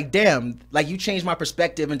 I was like, damn, like you changed my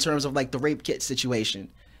perspective in terms of like the rape kit situation.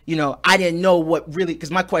 I didn't know what really,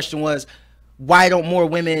 because my question was, why don't more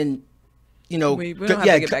women, we don't have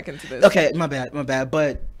to get back into this. Okay, my bad.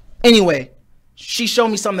 But anyway, she showed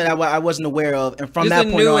me something that I wasn't aware of, and from that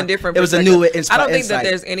point on, it was a new insight. I don't think that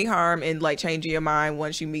there's any harm in like changing your mind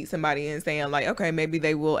once you meet somebody and saying like, okay, maybe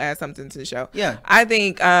they will add something to the show. Yeah, I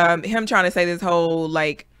think him trying to say this whole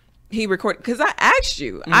like he recorded, because I asked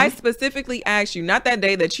you, I specifically asked you, not that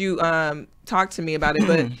day that you talked to me about it,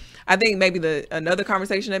 but I think maybe another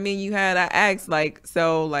conversation that me and you had, I asked like,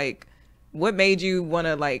 so like, what made you want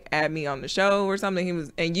to like add me on the show or something?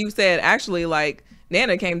 And you said actually like,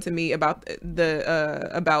 Nana came to me about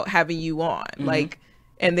about having you on, like,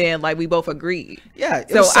 and then like we both agreed. Yeah.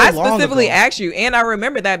 So I specifically asked you, and I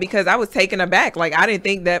remember that because I was taken aback. Like I didn't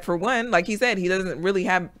think that, for one, like he said, he doesn't really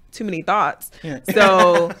have too many thoughts. Yeah.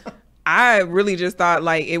 So I really just thought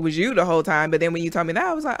like it was you the whole time. But then when you told me that,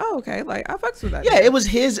 I was like, oh, okay, like I fucks with that. Yeah, it was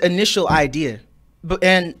his initial idea,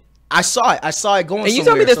 and I saw it going. And you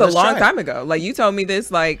told me this a long time ago. Like you told me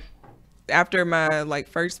this like after my like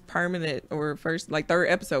first permanent or first like third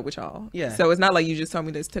episode with y'all. Yeah. So it's not like you just told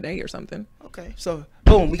me this today or something. Okay. So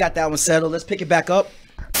boom, we got that one settled. Let's pick it back up.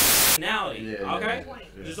 Personality. Okay.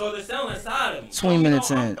 So they're selling inside of me. 20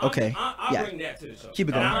 minutes in. Okay. I bring that to the show. Keep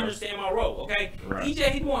it going. And I understand my role. Okay. Right.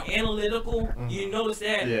 EJ, he's more analytical. You notice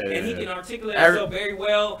that, and he can articulate Every himself very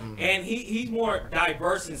well, and he's more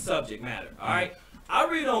diverse in subject matter. All right. I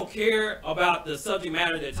really don't care about the subject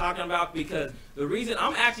matter they're talking about, because the reason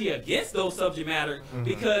I'm actually against those subject matter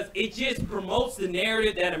because it just promotes the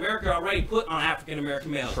narrative that America already put on African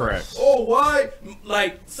American males. Correct. Oh, why?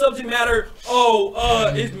 Like subject matter.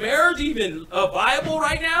 Is marriage even viable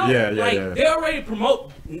right now? They already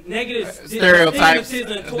promote negative stereotypes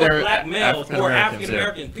toward black males or African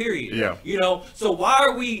Americans. Period. Yeah. So why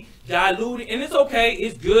are we diluting? And it's okay.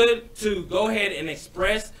 It's good to go ahead and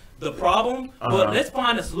express the problem, but let's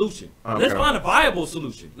find a solution. Okay. Let's find a viable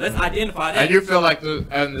solution. Let's identify that. And you feel like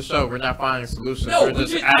in the show we're not finding solutions. No, we're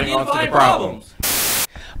just adding on to the problems.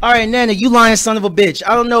 All right, Nana, you lying son of a bitch.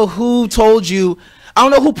 I don't know who told you. I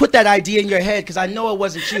don't know who put that idea in your head, because I know it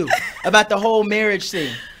wasn't you, about the whole marriage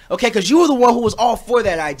thing. Okay, because you were the one who was all for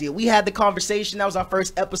that idea. We had the conversation. That was our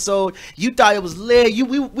first episode. You thought it was lit.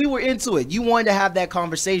 We were into it. You wanted to have that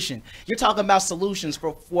conversation. You're talking about solutions.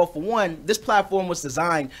 For one, this platform was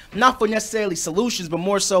designed not for necessarily solutions, but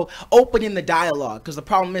more so opening the dialogue. Because the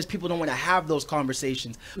problem is people don't want to have those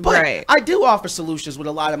conversations. But I do offer solutions with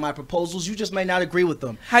a lot of my proposals. You just may not agree with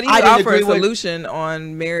them. How do you offer a solution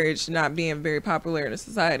on marriage not being very popular in a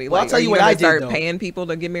society? Well, I'll tell you what I did, start paying people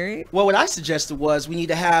to get married? Well, what I suggested was we need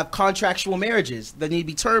to have contractual marriages. They need to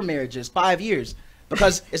be term marriages, 5 years,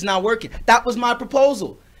 because it's not working. That was my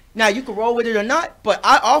proposal. Now you can roll with it or not, but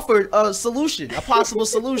I offered a solution, a possible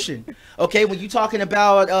solution. Okay, when you're talking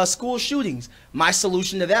about school shootings, my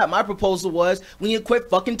solution to that, my proposal was we need to quit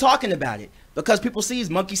fucking talking about it, because people see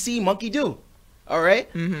monkey do. All right.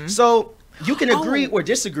 So you can agree or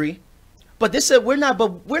disagree. But we're not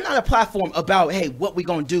a platform about, hey, what we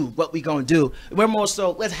gonna do. We're more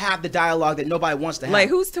so, let's have the dialogue that nobody wants to have. Like,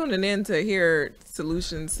 who's tuning in to hear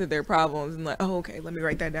solutions to their problems and like, oh, okay, let me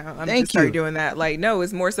write that down. I'm just start doing that. Like, no,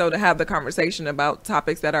 it's more so to have the conversation about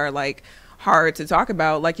topics that are like hard to talk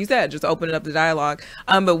about. Like you said, just opening up the dialogue.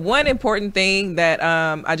 But one important thing that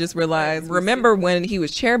I just realized, remember when he was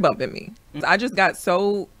chair bumping me? I just got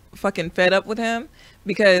so fucking fed up with him,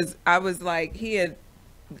 because I was like, he had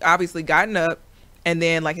obviously gotten up, and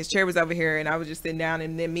then like his chair was over here and I was just sitting down,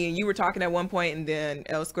 and then me and you were talking at one point, and then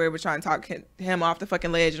L Squared was trying to talk him off the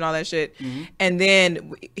fucking ledge and all that shit. And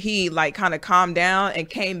then he like kind of calmed down and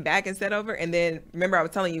came back and sat over, and then remember I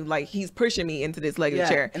was telling you like he's pushing me into this leg of the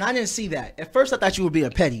chair. And I didn't see that. At first I thought you were being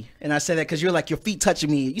petty, and I said that because you're like, your feet touching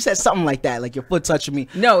me. You said something like that, like your foot touching me.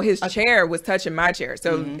 No, his chair was touching my chair.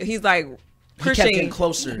 So he's like pushing, he kept getting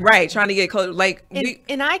closer, right, trying to get close. Like,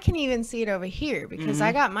 and I can even see it over here, because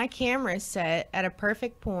I got my camera set at a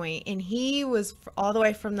perfect point, and he was all the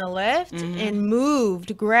way from the left and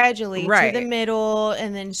moved gradually to the middle,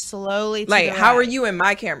 and then slowly to like the right. How are you in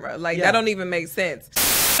my camera? Like that don't even make sense.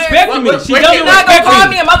 You're not gonna call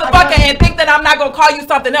me a motherfucker and think that I'm not gonna call you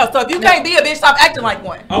something else. So if you can't be a bitch, stop acting like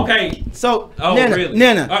one. Okay. So Nana,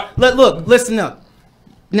 Nana, look, listen up.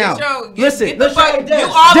 Now, listen. You all the way Des,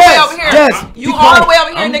 over here. Des, You all the way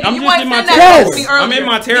over here, nigga. You wasn't sitting that with me earlier. I'm in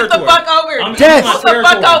my territory. Get the fuck over. Des. Scoot the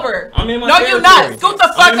fuck over. I'm in my no, territory. you're not. Scoot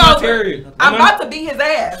the fuck over. Territory. I'm about to beat his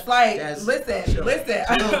ass. Like, listen.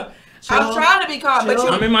 I'm trying to be calm, but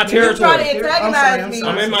I'm in my territory. You trying to antagonize me.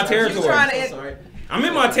 I'm in my territory. I'm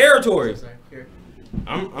in my territory.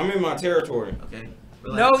 I'm in my territory. Okay.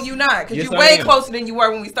 No, you not, because Yes, you're way I am. closer than you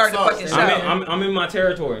were when we started the fucking show. I'm in my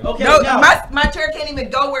territory. Okay, no, now. my chair can't even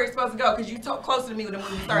go where it's supposed to go because you talk closer to me than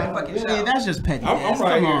when we started the fucking show. Yeah, that's just petty. I'm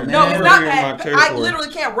right here. No, it's not that. that. I literally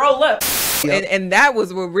can't roll up. Yep. And that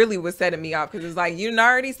was what really was setting me off, because it's like, you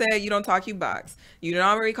already said you don't talk, you box. You done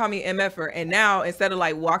already call me MFer, and now instead of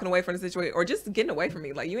like walking away from the situation or just getting away from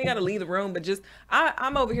me, like you ain't gotta leave the room, but just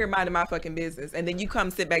I'm over here minding my fucking business, and then you come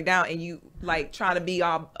sit back down and you like trying to be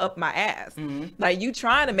all up my ass. Like you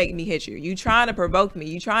trying to make me hit you. You trying to provoke me.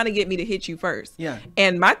 You trying to get me to hit you first. Yeah.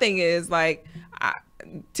 And my thing is like,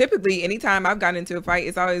 typically anytime I've gotten into a fight,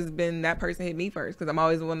 it's always been that person hit me first, because I'm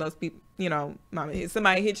always one of those people, you know, mama,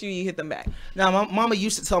 somebody hit you, you hit them back. Now, my mama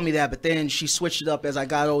used to tell me that, but then she switched it up as I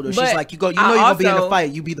got older. But She's like, you know you're gonna be in the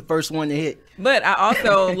fight, you be the first one to hit. But I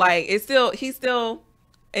also like, he's still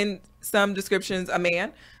in some descriptions a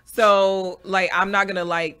man, so like I'm not gonna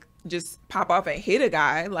like just pop off and hit a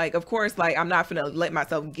guy. Like, of course, like I'm not gonna let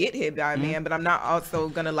myself get hit by a man, but I'm not also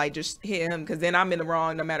gonna like just hit him, because then I'm in the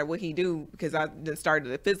wrong no matter what he do, because I then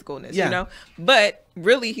started the physicalness, you know. But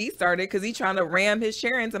really he started because he trying to ram his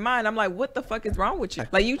chair into mine. I'm like, what the fuck is wrong with you?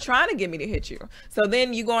 Like, you trying to get me to hit you. So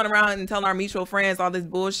then you going around and telling our mutual friends all this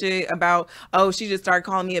bullshit about, oh, she just started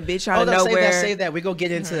calling me a bitch out of nowhere. Save that. We're gonna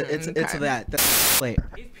get into that. Wait.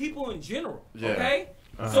 It's people in general. Yeah. Okay.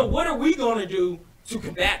 So what are we gonna do to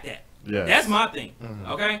combat that? Yeah. That's my thing.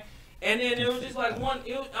 Okay. And then it was just like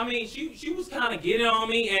she was kind of getting on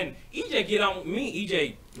me, and EJ get on me.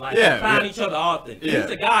 EJ like find each other often. He's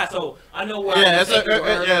a guy, so I know where. Yeah,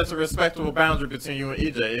 it's a respectable boundary between you and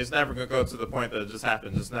EJ. It's never gonna go to the point that it just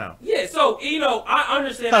happened just now. Yeah, so you know, I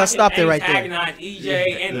understand. I stop there right there. Antagonize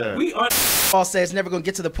EJ, and we. Paul says it's never gonna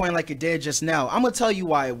get to the point like it did just now. I'm gonna tell you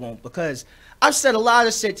why it won't, because I've said a lot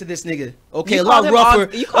of shit to this nigga. Okay, a lot rougher.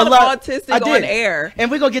 You called him autistic on air, and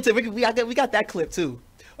we're gonna get to. We got that clip too.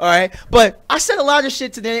 All right, but I said a lot of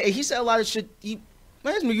shit to Nana, and he said a lot of shit.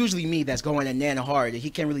 It's usually me that's going at Nana hard, and he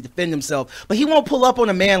can't really defend himself. But he won't pull up on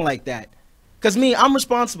a man like that. Because me, I'm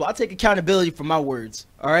responsible. I take accountability for my words.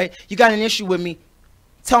 All right, you got an issue with me,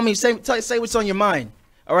 tell me, say what's on your mind.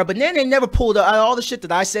 All right, but Nana ain't never pulled up all the shit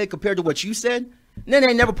that I said compared to what you said. Nana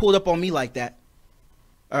ain't never pulled up on me like that.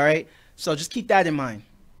 All right, so just keep that in mind.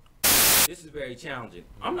 This is very challenging.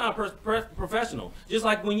 I'm not a professional. Just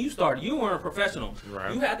like when you started, you weren't a professional.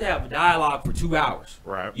 Right. You have to have a dialogue for 2 hours.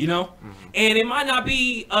 Right. You know? And it might not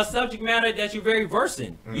be a subject matter that you're very versed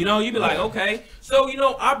in. You know, you'd be like, okay. So, you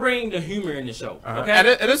know, I bring the humor in the show. Okay? And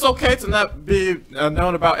it's okay to not be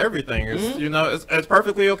known about everything. It's, you know, it's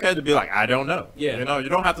perfectly okay to be like, I don't know. Yeah. You know, you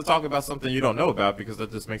don't have to talk about something you don't know about, because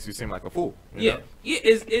that just makes you seem like a fool. You know?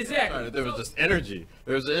 Exactly. There was just energy.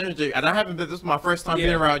 There was energy. And I haven't been, this is my first time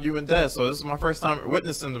being around you and Des, so this is my first time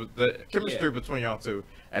witnessing the chemistry between y'all two.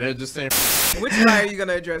 And it just seemed... Which lie are you going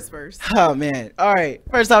to address first? Oh, man. All right.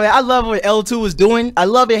 First off, I love what L2 was doing. I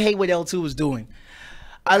love and hate what L2 was doing.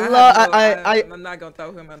 I'm not gonna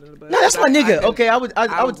throw him under the bus. No, that's my nigga. Okay, I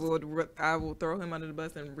will throw him under the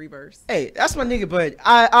bus in reverse. Hey, that's my nigga, but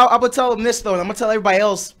I would tell him this though, and I'm gonna tell everybody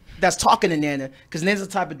else that's talking to Nana, because Nana's the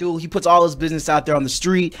type of dude, he puts all his business out there on the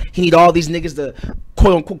street. He need all these niggas to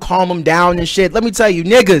quote unquote calm him down and shit. Let me tell you,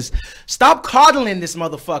 niggas, stop coddling this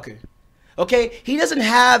motherfucker. Okay, he doesn't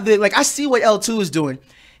have the I see what L2 is doing.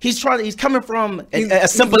 He's coming from a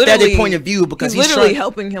sympathetic point of view, because he's literally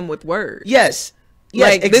helping him with words. Yes. Yes,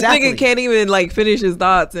 like exactly. This nigga can't even finish his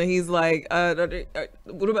thoughts, and he's like,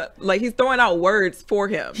 what about he's throwing out words for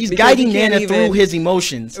him. He's guiding Nana through his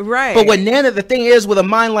emotions, right? But with Nana, the thing is, with a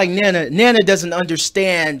mind like Nana doesn't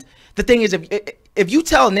understand. The thing is, if you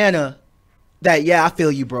tell Nana that, yeah, I feel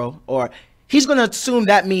you, bro, or he's gonna assume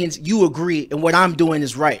that means you agree and what I'm doing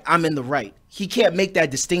is right. I'm in the right. He can't make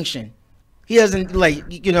that distinction. He doesn't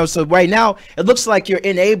So right now, it looks like you're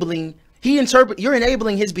enabling. You're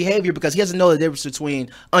enabling his behavior because he doesn't know the difference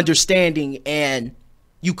between understanding and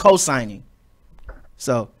you co-signing.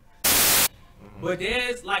 So. But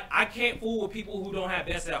Des, I can't fool with people who don't have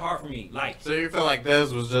best at heart for me. So you feel like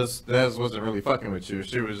Des wasn't really fucking with you.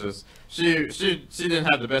 She was just she didn't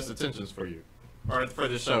have the best intentions for you, or for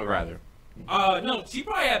the show rather. No, she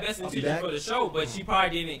probably had best intentions for the show, but she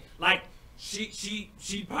probably didn't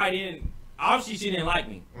she probably didn't obviously she didn't like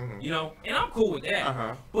me, you know, and I'm cool with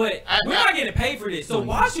that. But we're I- not getting paid for this, so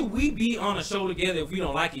why should we be on a show together if we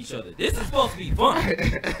don't like each other? This is supposed to be fun, all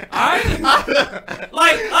right?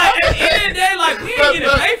 like at the end of the day, like we ain't getting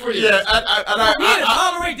paid for this. Yeah, We need to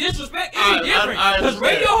tolerate disrespect. It's different because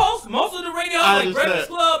radio hosts, most of the radio hosts, like Breakfast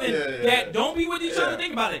Club, and that don't be with each other.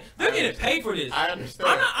 Think about it. They're getting paid for this. I understand.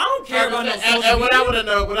 I don't care about no social And what I media. want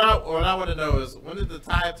to know, what I want to know is when did the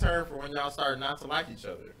tide turn for when y'all started not to like each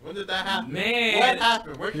other? When did that happen? Man, what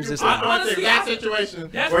happened? Where Here's you this put one. the exact situation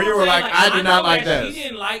That's where what you I'm were saying, like, I do not know like that this. She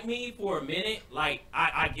didn't like me for a minute, like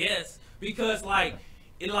I guess, because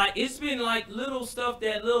it's been like little stuff,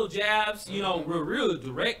 that little jabs, you know, real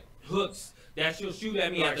direct hooks that she'll shoot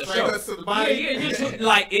at me Like at the straight show. hooks to the body? Yeah, just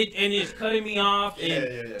like it, and it's cutting me off,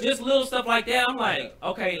 and just little stuff like that. I'm like,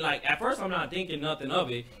 okay, like at first I'm not thinking nothing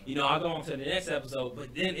of it, you know. I go on to the next episode,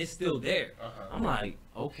 but then it's still there. I'm like,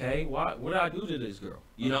 okay, what did I do to this girl,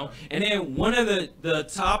 you know? And then one of the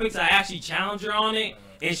topics I actually challenged her on it,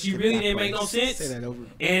 and she really didn't make no sense. Say that over.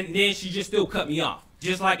 And then she just still cut me off,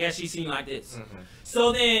 just like as she seemed like this.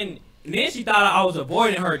 So then she thought I was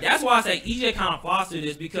avoiding her. That's why I say EJ kind of fostered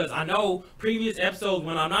this, because I know previous episodes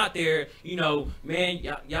when I'm not there, you know, man,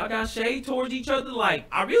 y'all got shade towards each other. Like,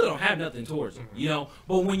 I really don't have nothing towards them, you know.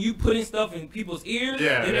 But when you putting stuff in people's ears,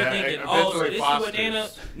 then they're thinking, oh, so this is what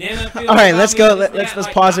Nana feels. All right, let's about go. me, Let's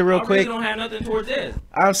like, pause it real I quick. really don't have nothing towards this.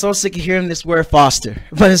 I'm so sick of hearing this word foster,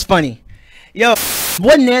 but it's funny. Yo,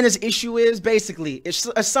 what Nana's issue is, basically, it's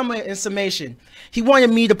a summation. He wanted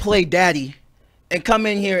me to play daddy and come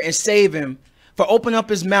in here and save him for opening up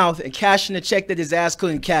his mouth and cashing a check that his ass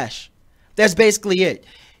couldn't cash. That's basically it.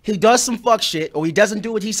 He does some fuck shit, or he doesn't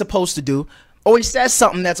do what he's supposed to do, or he says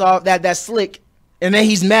something that's slick, and then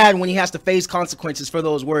he's mad when he has to face consequences for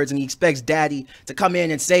those words, and he expects daddy to come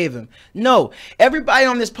in and save him. No, everybody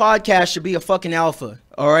on this podcast should be a fucking alpha,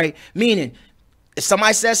 all right? Meaning, if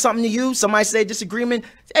somebody says something to you, somebody say disagreement,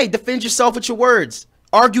 hey, defend yourself with your words.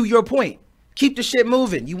 Argue your point. Keep the shit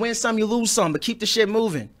moving. You win some, you lose some, but keep the shit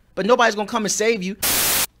moving. But nobody's gonna come and save you.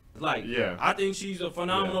 Like, I think she's a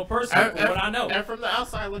phenomenal person from what I know. And from the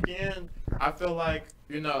outside looking in, I feel like,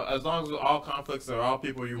 you know, as long as all conflicts are all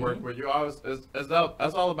people you work with, you always, that's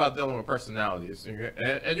all about dealing with personalities.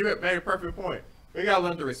 And you made a perfect point. We gotta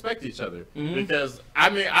learn to respect each other. Because, I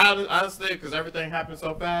mean, honestly, because everything happened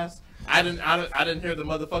so fast, I didn't hear the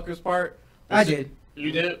motherfuckers part. I did.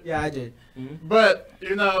 You did? Yeah, I did. But,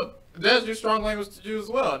 you know, there's your strong language to use as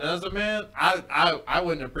well. And as a man, I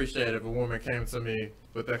wouldn't appreciate it if a woman came to me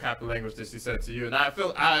with the type of language that she said to you. And I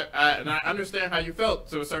feel and I understand how you felt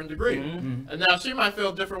to a certain degree. And now she might feel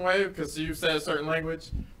a different way because you said a certain language,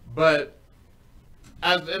 but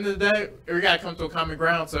at the end of the day, we gotta come to a common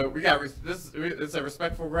ground. So we got it's a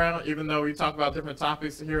respectful ground. Even though we talk about different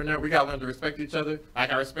topics here and there, we gotta learn to respect each other.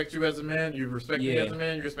 Like I respect you as a man, you respect me as a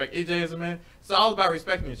man, you respect EJ as a man. It's all about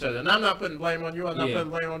respecting each other. And I'm not putting blame on you. I'm not putting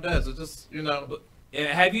blame on Des. It's just, you know.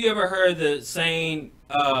 Have you ever heard the saying,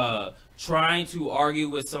 trying to argue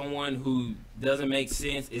with someone who doesn't make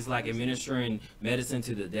sense is like administering medicine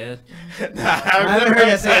to the dead? I haven't heard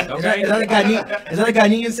that saying. Okay. Is that a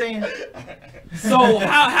Ghanaian saying? So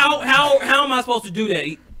how am I supposed to do that?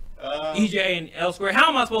 EJ and L Square, how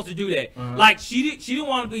am I supposed to do that? Like she didn't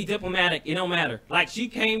want to be diplomatic. It don't matter. Like she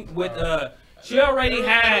came with she already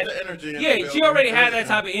had she already had that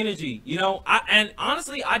type of energy. You know, and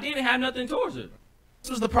honestly, I didn't have nothing towards her. This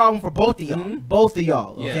was the problem for both of y'all. Both of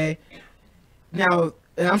y'all. Okay. Now,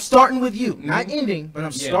 and I'm starting with you, not ending, but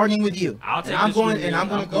I'm starting with you. I'm going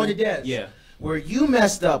to go to Des. Yeah. Where you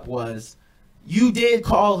messed up was, you did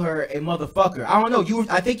call her a motherfucker. I don't know.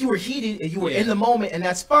 I think you were heated and you were in the moment, and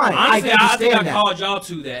that's fine. Honestly, I think I that. called y'all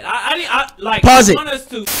to that. I like. Pause it. Want us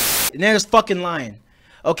to. And then it's fucking lying.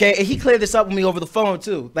 Okay, and he cleared this up with me over the phone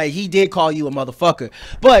too. Like he did call you a motherfucker,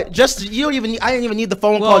 but just I didn't even need the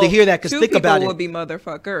phone call to hear that. Because think about it, would be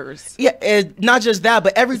motherfuckers. Yeah, and not just that,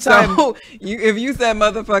 but every time if you said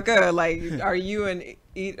motherfucker, like, are you and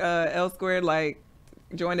L Squared like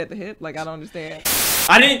joined at the hip? Like, I don't understand.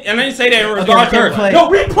 I didn't say that in regard to her. No,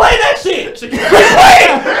 replay that shit. Replay it.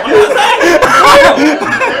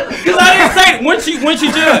 Because I didn't say it. When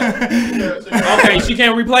she did. Okay, she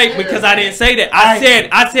can't replay because I didn't say that. I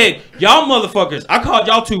said y'all motherfuckers. I called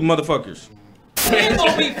y'all two motherfuckers. We ain't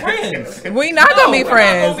gonna be friends. We not gonna be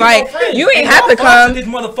friends. Like you ain't have to come. This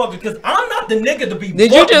motherfucker, because I'm not the nigga to be.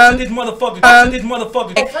 Did you just this mother? This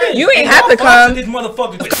motherfucker. You ain't have to come. This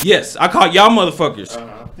motherfucker. Yes, I called y'all motherfuckers.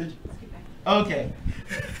 Okay.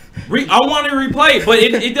 I want to replay, but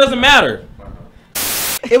it doesn't matter.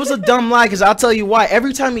 It was a dumb lie, because I'll tell you why.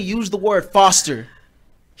 Every time he used the word foster,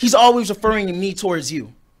 he's always referring to me towards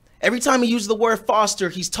you. Every time he uses the word foster,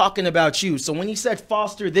 he's talking about you. So when he said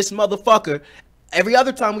foster this motherfucker, every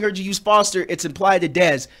other time we heard you use foster, it's implied to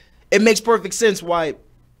Dez. It makes perfect sense why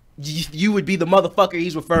you would be the motherfucker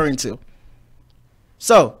he's referring to.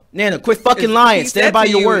 So, Nana, quit fucking lying. Stand by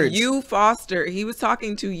your words. You foster. He was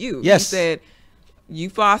talking to you. Yes. He said, you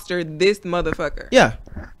fostered this motherfucker. Yeah.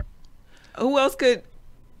 Who else could...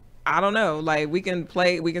 I don't know. Like, we can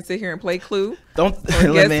sit here and play Clue. Don't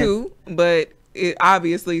or guess who, but it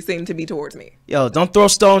obviously seemed to be towards me. Yo, don't throw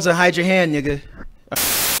stones and hide your hand, nigga.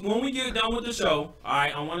 When we get done with the show, all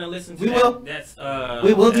right, I want to listen to We that. will. That's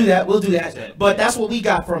We will do that. We'll do that. But that's what we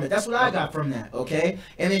got from it. That's what I got from that. Okay.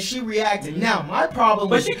 And then she reacted. Now my problem.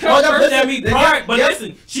 But was, she cursed at me prior. But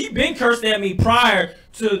listen, she been cursed at me prior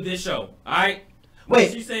to this show. All right.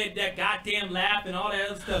 Wait. She said that goddamn laugh and all that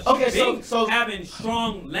other stuff. Okay, She so having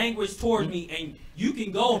strong language towards me, and you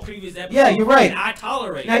can go on previous episodes. Yeah, you're right. And I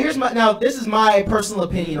tolerate. Now this is my personal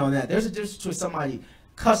opinion on that. There's a difference between somebody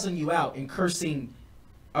cussing you out and cursing,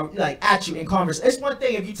 like at you in conversation. It's one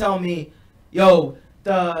thing if you tell me, yo,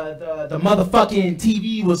 the motherfucking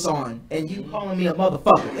TV was on, and you calling me a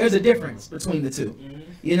motherfucker. There's a difference between the two.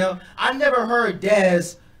 You know, I never heard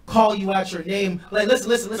Dez call you out your name. Like,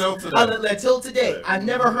 listen. Till today, I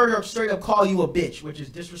never heard her straight up call you a bitch, which is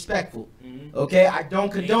disrespectful. Okay, I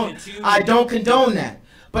don't condone that.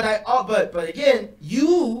 But again,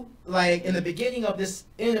 you, like, in the beginning of this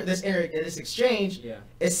exchange,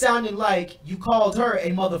 it sounded like you called her a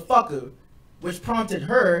motherfucker, which prompted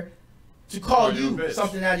her to call you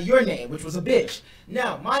something out of your name, which was a bitch.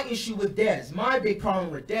 Now, my issue with Dez, my big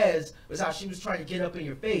problem with Dez was how she was trying to get up in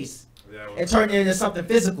your face and turn it into something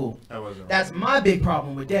physical. That's my big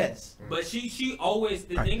problem with Dez. But she always,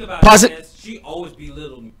 the thing about Pause it it. is she always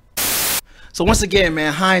belittled me. So once again,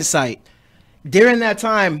 man, hindsight. During that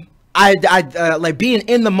time, I like being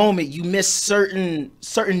in the moment, you miss certain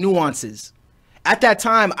nuances. At that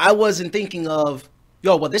time, I wasn't thinking of,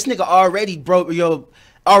 yo, well, this nigga already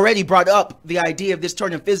brought up the idea of this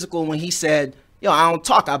turning physical when he said, yo, I don't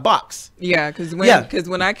talk, I box. Yeah, because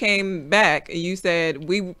when I came back, you said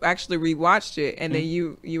we actually rewatched it, and then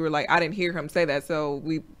you were like, I didn't hear him say that, so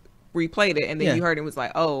we replayed it, and then you heard him was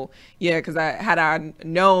like, oh yeah, because I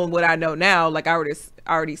known what I know now, like I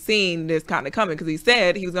already seen this kind of coming, because he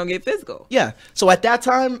said he was gonna get physical. Yeah. So at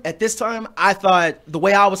this time, I thought the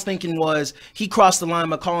way I was thinking was he crossed the line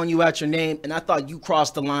by calling you out your name, and I thought you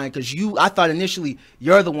crossed the line because I thought initially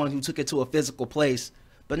you're the one who took it to a physical place.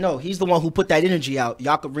 But no, he's the one who put that energy out.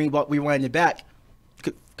 Y'all could rewind it back.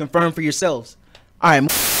 Confirm for yourselves. All right.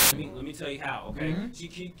 Let me tell you how, okay? She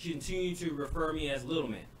continued to refer me as Little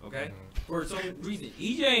Man, okay? For some reason.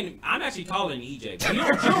 EJ, I'm actually taller than EJ. But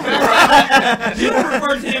you don't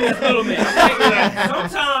refer to him as Little Man, okay?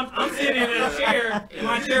 Sometimes I'm sitting in a chair, and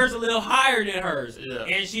my chair is a little higher than hers. Yeah.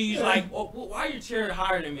 And she's like, well, why your chair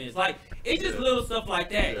higher than me? It's like, it's just little stuff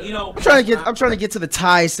like that, you know? I'm trying to get to the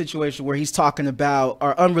Ty situation where he's talking about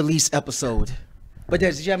our unreleased episode. But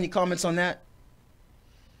did you have any comments on that?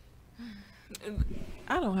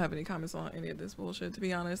 I don't have any comments on any of this bullshit, to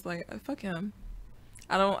be honest. Like, fuck him.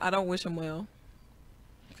 I don't wish him well.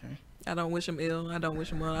 Okay. I don't wish him ill. I don't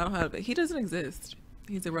wish him well. He doesn't exist.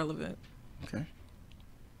 He's irrelevant. Okay.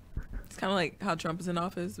 It's kind of like how Trump is in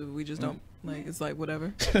office. We just don't, like, it's like,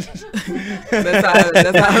 whatever. that's how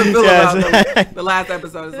I feel about the last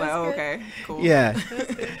episode. It's like, oh, okay, cool. Yeah.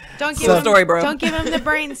 Don't give him story, bro. Don't give him the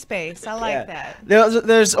brain space. I like that.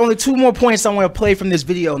 There's only 2 more points I want to play from this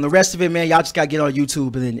video, and the rest of it, man, y'all just gotta get on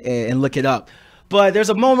YouTube and look it up. But there's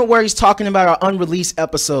a moment where he's talking about our unreleased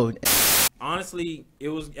episode. Honestly, it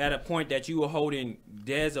was at a point that you were holding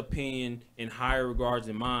Dez's opinion in higher regards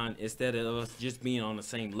than mine, instead of us just being on the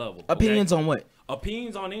same level. Opinions on what?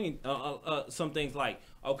 Opinions on any some things like,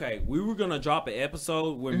 okay, we were gonna drop an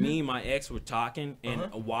episode where me and my ex were talking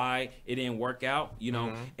and why it didn't work out, you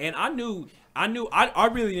know. And I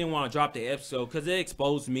really didn't want to drop the episode because it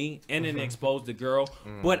exposed me and it exposed the girl.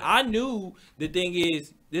 But I knew the thing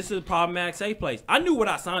is, this is a problematic safe place. I knew what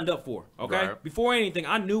I signed up for. Okay, before anything,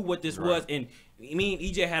 I knew what this was, and me and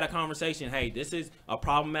EJ had a conversation. Hey, this is a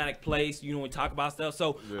problematic place. You know, we talk about stuff.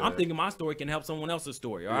 So I'm thinking my story can help someone else's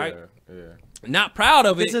story. All right. Yeah. Not proud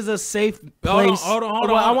of it. This is a safe place. Hold on.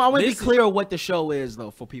 I want to be clear what the show is, though,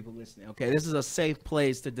 for people listening. Okay, this is a safe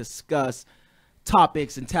place to discuss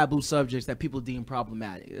topics and taboo subjects that people deem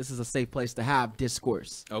problematic. This is a safe place to have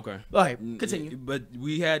discourse. Okay. All right, continue. But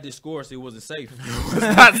we had discourse. It wasn't safe. It was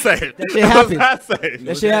not safe. That shit happened. Not safe.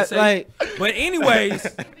 That shit like. But anyways.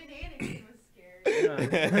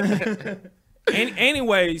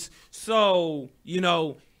 Anyways, so, you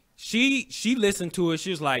know, she listened to it.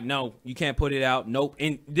 She was like, no, you can't put it out. Nope.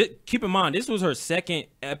 And keep in mind, this was her second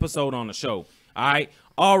episode on the show. All right.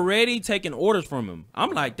 Already taking orders from him.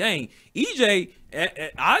 I'm like, dang, EJ,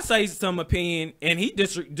 I say some opinion and he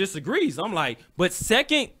disagrees. I'm like, but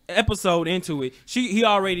second episode into it, he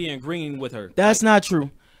already agreeing with her. That's not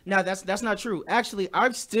true. Now that's not true. Actually,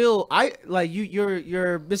 I like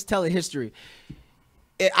you're mistelling history.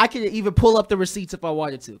 I could even pull up the receipts if I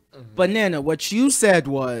wanted to. But Nana, what you said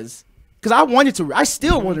was, because I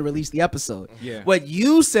still want to release the episode. Yeah. What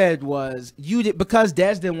you said was because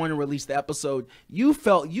Dez didn't want to release the episode. You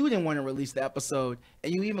felt you didn't want to release the episode,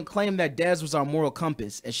 and you even claimed that Dez was our moral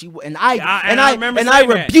compass, and I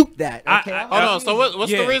rebuked that. Okay. Hold on. So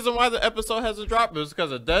what's the reason why the episode hasn't dropped? Is it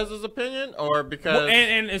because of Dez's opinion, or because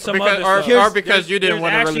because you didn't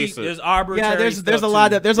want to release it? There's arbitrary. Yeah. There's a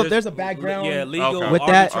lot of there's a background. Yeah, legal with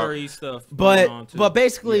arbitrary that stuff. But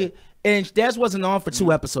basically. Yeah. And Dez wasn't on for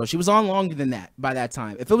 2 episodes. She was on longer than that by that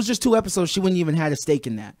time. If it was just 2 episodes, she wouldn't even had a stake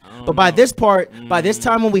in that. But by this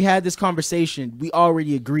time when we had this conversation, we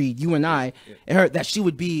already agreed, you and I, and her, that she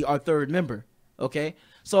would be our third member. Okay?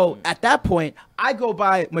 So at that point, I go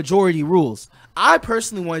by majority rules. I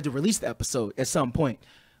personally wanted to release the episode at some point.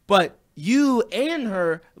 But you and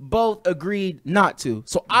her both agreed not to.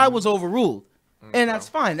 So I was overruled. And that's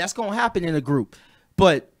fine. That's going to happen in a group.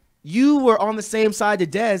 But you were on the same side to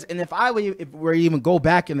Dez, and if were even go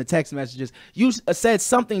back in the text messages, you said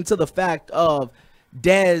something to the fact of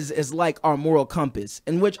Dez is like our moral compass,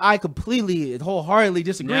 in which I completely and wholeheartedly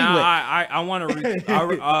disagree with. I want to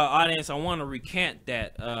audience. I want to recant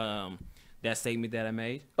that that statement that I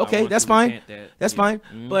made. Okay, that's fine. That's fine.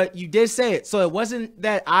 But you did say it, so it wasn't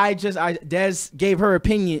that Dez gave her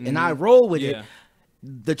opinion and I roll with it.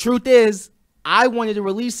 The truth is, I wanted to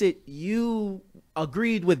release it. You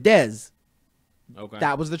agreed with Dez. Okay.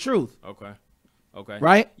 That was the truth. Okay.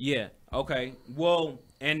 Right? Yeah. Okay. Well,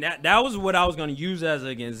 and that was what I was going to use as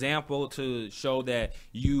an example to show that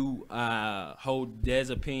you hold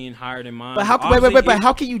Dez's opinion higher than mine. But how? Wait. But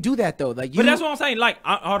how can you do that though? Like, but that's what I'm saying. Like,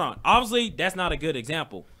 hold on. Obviously, that's not a good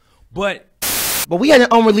example. But we had an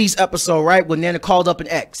unreleased episode, right? When Nana called up an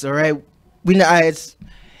ex. All right.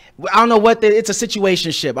 I don't know what it's a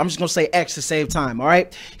situationship. I'm just gonna say X to save time. All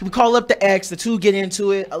right, we call up the X. The two get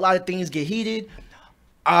into it. A lot of things get heated.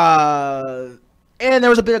 And there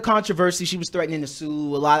was a bit of controversy. She was threatening to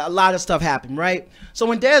sue. A lot of stuff happened. Right. So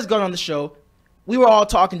when Dez got on the show, we were all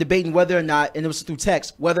talking, debating whether or not, and it was through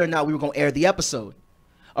text, whether or not we were gonna air the episode.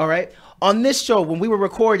 All right. On this show, when we were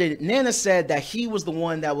recorded, Nana said that he was the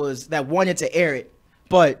one that wanted to air it,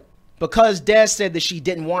 but because Dez said that she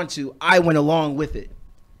didn't want to, I went along with it.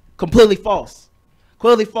 Completely false.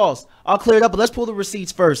 Clearly false. I'll clear it up, but let's pull the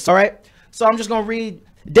receipts first, all right? So I'm just going to read.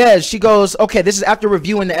 Dez, she goes, okay, this is after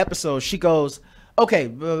reviewing the episode. She goes, okay,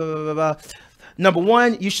 blah, blah, blah, blah. Number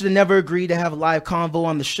one, you should have never agreed to have a live convo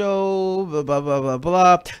on the show, blah, blah, blah, blah,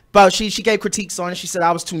 blah. But she gave critiques on it. She said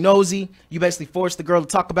I was too nosy. You basically forced the girl to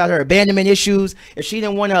talk about her abandonment issues. If she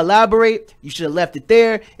didn't want to elaborate, you should have left it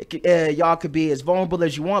there. Y'all could be as vulnerable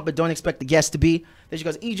as you want, but don't expect the guests to be. Then she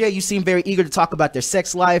goes, EJ, you seem very eager to talk about their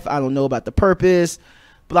sex life. I don't know about the purpose,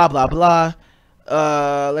 blah, blah, blah.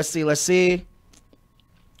 Let's see.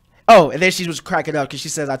 Oh, and then she was cracking up because she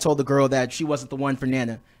says I told the girl that she wasn't the one for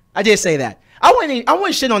Nana. I did say that. I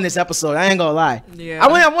wouldn't shit on this episode. I ain't gonna lie. Yeah.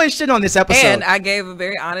 I wouldn't shit on this episode. And I gave a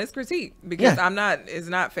very honest critique because it's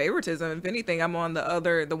not favoritism. If anything, I'm on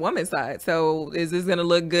the woman's side. So is this gonna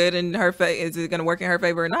look good in her favor? Is it gonna work in her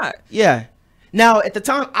favor or not? Yeah. Now, at the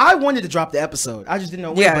time, I wanted to drop the episode. I just didn't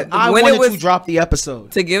know when, but I wanted to drop the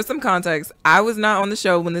episode. To give some context, I was not on the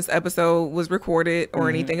show when this episode was recorded or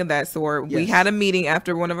anything of that sort. Yes. We had a meeting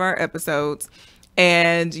after one of our episodes,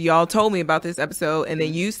 and y'all told me about this episode, and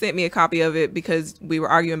then you sent me a copy of it because we were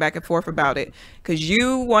arguing back and forth about it because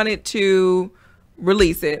you wanted to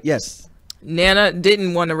release it. Yes. Nana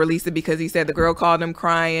didn't want to release it because he said the girl called him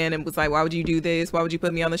crying and was like, why would you do this? Why would you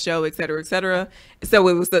put me on the show, et cetera, et cetera. So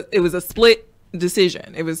it was a split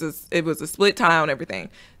decision. It was a split tie on everything.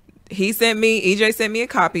 EJ sent me a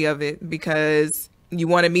copy of it because you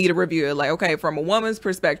wanted me to review it. Like, okay, from a woman's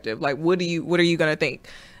perspective, like what are you gonna think?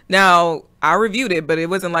 Now I reviewed it, but it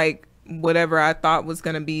wasn't like whatever I thought was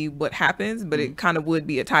gonna be what happens, but it kind of would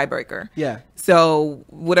be a tiebreaker. Yeah. So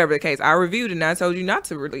whatever the case, I reviewed it and I told you not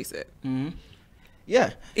to release it.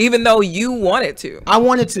 Yeah. Even though you wanted to. I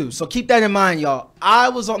wanted to. So keep that in mind, y'all. I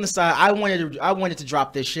was on the side. I wanted to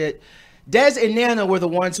drop this shit. Dez and Nana were the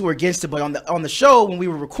ones who were against it, but on the show when we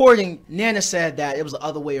were recording, Nana said that it was the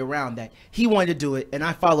other way around, that he wanted to do it, and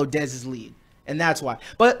I followed Dez's lead, and that's why.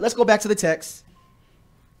 But let's go back to the text.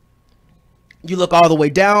 You look all the way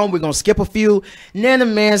down. We're gonna skip a few. Nana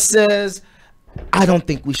Man says, I don't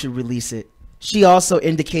think we should release it. She also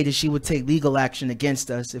indicated she would take legal action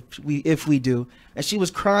against us if we do. And she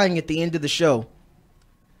was crying at the end of the show.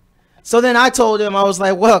 So then I told him, I was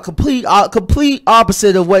like, well, complete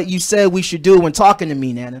opposite of what you said we should do when talking to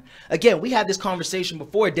me, Nana. Again, we had this conversation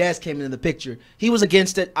before Dez came into the picture. He was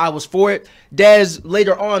against it. I was for it. Dez,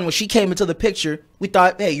 later on, when she came into the picture, we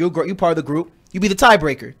thought, hey, you're part of the group. You be the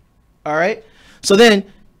tiebreaker. All right? So then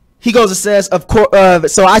he goes and says, of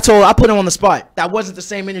course. So I put him on the spot. That wasn't the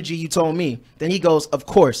same energy you told me. Then he goes, of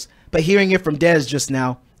course. But hearing it from Dez just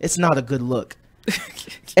now, it's not a good look.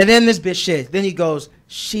 And then this bitch shit. Then he goes,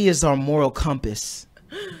 she is our moral compass.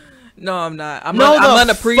 No, I'm not. I'm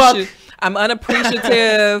unappreciative. I'm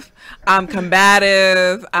unappreciative. I'm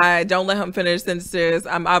combative. I don't let him finish sentences.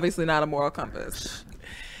 I'm obviously not a moral compass.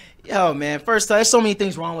 Yo, man, first off, there's so many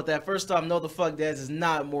things wrong with that. First off, no, the fuck Dez is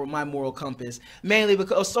not my moral compass. Mainly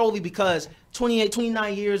solely because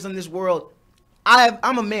 29 years in this world,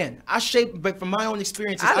 I'm a man. But from my own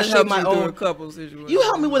experiences, I shape my own. You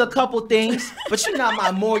helped me with a couple things, but you're not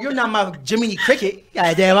my Jiminy Cricket.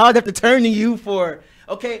 Goddamn, I would have to turn to you for.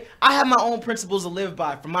 Okay, I have my own principles to live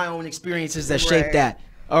by from my own experiences that shape that.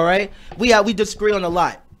 All right, we disagree on a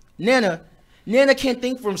lot. Nana can't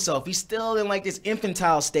think for himself. He's still in like this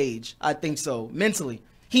infantile stage. I think so, mentally.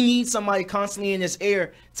 He needs somebody constantly in his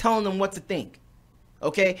ear telling him what to think.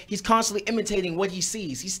 Okay? He's constantly imitating what he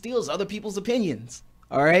sees. He steals other people's opinions.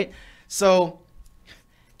 All right? So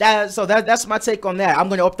that's my take on that. I'm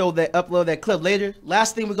going to upload that clip later.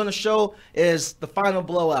 Last thing we're going to show is the final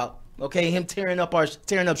blowout. Okay? Him tearing up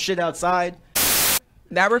shit outside.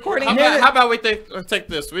 That recording? How about we take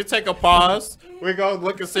this? We take a pause. We go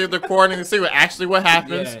look and see the recording and see what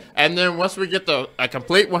happens. Yeah. And then once we get a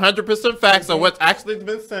complete 100% facts of what's actually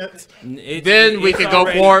been sent, then we can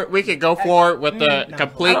go forward. We can go forward with the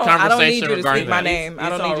complete conversation. I don't need you to speak my name. I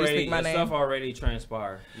don't need you to speak my name. Stuff already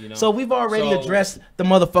transpired. You know? So we've already addressed the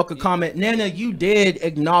motherfucker comment. Nana, you did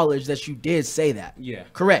acknowledge that you did say that. Yeah.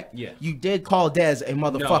 Correct. Yeah. You did call Dez a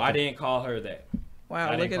motherfucker. No, I didn't call her that.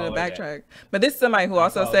 Wow, look at the backtrack. But this is somebody who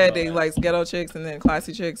also said that he likes ghetto chicks and then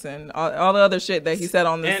classy chicks and all the other shit that he said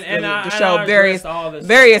on this the show.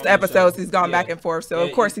 Various episodes he's gone back and forth. So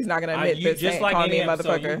of course he's not gonna admit this. Just like calling me a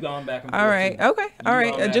motherfucker. All right, okay, all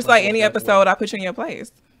right. Just like any episode, I put you in your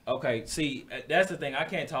place. Okay, see, that's the thing. I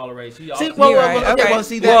can't tolerate. I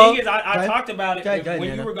talked about it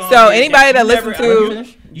when you were gone. So anybody that listened to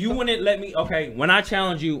you wouldn't let me. Okay, when I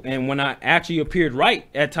challenged you and when I actually appeared right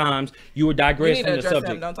at times, you would digress from the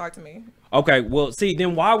subject. Don't talk to me. Okay, well, see,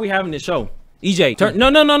 then why are we having this show? EJ,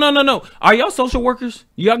 no. Are y'all social workers?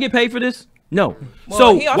 Y'all get paid for this? No. Well,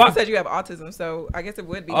 so he also said you have autism, so I guess it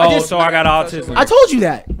would be. Oh, so I got autism. I told you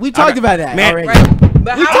that. We talked about that already. Right.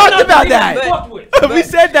 But we talked about that. We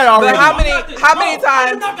said that already. But how many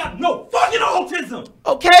times? I got no fucking autism.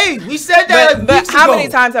 Okay, we said that. But how many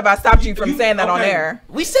times have I stopped you from saying that on air?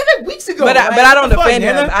 We said it weeks ago. But I don't defend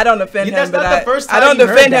him. I don't defend him. But I don't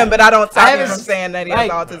defend him. But I don't stop him from saying that he has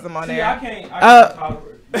autism on air. I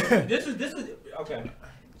can't. This is okay.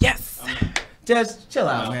 Yes. Just chill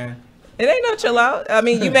out, man. It ain't no chill out. I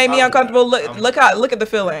mean, you made me uncomfortable. Look at the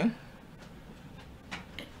feeling.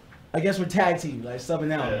 I guess we're tag team, like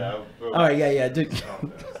subbing out. Yeah, all right, yeah, dude.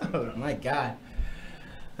 Oh my god.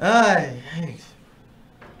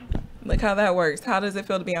 Look how that works. How does it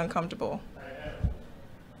feel to be uncomfortable?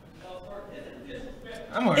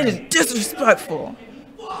 It is disrespectful.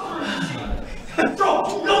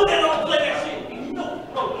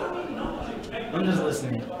 I'm just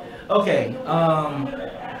listening. Okay.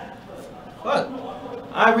 Fuck.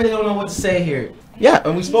 I really don't know what to say here. Yeah,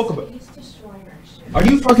 and we spoke about. Are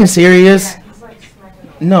you fucking serious?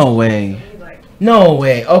 No way. No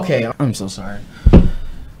way. Okay, I'm so sorry.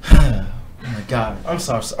 Oh my god. I'm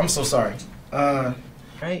so sorry.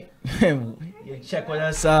 Right? Check with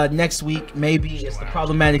us next week. Maybe it's the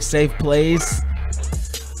Problematic Safe Place.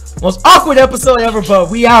 Most awkward episode ever, but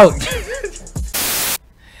we out.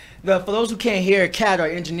 For those who can't hear, Kat, our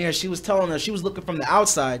engineer, she was telling us she was looking from the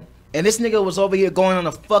outside, and this nigga was over here going on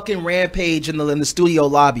a fucking rampage in the studio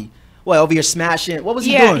lobby. What, over here smashing? What was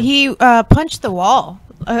he doing? He punched the wall.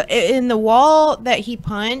 In the wall that he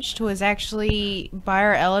punched was actually by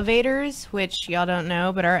our elevators, which y'all don't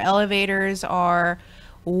know, but our elevators are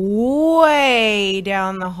way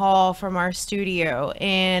down the hall from our studio,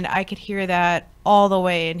 and I could hear that all the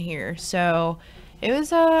way in here. So it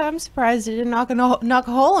was I'm surprised it didn't knock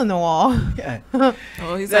a hole in the wall. Yeah.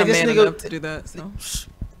 Oh, he's not man enough to do that. So.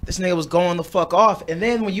 this nigga was going the fuck off. And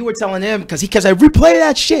then when you were telling him, because he kept saying, replay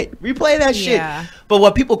that shit. But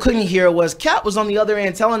what people couldn't hear was Kat was on the other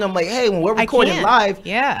end telling them, like, hey, when we're recording live.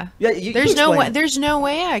 There's no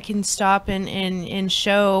way I can stop and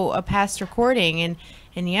show a past recording.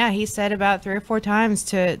 And yeah, he said about 3 or 4 times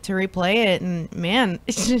to replay it, and man,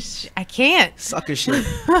 it's just I can't. Sucker shit.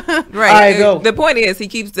 Right. The point is he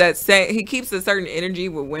keeps a certain energy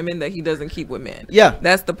with women that he doesn't keep with men. Yeah.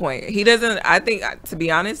 That's the point. He doesn't. I think, to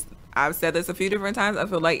be honest, I've said this a few different times. I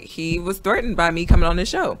feel like he was threatened by me coming on this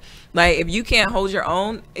show. Like, if you can't hold your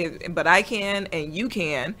own, but I can and you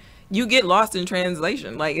can, you get lost in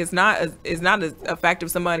translation. Like, it's not a fact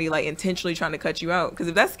of somebody like intentionally trying to cut you out. Because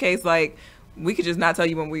if that's the case, like, we could just not tell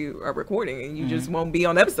you when we are recording and you just won't be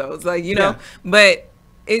on episodes, like, you know. But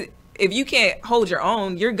if you can't hold your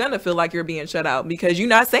own, you're gonna feel like you're being shut out because you're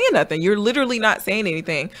not saying nothing. You're literally not saying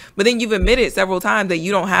anything. But then you've admitted several times that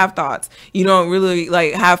you don't have thoughts. You don't really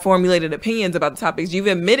like have formulated opinions about the topics. You've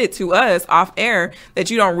admitted to us off air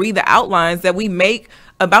that you don't read the outlines that we make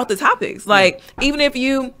about the topics. Like, even if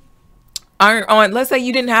you aren't on, let's say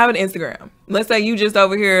you didn't have an Instagram. Let's say you just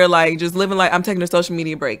over here like just living like I'm taking a social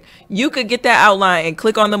media break. You could get that outline and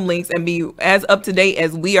click on them links and be as up to date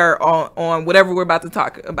as we are on whatever we're about to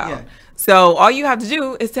talk about. Yeah. So all you have to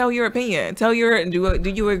do is tell your opinion. Tell your do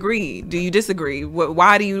you agree? Do you disagree?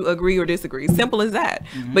 Why do you agree or disagree? Simple as that.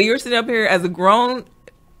 Mm-hmm. But you're sitting up here as a grown,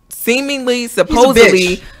 seemingly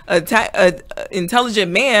supposedly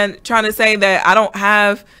intelligent man trying to say that I don't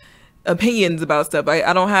have opinions about stuff.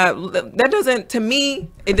 I don't have, that doesn't, to me,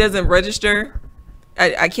 it doesn't register.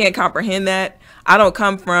 I can't comprehend that. I don't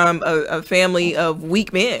come from a family of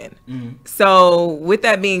weak men. So with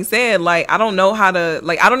that being said, like, I don't know how to,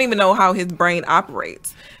 like, I don't even know how his brain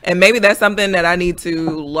operates. And maybe that's something that I need to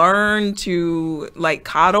learn to like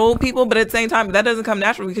coddle people, but at the same time, that doesn't come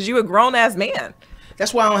naturally because you're a grown ass man.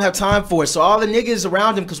 That's why I don't have time for it. So all the niggas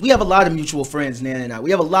around him, because we have a lot of mutual friends, Nana and I. We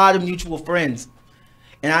have a lot of mutual friends.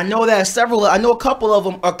 And I know that I know a couple of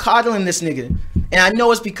them are coddling this nigga. And I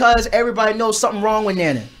know it's because everybody knows something wrong with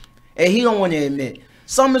Nana. And he don't want to admit.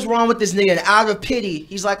 Something's wrong with this nigga. And out of pity,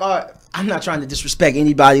 he's like, all right, I'm not trying to disrespect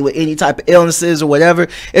anybody with any type of illnesses or whatever.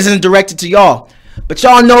 This isn't directed to y'all. But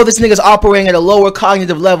y'all know this nigga's operating at a lower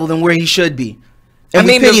cognitive level than where he should be. And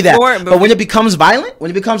we pity that. But when it becomes violent,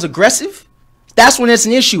 when it becomes aggressive, that's when it's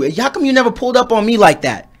an issue. And how come you never pulled up on me like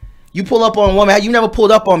that? You pull up on a woman, you never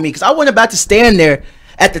pulled up on me. Because I wasn't about to stand there.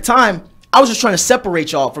 At the time, I was just trying to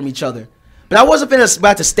separate y'all from each other. But I wasn't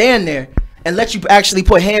about to stand there and let you actually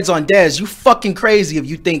put hands on Dez. You fucking crazy if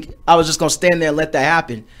you think I was just going to stand there and let that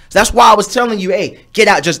happen. So that's why I was telling you, hey, get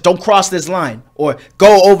out. Just don't cross this line or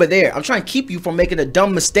go over there. I'm trying to keep you from making a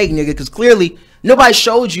dumb mistake, nigga, because clearly nobody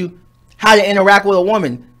showed you how to interact with a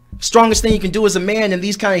woman. Strongest thing you can do as a man in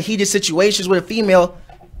these kind of heated situations with a female,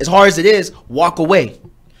 as hard as it is, walk away.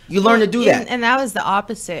 You learn to do that. And that was the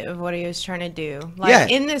opposite of what he was trying to do.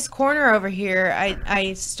 Like, in this corner over here,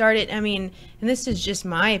 I started, I mean, and this is just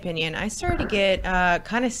my opinion, I started to get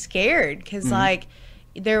kind of scared because, like,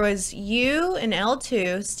 there was you and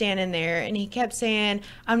L2 standing there, and he kept saying,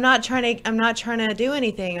 I'm not trying to do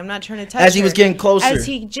anything. I'm not trying to touch her. As he was getting closer. As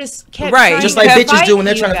he just kept trying just like bitches do when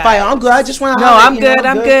they're trying to fight. I'm good. I just want to I'm good.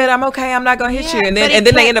 I'm okay. I'm not going to hit you. And then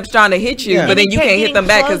they end up trying to hit you, but then you can't hit them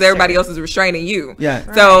back because everybody else is restraining you.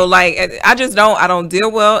 So, like, I don't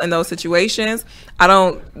deal well in those situations. I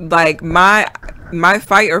don't, like, my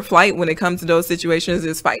fight or flight when it comes to those situations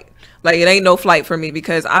is fight. Like, it ain't no flight for me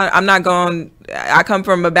because I'm not going, I come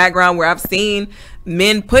from a background where I've seen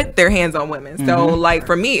men put their hands on women. So, like,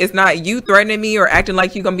 for me, it's not you threatening me or acting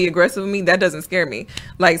like you're going to be aggressive with me. That doesn't scare me.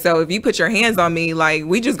 Like, so if you put your hands on me, like,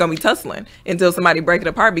 we just going to be tussling until somebody break it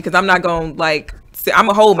apart because I'm not going to, like, I'm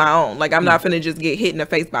going to hold my own. Like, I'm not finna just get hit in the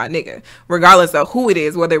face by a nigga, regardless of who it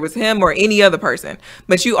is, whether it was him or any other person.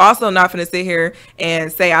 But you also not finna sit here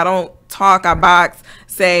and say, I don't talk, I box,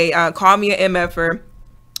 say, call me an MFer.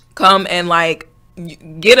 Come and like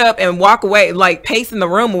get up and walk away, like pace in the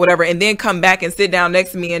room or whatever, and then come back and sit down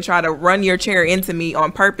next to me and try to run your chair into me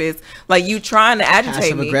on purpose. Like, you trying to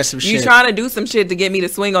agitate me. You trying to do some shit to get me to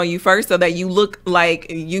swing on you first so that you look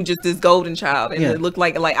like you just this golden child and it look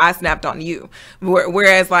like I snapped on you.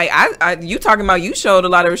 Whereas like you talking about you showed a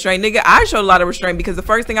lot of restraint, nigga. I showed a lot of restraint because the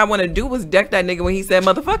first thing I wanted to do was deck that nigga when he said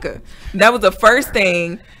motherfucker. That was the first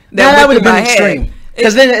thing that would have been extreme.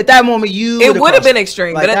 Because then at that moment it would have been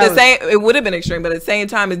extreme, like, but at the same it would have been extreme, but at the same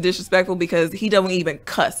time it's disrespectful because he doesn't even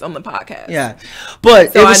cuss on the podcast. Yeah,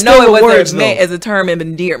 but so it was I know still it words, wasn't meant as a term of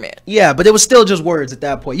endearment. Yeah, but it was still just words at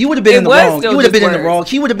that point. You would have been in the wrong. You would have been in the wrong.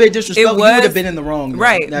 He would have been disrespectful. You would have been in the wrong.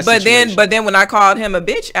 Right. But then when I called him a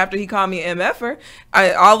bitch after he called me an MFer,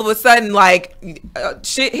 all of a sudden like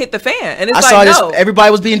shit hit the fan, and it's I saw this. Everybody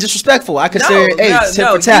was being disrespectful. I consider tit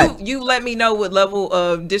for tat. You let me know what level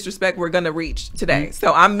of disrespect we're gonna reach today.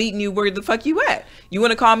 So I'm meeting you where the fuck you at. You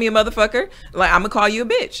want to call me a motherfucker? Like I'm gonna call you a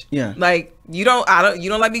bitch. Yeah. Like you don't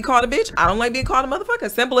like being called a bitch. I don't like being called a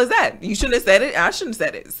motherfucker. Simple as that. You shouldn't have said it. I shouldn't have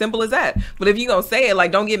said it. Simple as that. But if you gonna say it,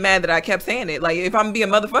 like don't get mad that I kept saying it. Like if I'm gonna be a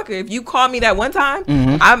motherfucker, if you call me that one time,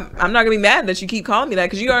 I'm not gonna be mad that you keep calling me that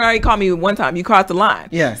because you already called me one time. You crossed the line.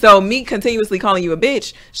 Yeah. So me continuously calling you a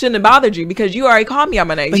bitch shouldn't have bothered you because you already called me on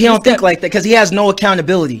my name. But he don't think like that because he has no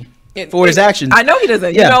accountability for his actions. I know he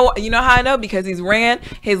doesn't. Yeah. You know how I know? Because he's ran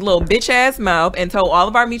his little bitch ass mouth and told all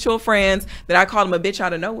of our mutual friends that I called him a bitch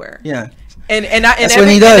out of nowhere. Yeah. And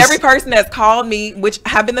every person that's called me, which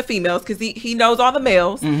have been the females, because he knows all the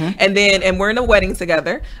males, and we're in a wedding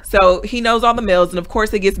together, so he knows all the males, and of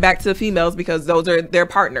course it gets back to the females because those are their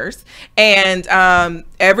partners. And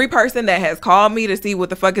every person that has called me to see what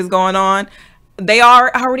the fuck is going on, they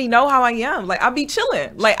already know how I am. Like I be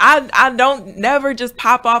chilling. Like I don't never just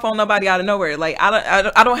pop off on nobody out of nowhere. Like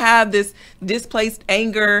I don't have this displaced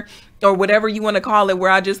anger or whatever you want to call it, where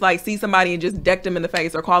I just like see somebody and just deck them in the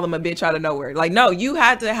face or call them a bitch out of nowhere. Like, no, you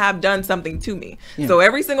had to have done something to me. Yeah. So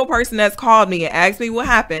every single person that's called me and asked me what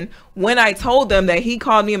happened, when I told them that he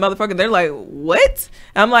called me a motherfucker, they're like, what?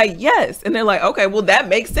 I'm like, yes. And they're like, okay, well that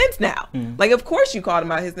makes sense now. Like, of course you called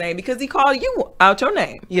him out his name because he called you out your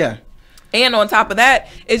name. Yeah. And on top of that,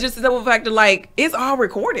 it's just the simple fact that like it's all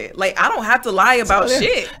recorded. Like I don't have to lie about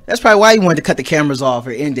shit. That's probably why he wanted to cut the cameras off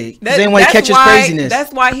or end it. Because they didn't want to catch his craziness.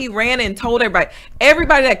 That's why he ran and told everybody.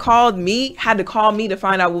 Everybody that called me had to call me to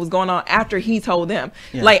find out what was going on after he told them.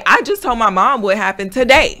 Yeah. Like I just told my mom what happened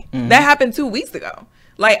today. That happened 2 weeks ago.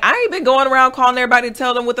 Like I ain't been going around calling everybody to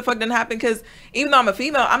tell them what the fuck didn't happen, because even though I'm a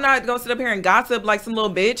female, I'm not gonna sit up here and gossip like some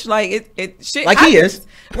little bitch. Like it shit like happens. He is.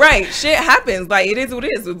 Right, shit happens. Like it is what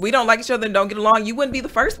it is. If we don't like each other and don't get along, you wouldn't be the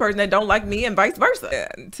first person that don't like me and vice versa.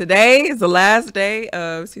 Today is the last day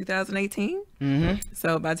of 2018.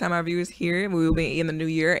 So by the time our viewers hear it, we will be in the new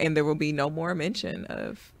year, and there will be no more mention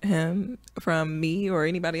of him from me or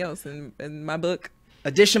anybody else in my book.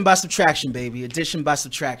 Addition by subtraction, baby. Addition by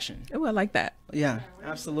subtraction. Oh, I like that. Yeah,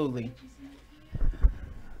 absolutely.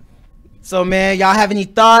 So, man, y'all have any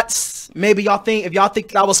thoughts? Maybe if y'all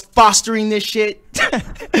think I was fostering this shit,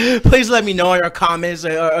 please let me know in your comments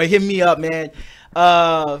or hit me up, man.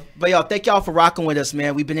 But y'all, thank y'all for rocking with us,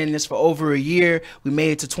 man. We've been in this for over a year. We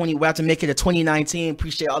made it to 20. We have to make it to 2019.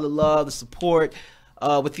 Appreciate all the love, the support.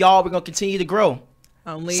 With y'all, we're gonna continue to grow.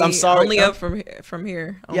 Only up from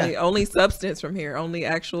here. Only substance from here. Only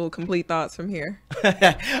actual complete thoughts from here.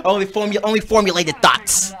 only formulated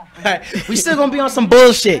thoughts. We still gonna be on some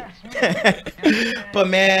bullshit. But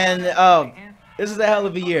man, this is a hell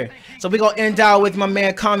of a year. So we're gonna end out with my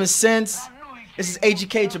man Common Sense. This is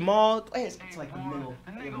Ejike Jamal. It's like the middle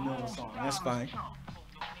of the song. That's fine.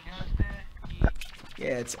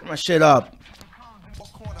 Yeah, turn my shit up.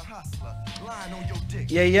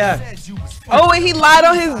 Yeah. Oh, and he lied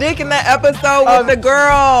on his dick in that episode with the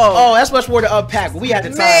girl. Oh, that's much more to unpack. But we had the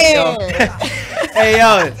time, yo. Hey,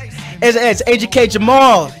 yo, it's Ejike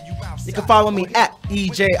Jamal. You can follow me at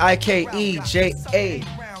EJIKEJAMAL.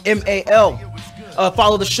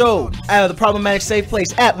 Follow the show at The Problematic Safe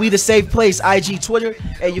Place at WeTheSafePlace, IG, Twitter.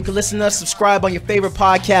 And you can listen to us, subscribe on your favorite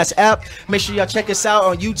podcast app. Make sure y'all check us out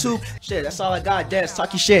on YouTube. Shit, that's all I got. Des,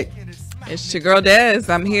 talk your shit. It's your girl Des.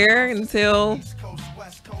 I'm here until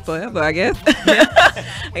forever, I guess.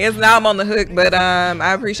 I guess now I'm on the hook, but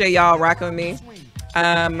I appreciate y'all rocking with me.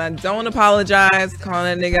 I don't apologize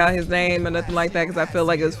calling that nigga out his name or nothing like that, because I feel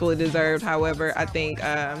like it was fully deserved. However, I think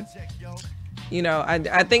I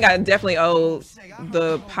think I definitely owe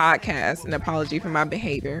the podcast an apology for my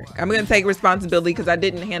behavior. I'm going to take responsibility because I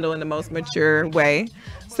didn't handle it in the most mature way.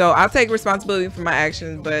 So I'll take responsibility for my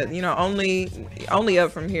actions, but only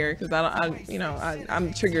up from here, because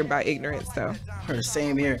I'm triggered by ignorance. So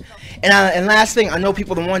same here. And last thing, I know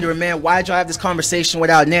people are wondering, man, why did y'all have this conversation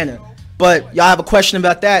without Nana? But y'all have a question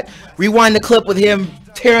about that? Rewind the clip with him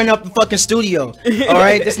tearing up the fucking studio. All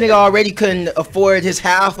right, this nigga already couldn't afford his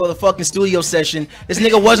half of the fucking studio session. This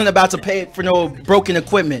nigga wasn't about to pay for no broken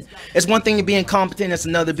equipment. It's one thing to be incompetent, it's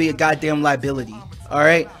another to be a goddamn liability. All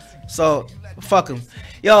right, so fuck him.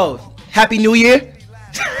 Yo, happy New Year.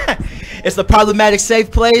 It's The Problematic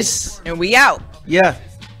Safe Place, and we out. Yeah.